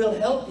 He will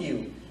help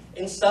you.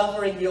 In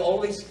suffering, you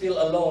always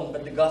feel alone,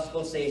 but the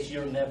gospel says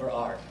you never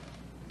are.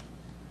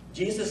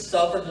 Jesus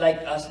suffered like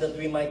us that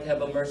we might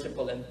have a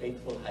merciful and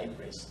faithful high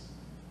priest.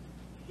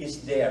 He's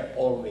there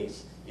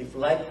always. If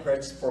life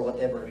hurts for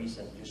whatever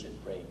reason, you should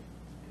pray.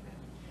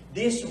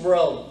 This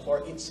world,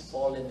 for its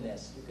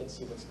fallenness, you can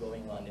see what's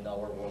going on in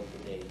our world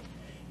today.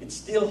 It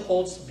still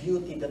holds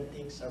beauty that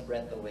takes our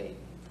breath away.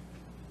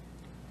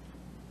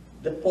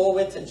 The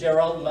poet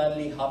Gerald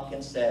Manley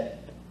Hopkins said,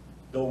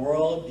 the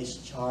world is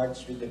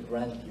charged with the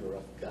grandeur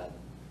of God.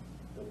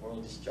 The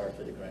world is charged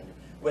with the grandeur.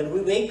 When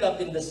we wake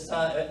up in the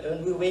sun,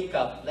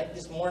 like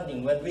this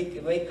morning, when we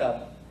wake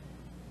up,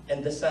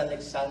 and the sun,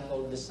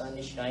 example, the sun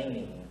is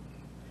shining,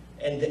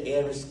 and the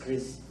air is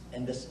crisp,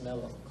 and the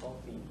smell of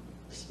coffee,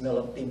 the smell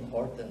of Tim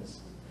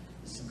Hortons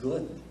is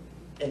good,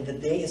 and the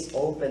day is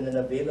open and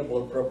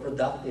available for a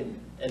productive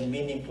and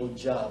meaningful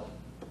job,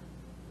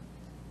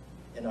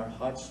 and our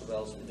heart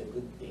swells with the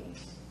good things.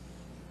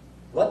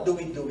 What do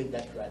we do with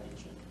that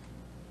gratitude?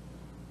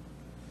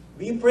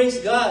 We praise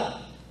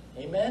God.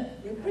 Amen?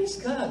 We praise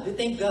God. We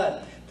thank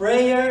God.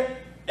 Prayer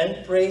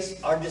and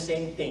praise are the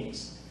same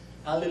things.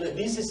 Hallelujah.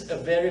 This is a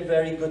very,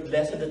 very good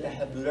lesson that I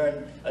have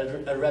learned,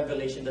 a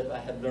revelation that I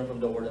have learned from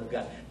the Word of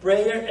God.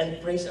 Prayer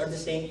and praise are the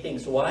same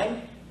things.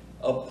 Why?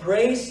 A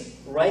praise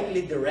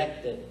rightly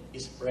directed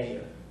is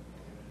prayer.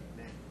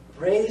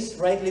 Praise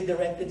rightly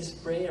directed is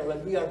prayer.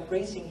 When we are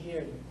praising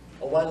here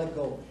a while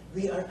ago,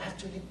 we are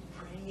actually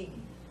praying.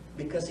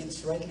 Because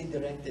it's rightly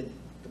directed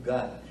to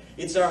God.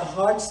 It's our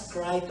heart's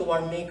cry to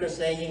our Maker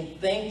saying,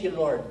 thank you,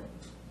 Lord.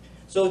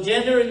 So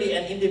generally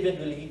and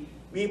individually,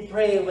 we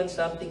pray when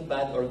something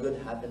bad or good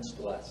happens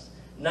to us.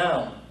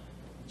 Now,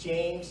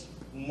 James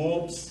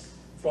moves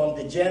from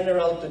the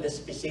general to the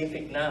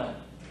specific now.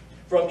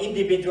 From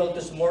individual to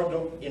small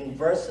group in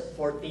verse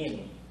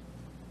 14.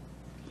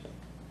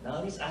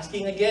 Now he's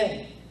asking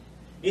again,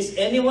 is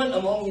anyone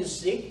among you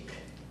sick?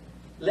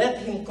 Let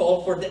him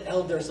call for the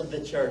elders of the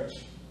church.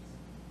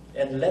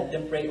 And let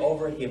them pray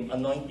over him,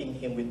 anointing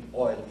him with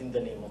oil in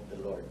the name of the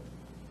Lord.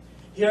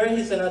 Here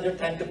is another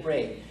time to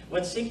pray.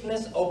 When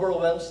sickness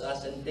overwhelms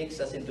us and takes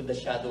us into the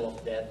shadow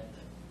of death,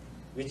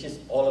 which is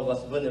all of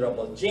us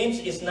vulnerable. James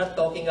is not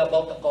talking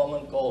about a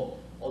common cold,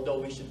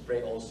 although we should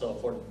pray also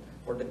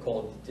for the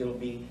cold. It will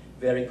be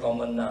very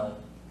common now,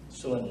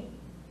 soon.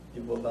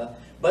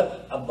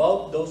 But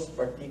about those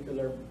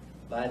particular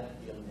bad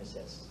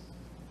illnesses.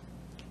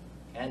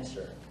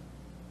 Cancer.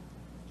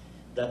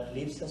 That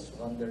leaves us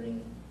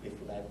wondering if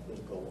life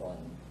will go on.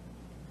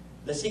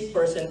 The sick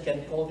person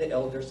can call the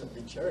elders of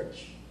the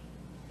church.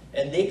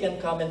 And they can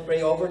come and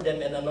pray over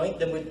them and anoint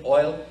them with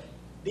oil.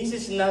 This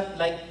is not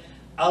like,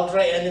 I'll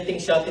try anything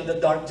shot in the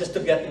dark just to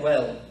get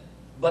well.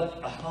 But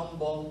a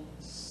humble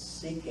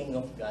seeking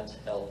of God's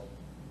help.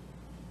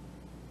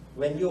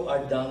 When you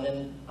are down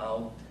and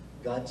out,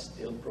 God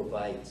still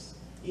provides.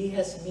 He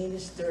has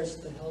ministers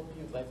to help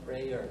you by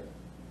prayer.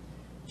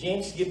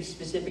 James gives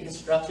specific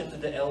instruction to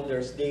the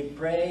elders. They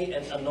pray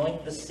and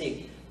anoint the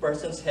sick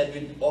person's head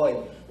with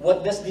oil.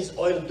 What does this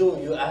oil do,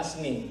 you ask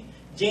me?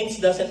 James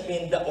doesn't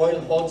mean the oil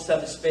holds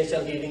some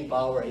special healing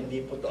power.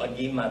 Hindi po to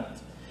agimat.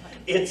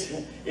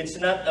 It's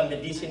not a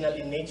medicinal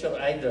in nature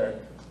either.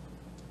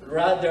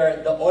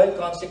 Rather, the oil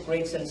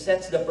consecrates and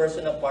sets the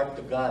person apart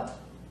to God.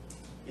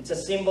 It's a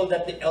symbol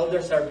that the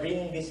elders are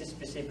bringing this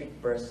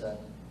specific person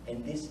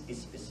and this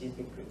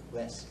specific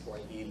request for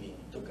healing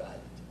to God.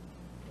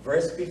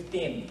 Verse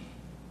 15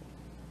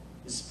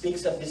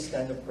 speaks of this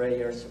kind of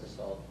prayer's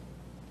result.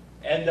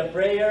 And the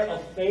prayer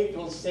of faith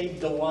will save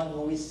the one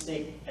who is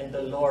sick, and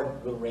the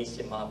Lord will raise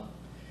him up.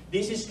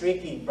 This is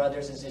tricky,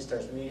 brothers and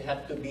sisters. We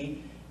have to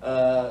be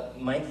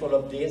mindful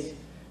of this.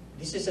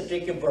 This is a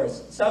tricky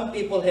verse. Some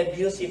people have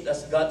used it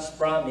as God's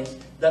promise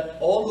that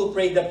all who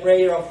pray the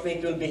prayer of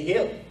faith will be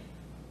healed.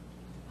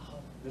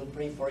 We'll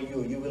pray for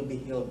you. You will be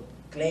healed.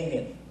 Claim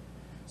it.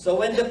 So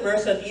when the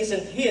person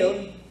isn't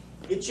healed,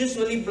 it's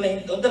usually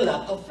blamed on the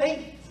lack of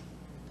faith.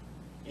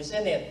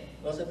 Isn't it?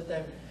 Most of the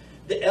time.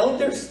 The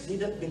elders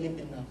didn't believe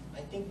enough.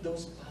 I think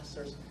those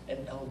pastors and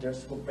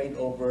elders who prayed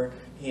over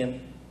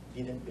him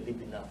didn't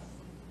believe enough.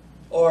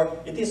 Or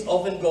it is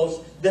often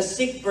goes, the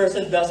sick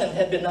person doesn't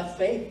have enough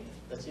faith.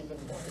 That's even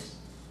worse.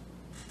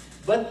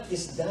 But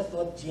is that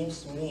what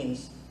James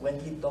means when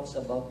he talks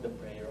about the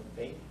prayer of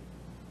faith?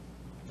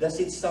 Does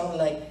it sound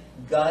like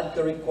God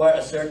to require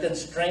a certain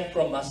strength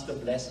from us to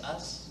bless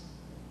us?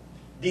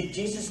 Did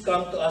Jesus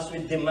come to us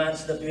with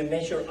demands that we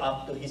measure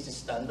up to his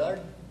standard?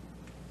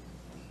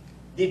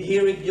 Did he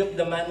rebuke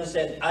the man who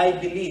said, I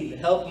believe,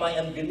 help my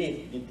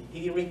unbelief? Did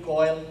he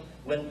recoil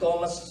when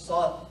Thomas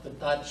sought to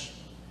touch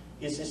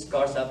his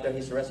scars after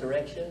his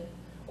resurrection?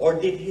 Or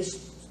did he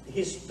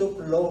stoop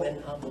low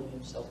and humble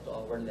himself to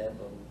our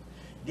level?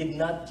 Did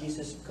not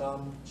Jesus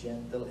come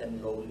gentle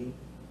and lowly,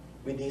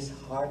 with his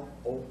heart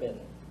open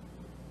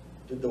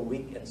to the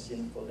weak and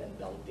sinful and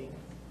doubting?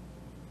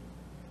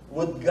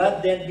 Would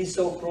God then be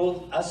so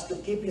cruel as to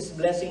keep his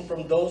blessing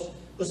from those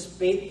whose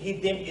faith he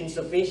deemed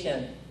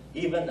insufficient,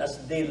 even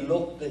as they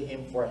look to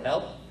him for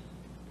help?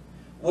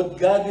 Would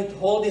God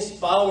withhold his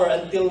power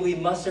until we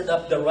mustered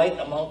up the right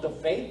amount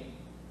of faith?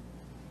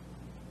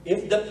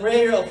 If the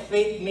prayer of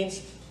faith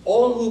means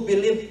all who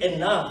believe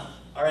enough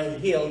are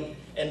healed,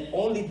 and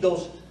only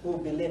those who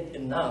believe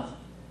enough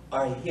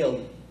are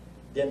healed,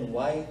 then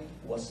why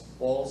was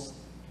Paul's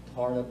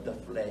thorn of the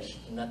flesh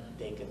not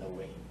taken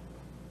away?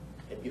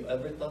 Have you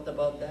ever thought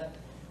about that?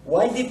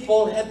 Why did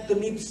Paul have to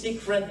leave sick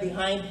friend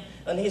behind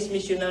on his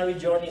missionary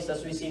journeys,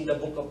 as we see in the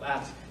book of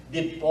Acts?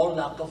 Did Paul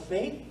lack of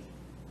faith?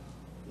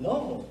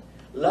 No.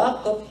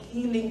 Lack of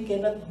healing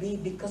cannot be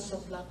because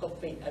of lack of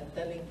faith. I'm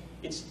telling,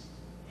 it's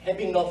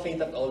having no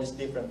faith at all is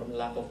different from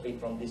lack of faith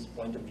from this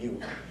point of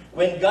view.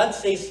 When God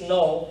says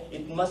no,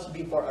 it must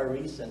be for a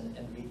reason,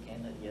 and we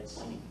cannot yet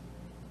see.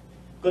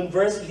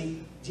 Conversely,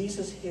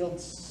 Jesus healed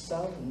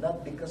some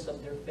not because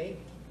of their faith,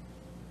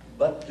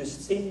 but to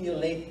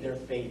stimulate their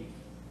faith.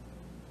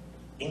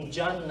 In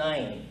John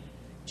 9,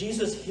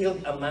 Jesus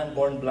healed a man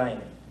born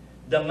blind.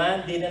 The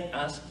man didn't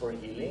ask for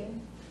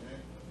healing,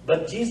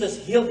 but Jesus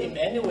healed him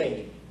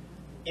anyway.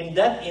 In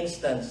that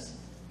instance,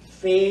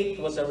 faith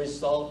was a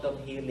result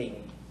of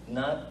healing,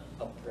 not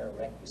a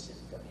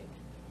prerequisite for him.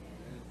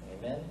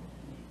 Amen?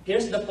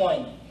 Here's the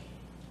point.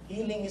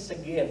 Healing is a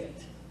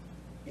gift.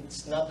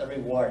 It's not a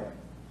reward.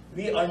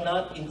 We are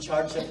not in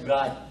charge of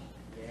God.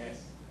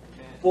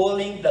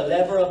 Pulling the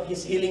lever of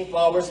his healing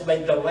powers by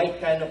the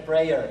right kind of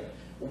prayer,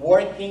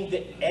 working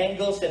the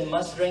angles and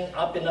mustering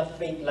up enough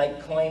faith like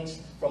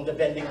coins from the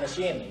vending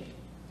machine.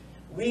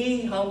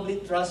 We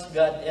humbly trust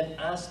God and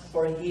ask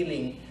for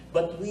healing,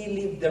 but we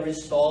leave the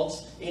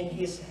results in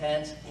his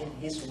hands, in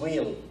his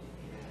will.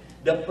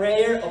 The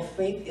prayer of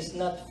faith is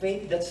not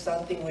faith that's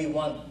something we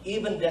want,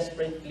 even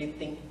desperately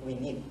think we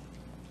need.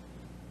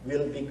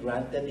 Will be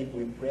granted if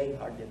we pray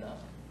hard enough.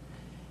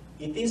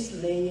 It is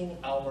laying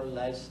our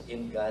lives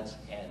in God's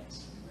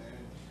hands.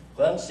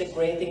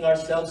 Consecrating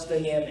ourselves to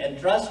him and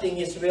trusting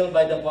his will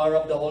by the power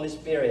of the Holy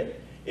Spirit.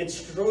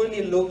 It's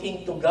truly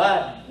looking to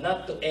God,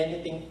 not to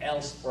anything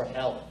else for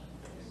help.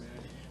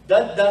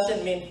 That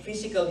doesn't mean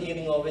physical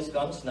healing always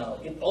comes now.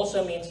 It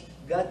also means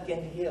God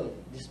can heal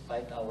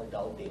despite our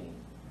doubting.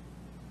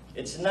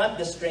 It's not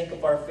the strength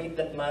of our faith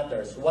that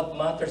matters. What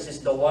matters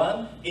is the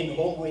one in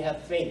whom we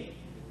have faith.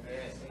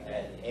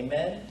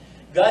 Amen?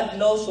 God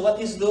knows what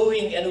he's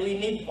doing, and we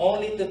need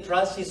only to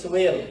trust his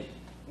will.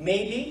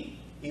 Maybe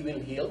he will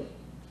heal.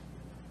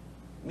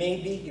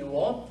 Maybe he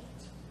won't.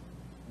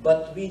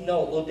 But we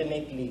know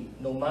ultimately,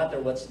 no matter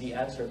what's the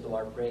answer to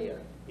our prayer,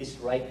 is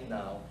right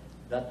now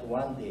that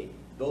one day,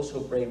 those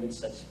who pray with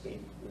such faith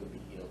will be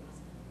healed.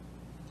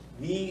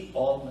 We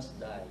all must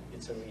die.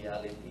 It's a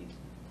reality.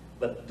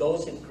 But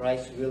those in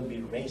Christ will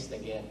be raised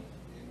again.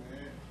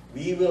 Amen.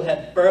 We will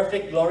have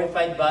perfect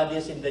glorified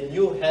bodies in the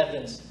new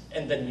heavens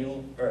and the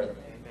new earth.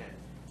 Amen.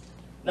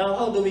 Now,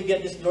 how do we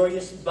get this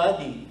glorious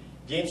body?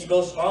 James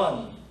goes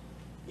on.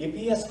 If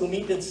he has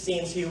committed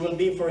sins, he will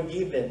be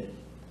forgiven.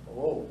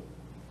 Oh,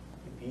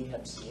 if he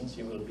has sins,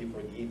 he will be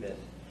forgiven.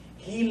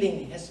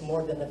 Healing has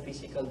more than a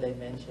physical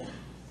dimension.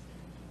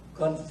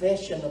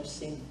 Confession of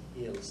sin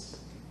heals.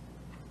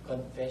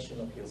 Confession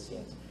of your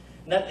sins.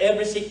 Not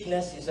every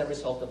sickness is a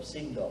result of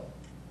sin, though.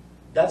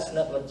 That's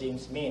not what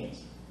James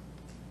means.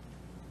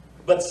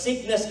 But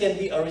sickness can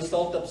be a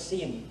result of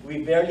sin. We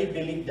barely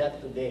believe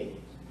that today.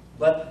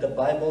 But the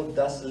Bible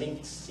does link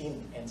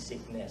sin and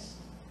sickness.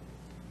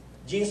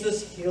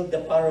 Jesus healed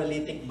the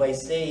paralytic by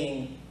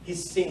saying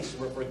his sins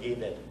were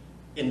forgiven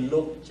in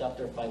Luke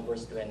chapter 5,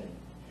 verse 20.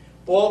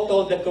 Paul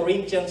told the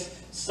Corinthians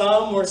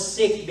some were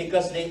sick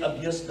because they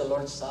abused the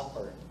Lord's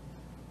Supper.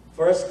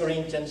 1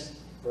 Corinthians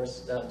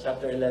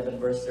chapter 11,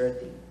 verse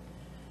 30.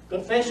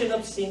 Confession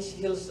of sins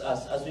heals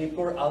us as we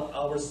pour out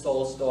our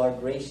souls to our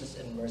gracious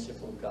and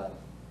merciful God.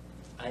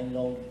 I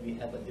know we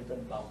have a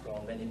different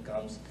background when it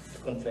comes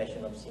to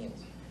confession of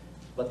sins.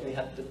 But we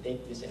have to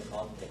take this in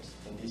context,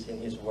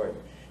 in His Word.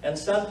 And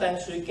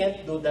sometimes we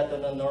can't do that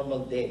on a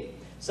normal day.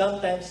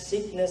 Sometimes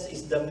sickness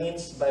is the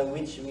means by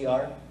which we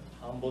are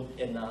humbled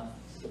enough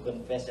to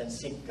confess and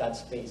seek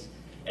God's face.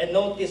 And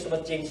notice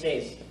what James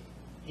says.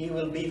 He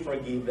will be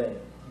forgiven.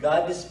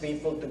 God is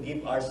faithful to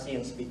give our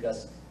sins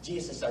because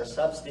Jesus, our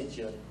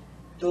substitute,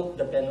 took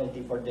the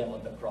penalty for them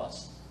on the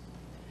cross.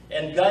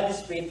 And God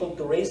is faithful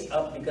to raise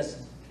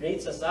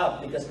us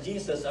up because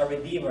Jesus, our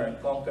Redeemer,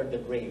 conquered the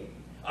grave.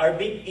 Our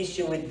big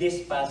issue with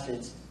this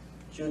passage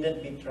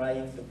shouldn't be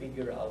trying to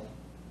figure out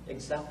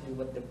exactly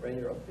what the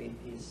prayer of faith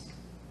is,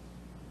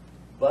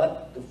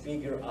 but to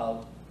figure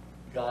out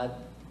God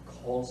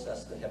calls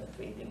us to have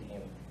faith in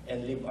Him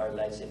and live our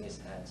lives in His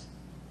hands,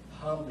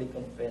 humbly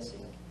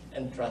confessing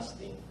and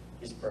trusting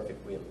His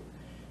perfect will.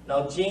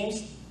 Now,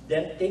 James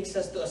then takes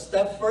us to a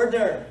step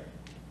further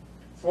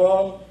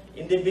from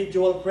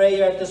individual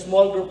prayer to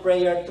small group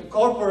prayer to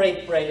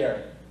corporate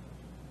prayer.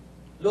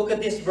 Look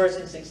at this verse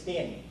in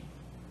 16.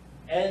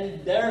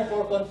 And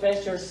therefore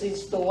confess your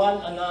sins to one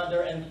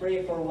another and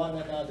pray for one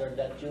another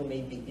that you may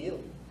be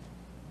healed.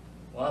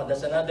 Wow,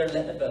 that's another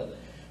level.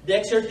 The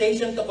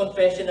exhortation to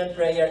confession and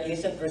prayer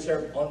isn't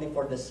reserved only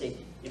for the sick.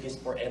 It is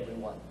for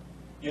everyone.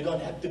 You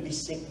don't have to be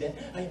sick then,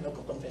 ay,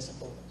 magko-confess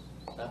ako.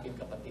 Aking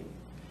kapatid.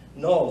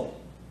 No.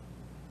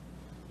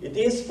 It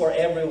is for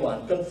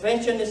everyone.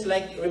 Confession is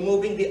like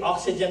removing the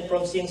oxygen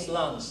from sin's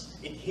lungs.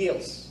 It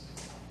heals.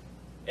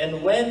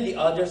 And when the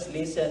others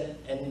listen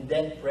and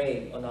then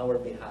pray on our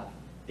behalf,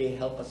 they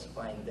help us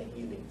find the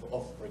healing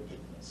of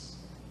forgiveness.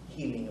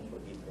 Healing of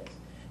forgiveness.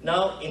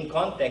 Now, in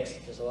context,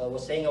 as I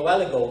was saying a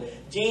while ago,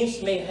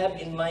 James may have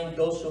in mind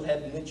those who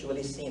have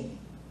mutually sinned.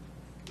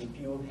 If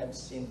you have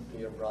sinned to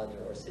your brother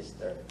or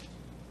sister,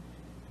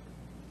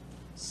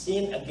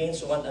 sin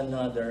against one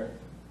another,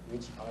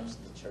 which harms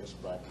the church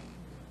body.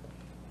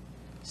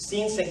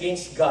 Sins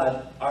against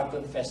God are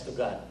confessed to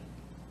God.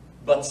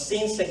 But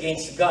sins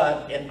against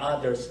God and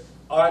others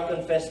are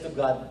confessed to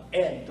God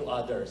and to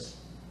others.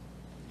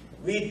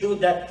 We do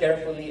that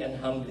carefully and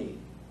humbly.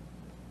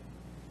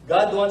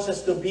 God wants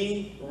us to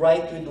be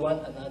right with one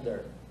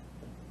another.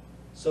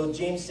 So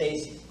James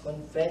says,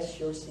 confess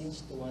your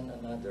sins to one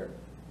another.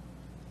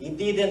 He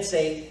didn't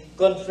say,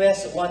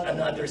 confess one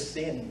another's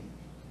sin.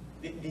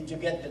 Did you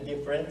get the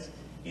difference?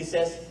 He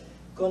says,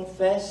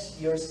 confess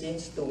your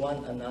sins to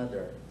one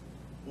another,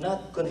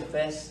 not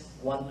confess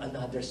one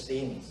another's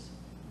sins.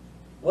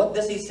 What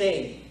does he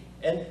say?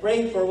 And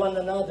pray for one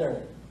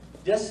another.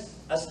 Just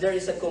as there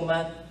is a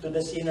command to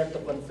the sinner to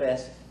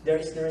confess, there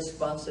is the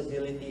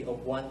responsibility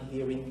of one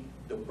hearing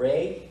to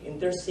pray,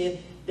 intercede,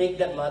 take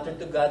that matter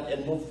to God,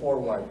 and move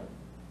forward.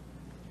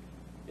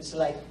 It's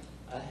like,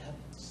 I have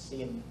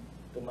sinned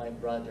to my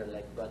brother,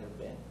 like Brother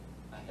Ben.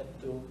 I have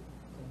to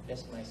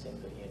confess my sin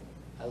to him.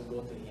 I'll go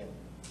to him.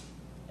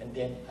 And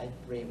then I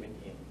pray with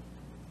him.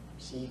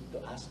 See,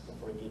 to ask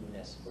for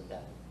forgiveness for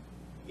that.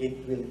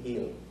 It will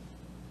heal.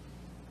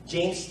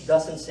 James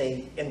doesn't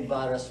say,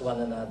 embarrass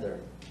one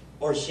another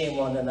or shame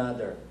one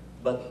another,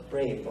 but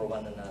pray for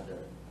one another.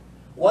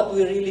 What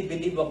we really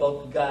believe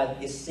about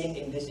God is seen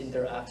in this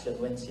interaction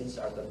when sins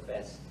are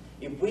confessed.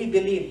 If we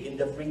believe in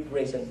the free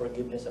grace and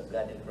forgiveness of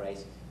God in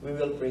Christ, we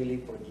will freely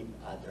forgive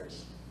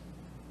others.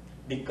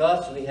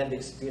 Because we have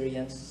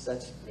experienced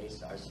such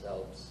grace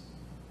ourselves.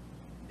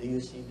 Do you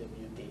see the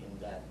beauty in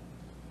that?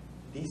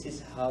 This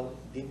is how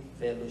deep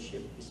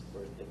fellowship is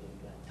birthed in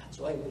God. That's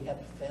why we have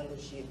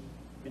fellowship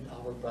with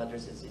our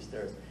brothers and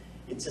sisters.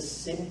 It's a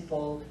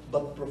simple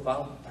but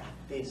profound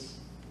practice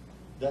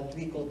that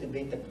we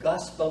cultivate the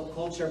gospel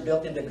culture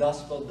built in the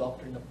gospel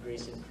doctrine of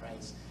grace in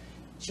Christ.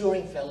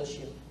 During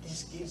fellowship,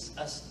 this gives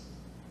us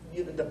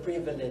the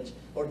privilege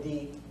or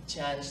the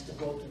chance to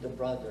go to the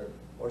brother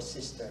or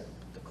sister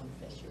to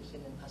confess your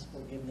sin and ask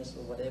forgiveness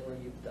for whatever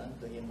you've done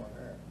to him or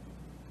her.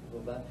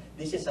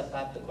 This is a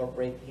path to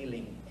corporate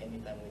healing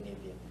anytime we need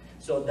it.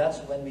 So that's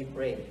when we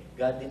pray.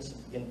 God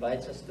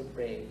invites us to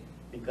pray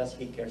because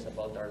He cares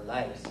about our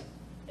lives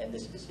and the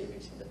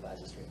specifics in the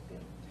passage right there.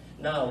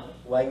 Now,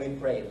 why we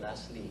pray?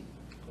 Lastly,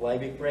 why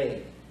we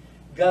pray?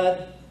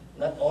 God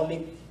not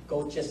only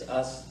coaches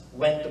us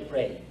when to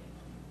pray,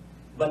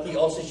 but He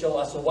also shows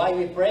us why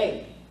we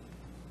pray.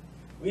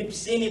 We've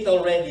seen it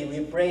already.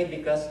 We pray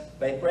because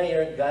by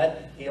prayer, God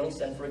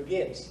heals and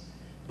forgives.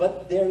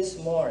 But there is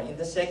more. In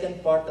the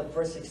second part of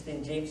verse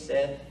 16, James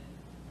said,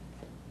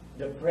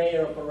 the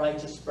prayer of a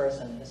righteous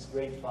person has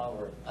great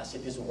power as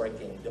it is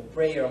working. The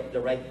prayer of the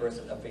right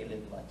person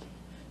availeth much.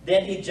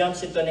 Then he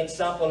jumps into an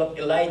example of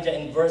Elijah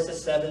in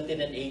verses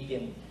 17 and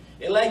 18.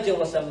 Elijah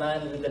was a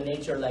man with a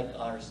nature like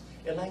ours.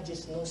 Elijah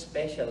is no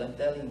special, I'm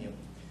telling you.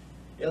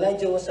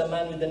 Elijah was a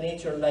man with a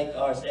nature like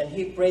ours, and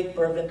he prayed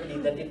fervently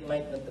that it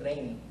might not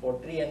rain. For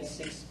 3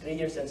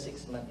 years and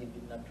 6 months it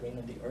did not rain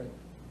on the earth.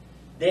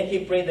 Then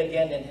he prayed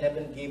again, and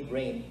heaven gave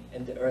rain,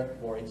 and the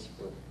earth bore its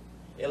fruit.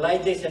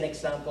 Elijah is an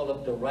example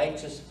of the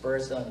righteous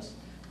person's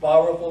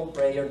powerful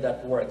prayer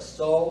that works.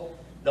 So,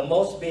 the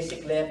most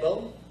basic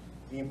level,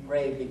 we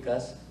pray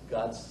because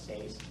God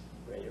says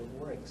prayer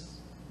works.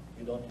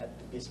 You don't have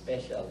to be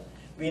special.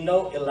 We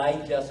know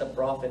Elijah as a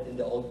prophet in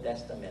the Old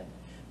Testament.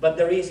 But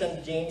the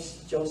reason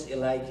James chose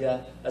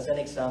Elijah as an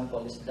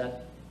example is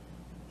that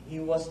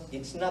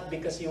it's not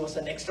because he was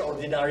an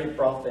extraordinary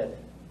prophet,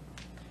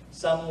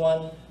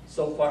 someone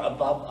so far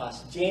above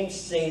us. James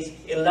says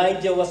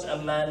Elijah was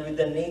a man with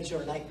a nature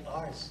like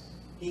ours.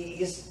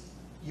 He is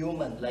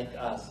human like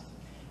us.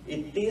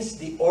 It is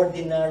the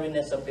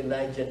ordinariness of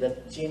Elijah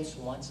that James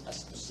wants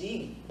us to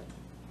see.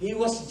 He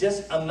was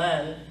just a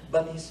man,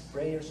 but his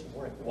prayers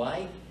worked.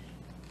 Why?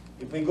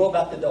 If we go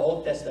back to the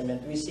Old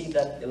Testament, we see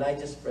that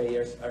Elijah's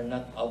prayers are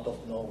not out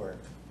of nowhere.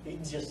 He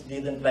just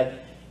didn't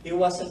he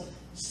wasn't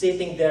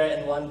sitting there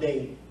and one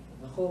day,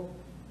 oh,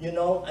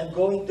 I'm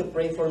going to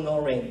pray for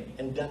no rain,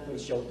 and that will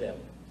show them.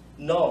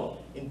 No.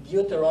 In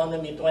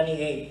Deuteronomy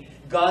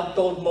 28, God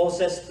told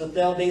Moses to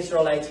tell the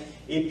Israelites,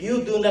 if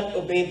you do not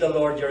obey the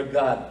Lord your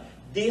God,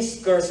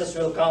 these curses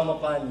will come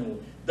upon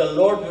you. The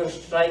Lord will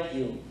strike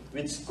you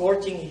with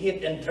scorching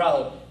heat and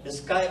drought. The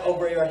sky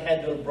over your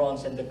head will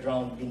bronze, and the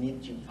ground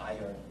beneath you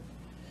iron.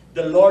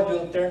 The Lord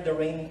will turn the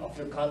rain of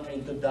your country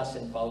into dust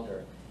and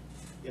powder.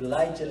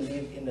 Elijah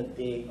lived in the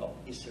day of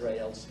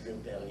Israel's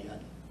rebellion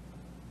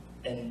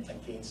and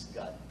against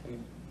God.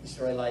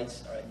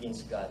 Israelites are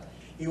against God.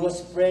 He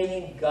was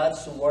praying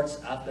God's words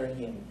after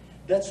him.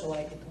 That's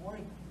why it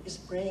worked. He's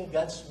praying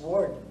God's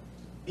word.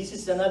 This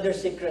is another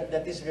secret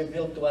that is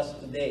revealed to us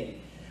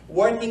today.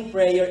 Working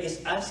prayer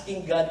is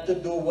asking God to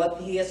do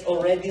what He has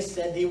already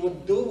said He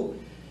would do.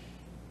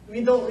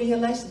 We don't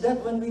realize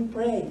that when we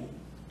pray.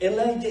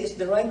 Elijah is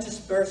the righteous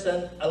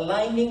person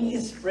aligning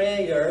his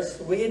prayers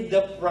with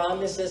the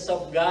promises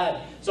of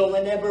God. So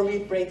whenever we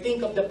pray,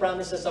 think of the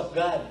promises of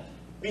God.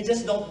 We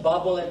just don't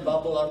bubble and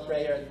bubble our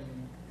prayer,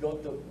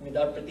 with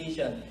our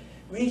petition.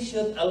 We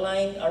should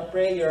align our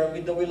prayer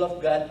with the will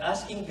of God,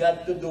 asking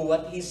God to do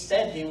what He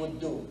said He would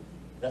do.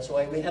 That's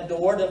why we have the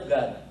Word of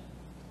God.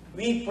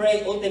 We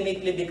pray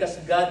ultimately because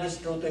God is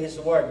true to His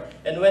Word.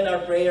 And when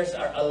our prayers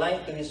are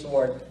aligned to His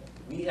Word,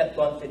 we have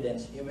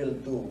confidence He will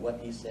do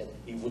what He said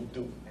He would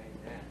do.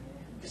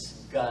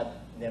 Because God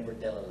never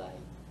tell a lie.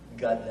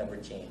 God never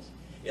changed.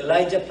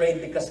 Elijah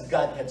prayed because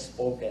God had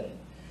spoken.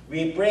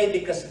 We pray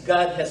because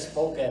God has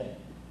spoken.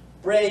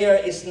 Prayer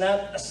is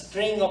not a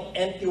string of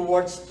empty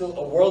words to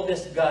a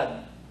worldless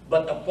God,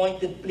 but a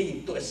pointed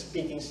plea to a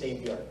speaking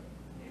Savior.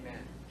 Amen.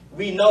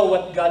 We know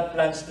what God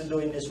plans to do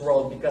in this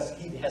world because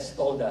He has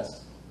told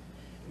us.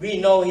 We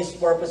know His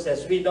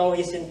purposes. We know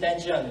His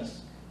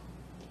intentions.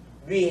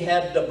 We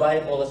have the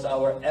Bible as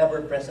our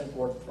ever-present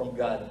word from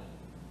God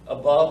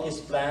about His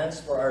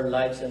plans for our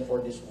lives and for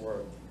this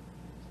world.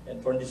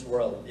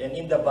 And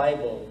in the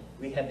Bible,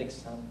 we have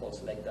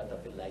examples like that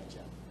of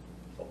Elijah.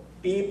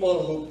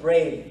 People who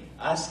prayed,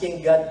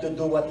 asking God to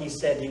do what He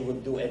said He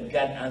would do, and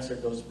God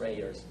answered those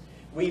prayers.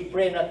 We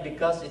pray not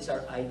because it's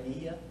our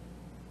idea,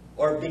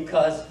 or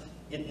because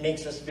it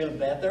makes us feel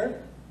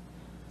better,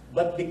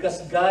 but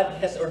because God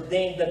has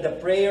ordained that the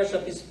prayers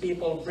of His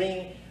people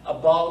bring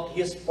about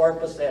His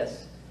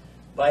purposes.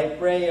 By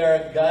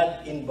prayer,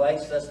 God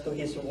invites us to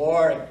His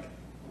work.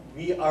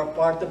 We are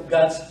part of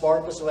God's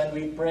purpose when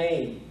we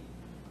pray.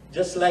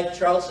 Just like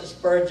Charles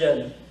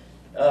Spurgeon,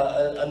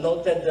 a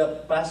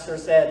noted pastor,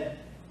 said,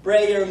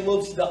 prayer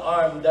moves the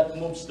arm that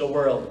moves the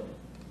world.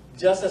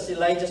 Just as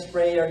Elijah's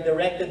prayer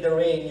directed the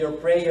rain, your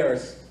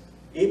prayers,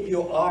 if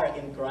you are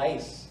in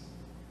Christ,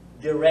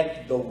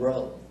 direct the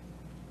world.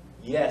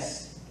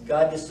 Yes,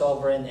 God is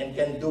sovereign and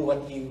can do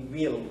what He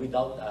will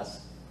without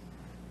us.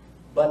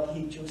 But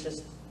He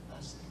chooses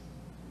us.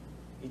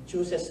 He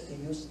chooses to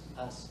use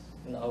us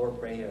in our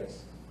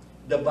prayers.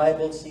 The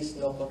Bible sees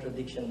no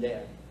contradiction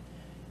there.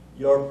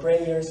 Your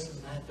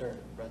prayers matter,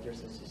 brothers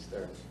and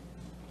sisters.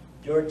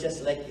 You're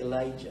just like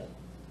Elijah,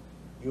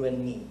 you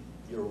and me.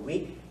 You're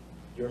weak,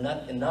 you're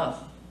not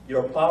enough,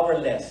 you're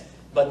powerless.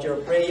 But your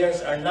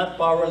prayers are not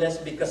powerless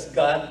because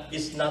God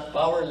is not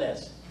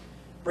powerless.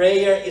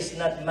 Prayer is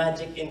not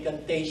magic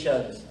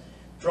incantations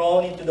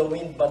thrown into the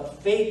wind, but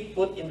faith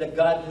put in the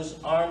God whose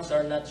arms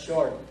are not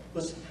short,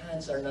 whose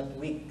hands are not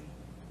weak,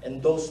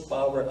 and those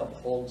power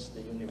upholds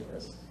the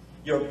universe.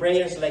 Your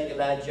prayers like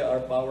Elijah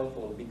are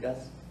powerful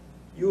because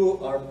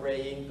you are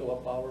praying to a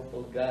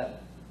powerful God.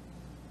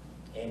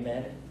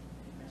 Amen?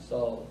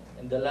 So,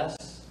 in the last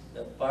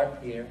part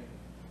here,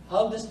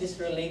 how does this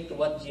relate to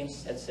what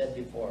James had said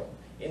before?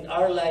 In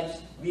our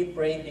lives, we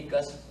pray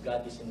because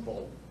God is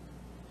involved.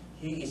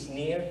 He is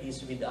near, He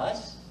is with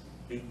us,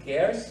 He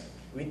cares.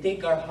 We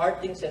take our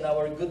hard things and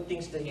our good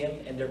things to Him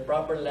and their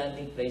proper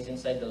landing place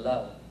inside the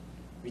love,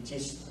 which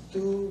is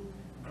too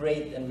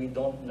great and we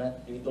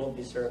don't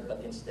deserve,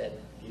 but instead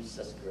gives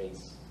us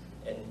grace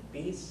and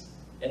peace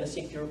and a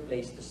secure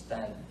place to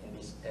stand in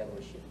this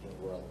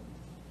ever-shifting world.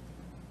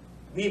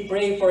 We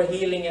pray for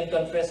healing and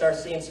confess our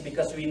sins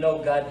because we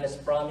know God has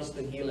promised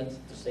to heal and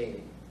to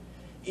save.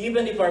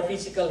 Even if our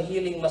physical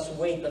healing must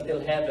wait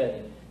until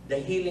heaven, the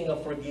healing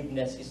of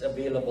forgiveness is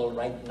available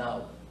right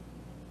now.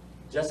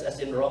 Just as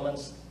in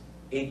Romans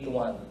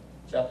 8:1,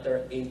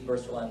 chapter 8,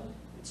 verse 1,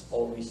 it's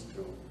always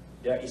true.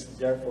 There is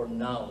therefore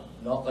now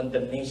no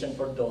condemnation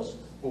for those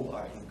who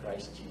are in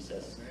Christ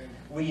Jesus.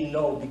 We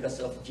know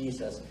because of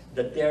Jesus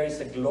that there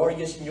is a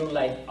glorious new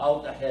life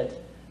out ahead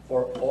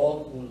for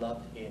all who love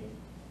Him.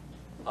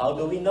 How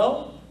do we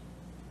know?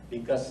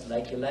 Because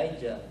like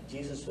Elijah,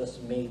 Jesus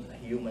was made a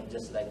human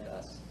just like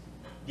us.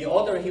 The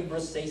author of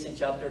Hebrews says in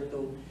chapter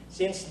 2,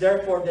 since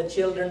therefore the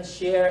children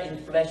share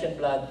in flesh and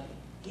blood,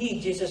 He,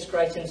 Jesus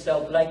Christ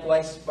Himself,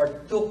 likewise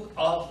partook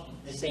of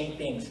the same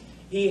things.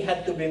 He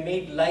had to be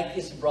made like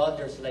His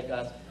brothers, like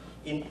us,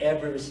 in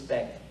every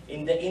respect.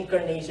 In the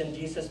incarnation,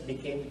 Jesus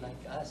became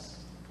like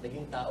us.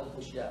 Naging tao po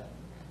siya.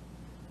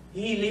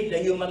 He lived a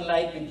human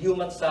life with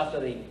human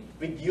suffering,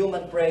 with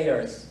human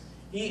prayers.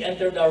 He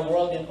entered our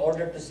world in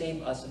order to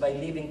save us by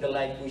living the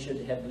life we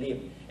should have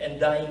lived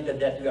and dying the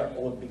death we are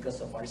owed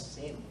because of our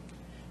sin.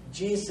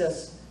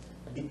 Jesus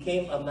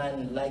became a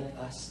man like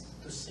us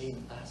to save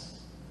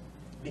us.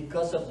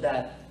 Because of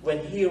that,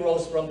 when He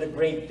rose from the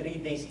grave 3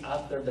 days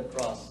after the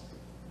cross,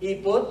 He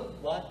put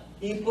what?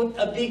 He put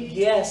a big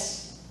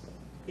yes.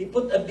 He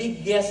put a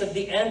big yes at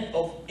the end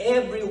of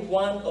every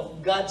one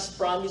of God's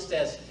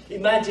promises.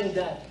 Imagine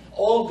that.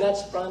 All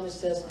God's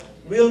promises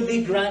will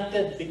be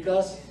granted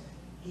because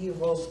He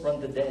rose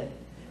from the dead.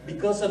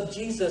 Because of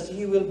Jesus,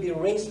 He will be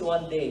raised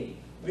one day.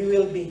 We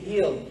will be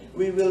healed.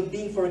 We will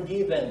be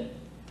forgiven.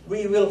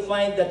 We will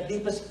find that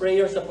deepest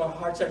prayers of our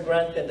hearts are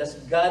granted as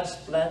God's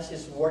plans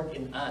His work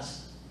in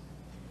us.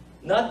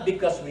 Not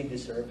because we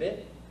deserve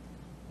it.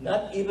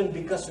 Not even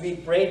because we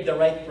prayed the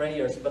right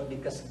prayers, but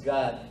because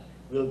God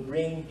will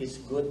bring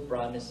His good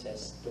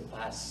promises to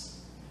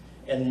pass.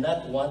 And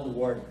not one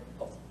word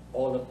of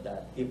all of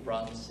that He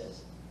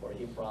promises, for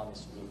He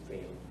promised will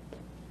fail.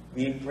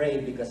 We pray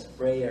because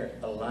prayer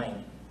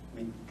aligned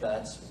with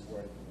God's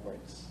word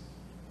works.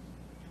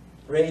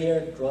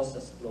 Prayer draws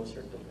us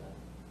closer to God,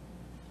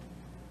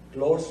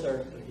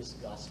 closer to His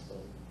gospel,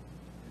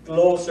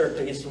 closer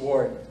to His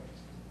word,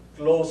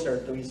 closer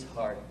to His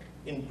heart.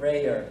 In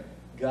prayer,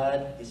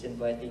 God is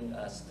inviting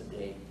us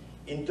today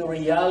into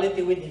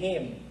reality with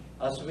Him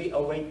as we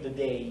await the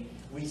day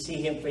we see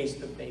Him face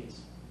to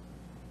face.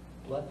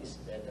 What is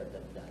better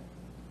than that?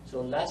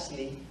 So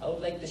lastly, I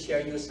would like to share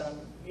you some,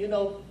 we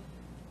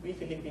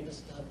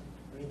Filipinos love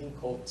reading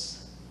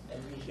quotes.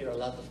 And we hear a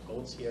lot of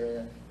quotes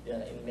here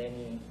in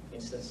many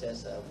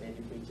instances of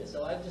many preachers.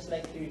 So I'd just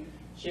like to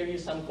share you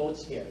some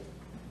quotes here.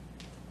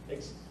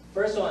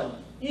 First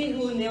one, he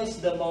who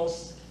nails the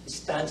most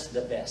stands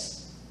the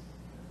best.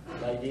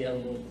 By D.L.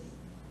 Moody.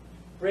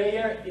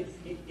 Prayer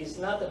is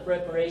not a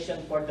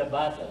preparation for the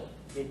battle.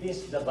 It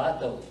is the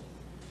battle.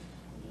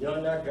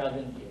 Leonard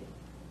Ravenhill.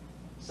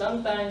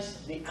 Sometimes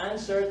the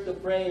answer to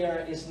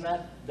prayer is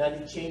not that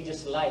it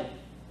changes life,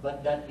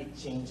 but that it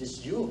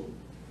changes you.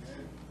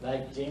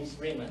 Like James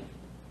Freeman.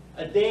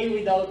 A day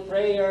without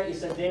prayer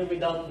is a day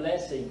without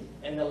blessing,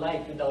 and a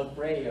life without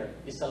prayer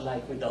is a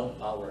life without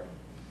power.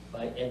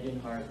 By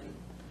Edwin Harvey.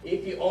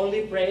 If you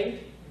only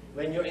pray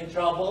when you're in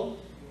trouble,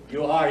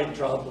 you are in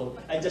trouble.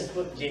 I just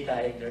put J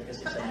tayo there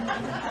kasi siya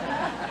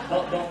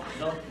don't.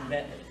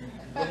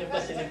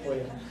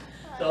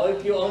 So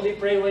if you only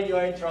pray when you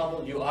are in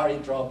trouble, you are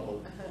in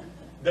trouble.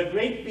 The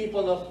great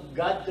people of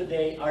God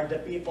today are the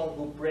people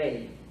who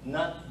pray,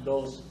 not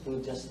those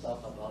who just talk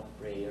about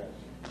prayer.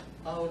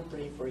 I will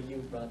pray for you,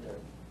 brother.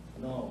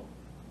 No,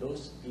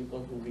 those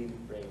people who really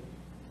pray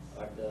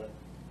are the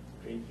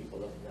great people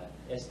of God.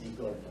 S.D.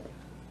 Gordon.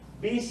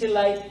 Busy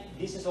life,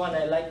 this is one,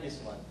 I like this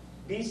one.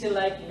 Busy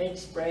life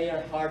makes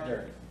prayer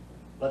harder,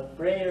 but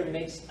prayer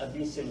makes a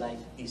busy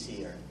life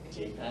easier.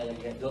 Don't.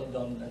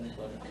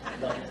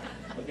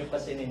 Huwag yung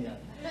pasinin niya.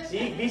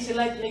 See, busy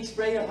life makes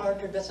prayer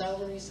harder. That's our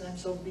reason I'm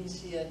so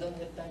busy. I don't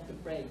have time to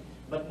pray.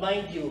 But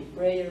mind you,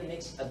 prayer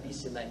makes a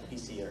busy life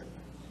easier.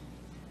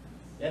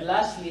 And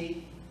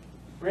lastly,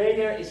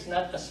 prayer is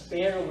not a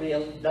spare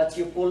wheel that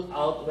you pull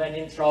out when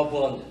in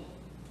trouble.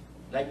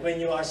 Like when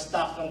you are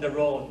stuck on the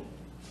road,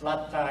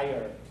 flat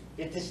tire.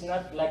 It is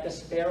not like a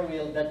spare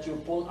wheel that you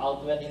pull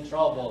out when in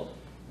trouble,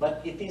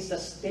 but it is a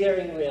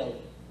steering wheel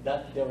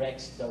that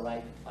directs the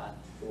right path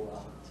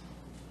throughout.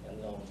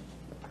 Alone.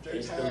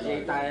 Praise the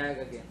Lord.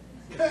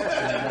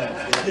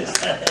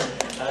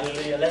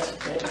 Hallelujah. Let's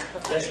pray.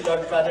 Bless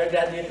Lord Father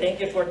God. We thank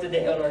you for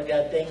today, oh Lord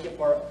God. Thank you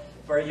for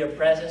your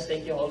presence.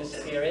 Thank you, Holy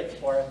Spirit,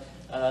 for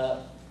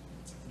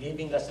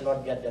giving us,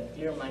 Lord God, that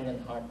clear mind and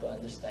heart to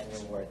understand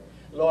your word.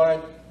 Lord,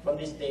 from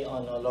this day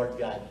on, oh Lord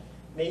God,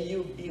 may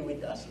you be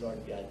with us, Lord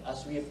God,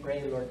 as we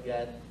pray, Lord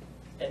God,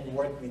 and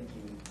work with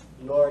you.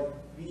 Lord,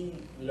 we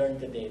learn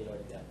today,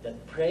 Lord God,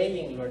 that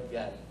praying, Lord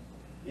God,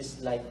 is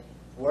like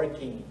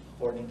working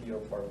according to your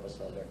purpose,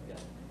 oh Lord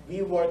God.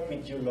 We work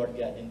with you, Lord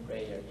God, in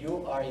prayer.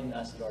 You are in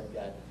us, Lord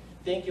God.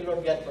 Thank you,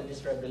 Lord God, for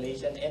this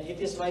revelation. And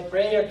it is my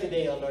prayer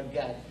today, oh Lord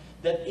God,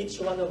 that each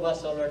one of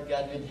us, oh Lord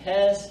God,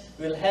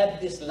 will have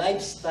this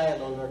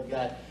lifestyle, oh Lord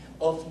God,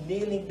 of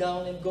kneeling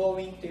down and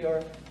going to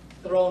your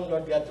throne,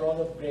 Lord God, throne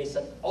of grace,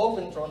 an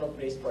open throne of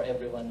grace for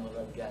everyone, oh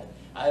Lord God.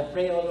 I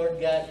pray, oh Lord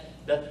God,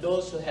 that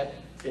those who have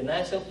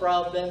financial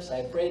problems,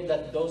 I pray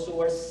that those who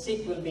are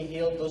sick will be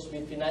healed, those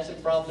with financial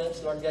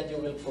problems, Lord God, you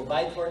will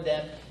provide for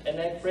them. And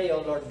I pray,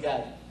 oh Lord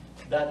God,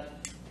 that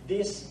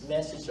this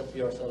message of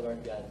yours, oh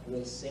Lord God,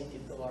 will sink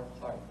into our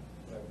heart,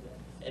 Lord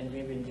God. And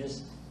we will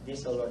use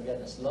this, oh Lord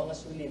God, as long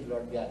as we live,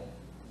 Lord God,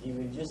 you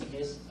will use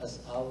this as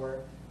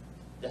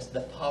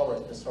the power,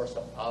 the source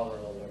of power,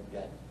 oh Lord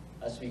God,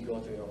 as we go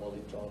to your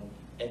holy throne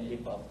and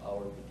lift up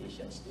our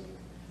petitions to you.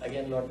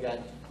 Again, Lord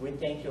God, we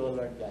thank you, oh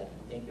Lord God.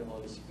 We thank you,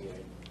 Holy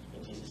Spirit.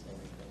 In Jesus' name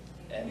we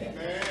pray. Amen.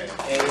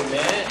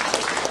 Amen.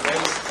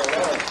 Praise the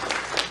Lord.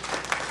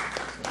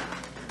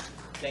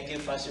 Thank you,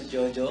 Pastor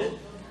Jojo.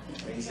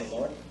 Praise the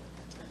Lord.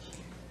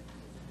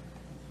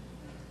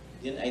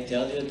 Didn't I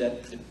tell you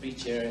that the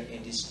preacher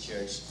in this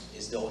church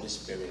is the Holy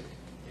Spirit?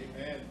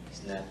 Amen.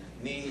 It's not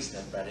me, it's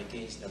not Brother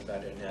King, it's not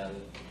Brother Nell,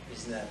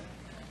 it's not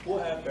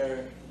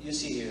whoever you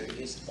see here,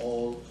 is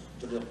all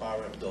through the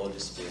power of the Holy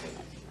Spirit.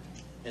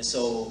 And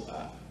so,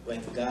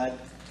 when God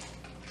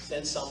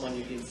sends someone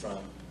you in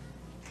front,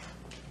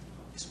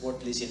 it's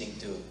worth listening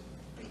to,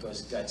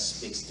 because God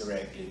speaks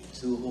directly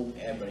to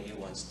whomever He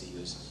wants to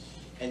use.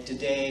 And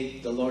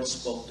today, the Lord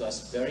spoke to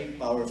us very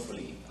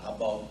powerfully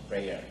about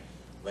prayer.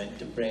 When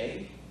to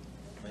pray,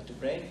 and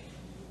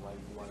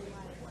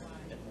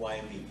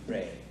why we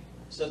pray.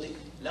 So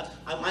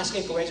I'm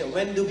asking a question,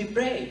 when do we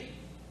pray?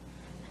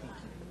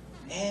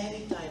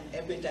 Anytime,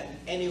 every time,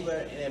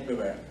 anywhere and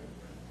everywhere.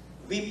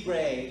 We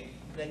pray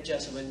not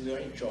just when we're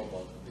in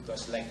trouble,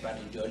 because like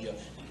Brother Giorgio,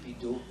 we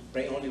do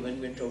pray only when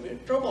we're in trouble. We're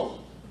in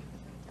trouble.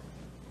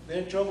 We're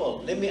in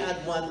trouble. Let me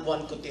add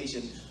one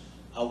quotation.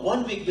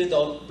 1 week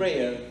without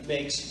prayer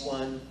makes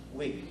 1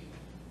 week.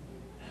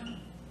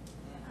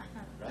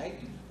 Right?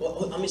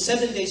 Well,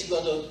 7 days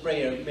without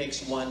prayer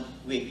makes 1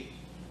 week.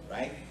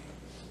 Right?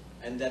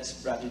 And that's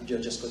Brother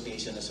Giorgio's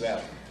quotation as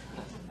well.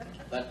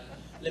 But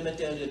let me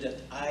tell you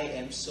that I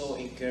am so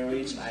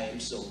encouraged, I am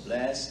so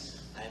blessed,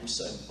 I am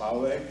so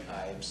empowered,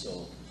 I am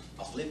so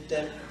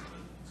uplifted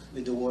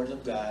with the Word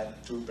of God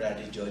through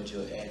Brother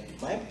Giorgio. And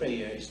my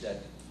prayer is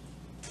that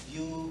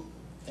you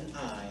and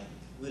I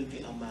will be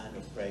a man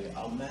of prayer,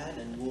 a man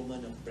and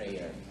woman of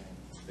prayer.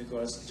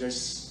 Because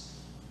there's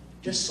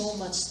so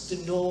much to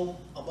know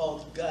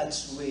about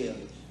God's will,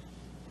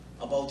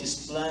 about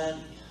His plan,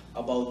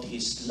 about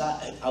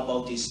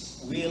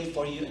His will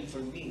for you and for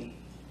me.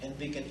 And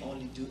we can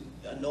only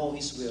know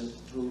His will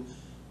through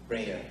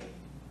prayer.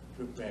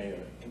 Through prayer.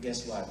 And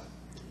guess what?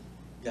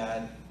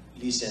 God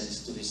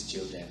listens to His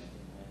children.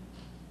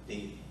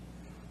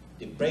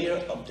 The prayer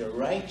of the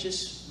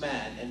righteous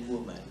man and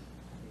woman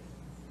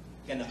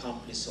can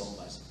accomplish so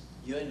much.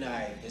 You and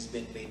I has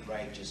been made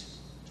righteous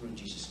through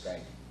Jesus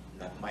Christ.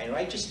 Not my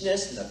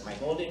righteousness, not my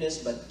holiness,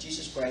 but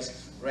Jesus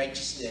Christ's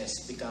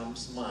righteousness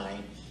becomes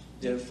mine.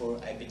 Therefore,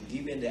 I've been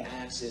given the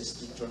access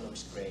to the throne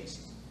of grace.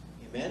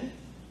 Amen?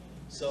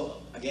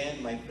 So,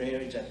 again, my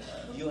prayer is that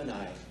you and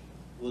I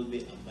will be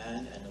a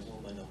man and a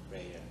woman of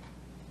prayer.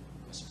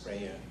 Because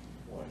prayer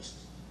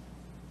works.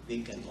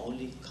 We can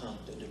only come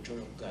to the throne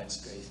of God's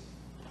grace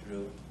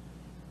through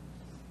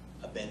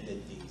a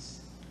bended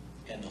knees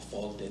and a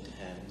folded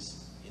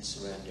hands in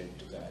surrender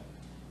to God.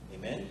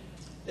 Amen?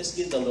 Let's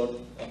give the Lord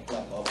a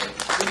clap of it.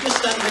 Would you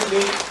stand with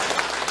me?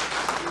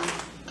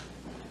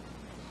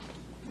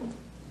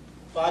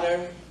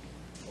 Father,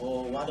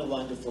 oh, what a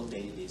wonderful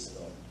day it is,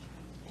 Lord.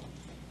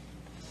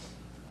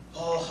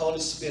 Oh, Holy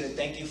Spirit,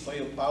 thank you for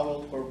your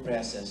powerful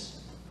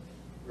presence.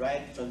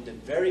 Right from the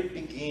very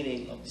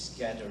beginning of this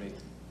gathering,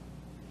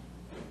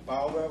 your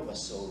power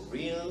was so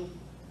real,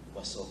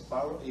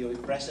 your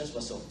presence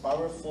was so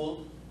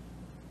powerful,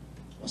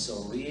 was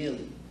so real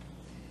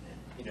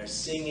in our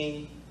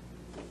singing,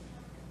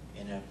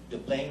 in the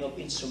playing of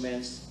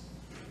instruments,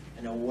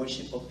 and our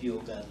worship of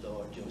you, God,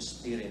 Lord. Your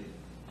Spirit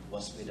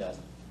was with us.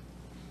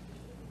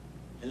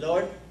 And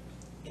Lord,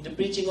 in the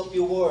preaching of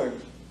your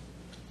word,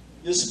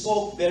 you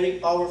spoke very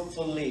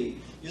powerfully.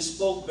 You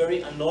spoke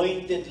very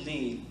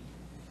anointedly.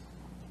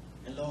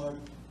 And Lord,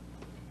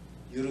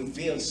 you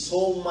revealed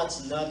so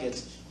much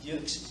nuggets.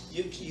 You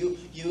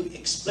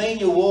explain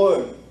your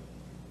word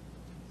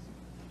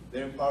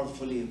very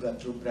powerfully. You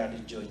got through Brother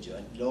Jojo.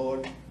 And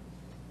Lord,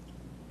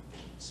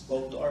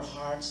 spoke to our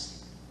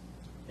hearts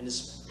and it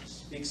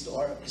speaks to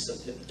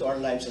our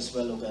lives as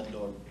well, oh God,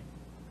 Lord.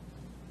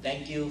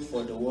 Thank you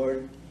for the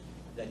word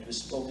that you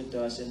spoken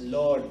to us. And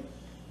Lord,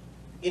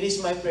 it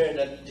is my prayer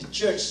that the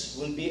church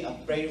will be a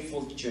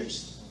prayerful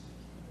church.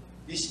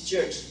 This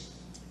church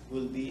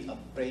will be a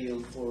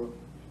prayerful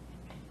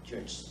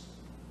church.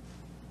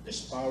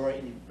 There's power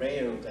in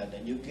prayer, oh God,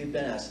 and you've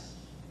given us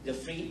the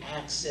free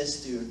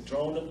access to your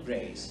throne of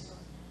grace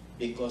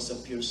because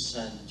of your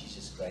Son,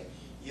 Jesus Christ.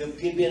 You've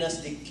given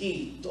us the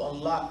key to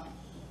unlock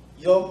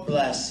your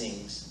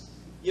blessings,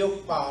 your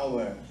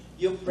power,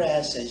 your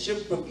presence, your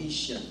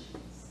provision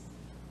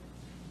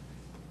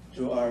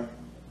through our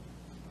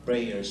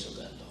prayers,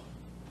 O God, Lord.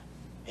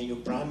 And your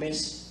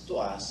promise to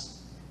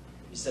us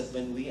is that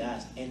when we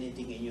ask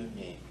anything in your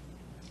name,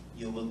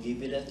 You will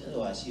give it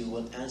to us. You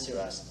will answer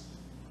us,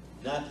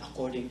 not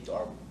according to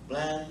our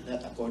plan,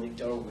 not according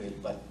to our will,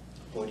 but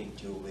according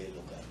to your will,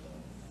 O God,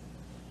 Lord.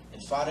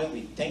 And Father,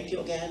 we thank you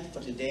again for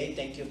today.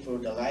 Thank you for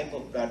the life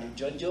of Brother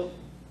Jojo.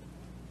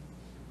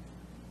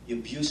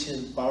 You've used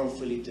him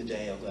powerfully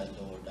today, O God,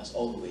 Lord, as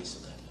always,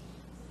 O God,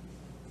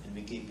 Lord. And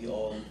we give you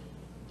all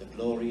the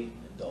glory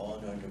and the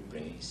honor and the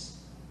praise.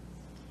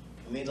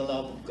 And may the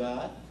love of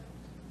God,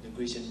 the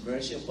grace and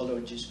mercy of our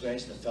Lord Jesus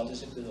Christ, the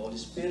fellowship of the Holy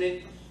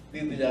Spirit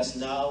be with us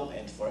now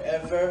and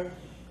forever.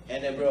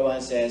 And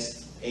everyone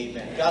says,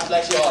 Amen. God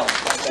bless you all.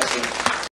 God bless you.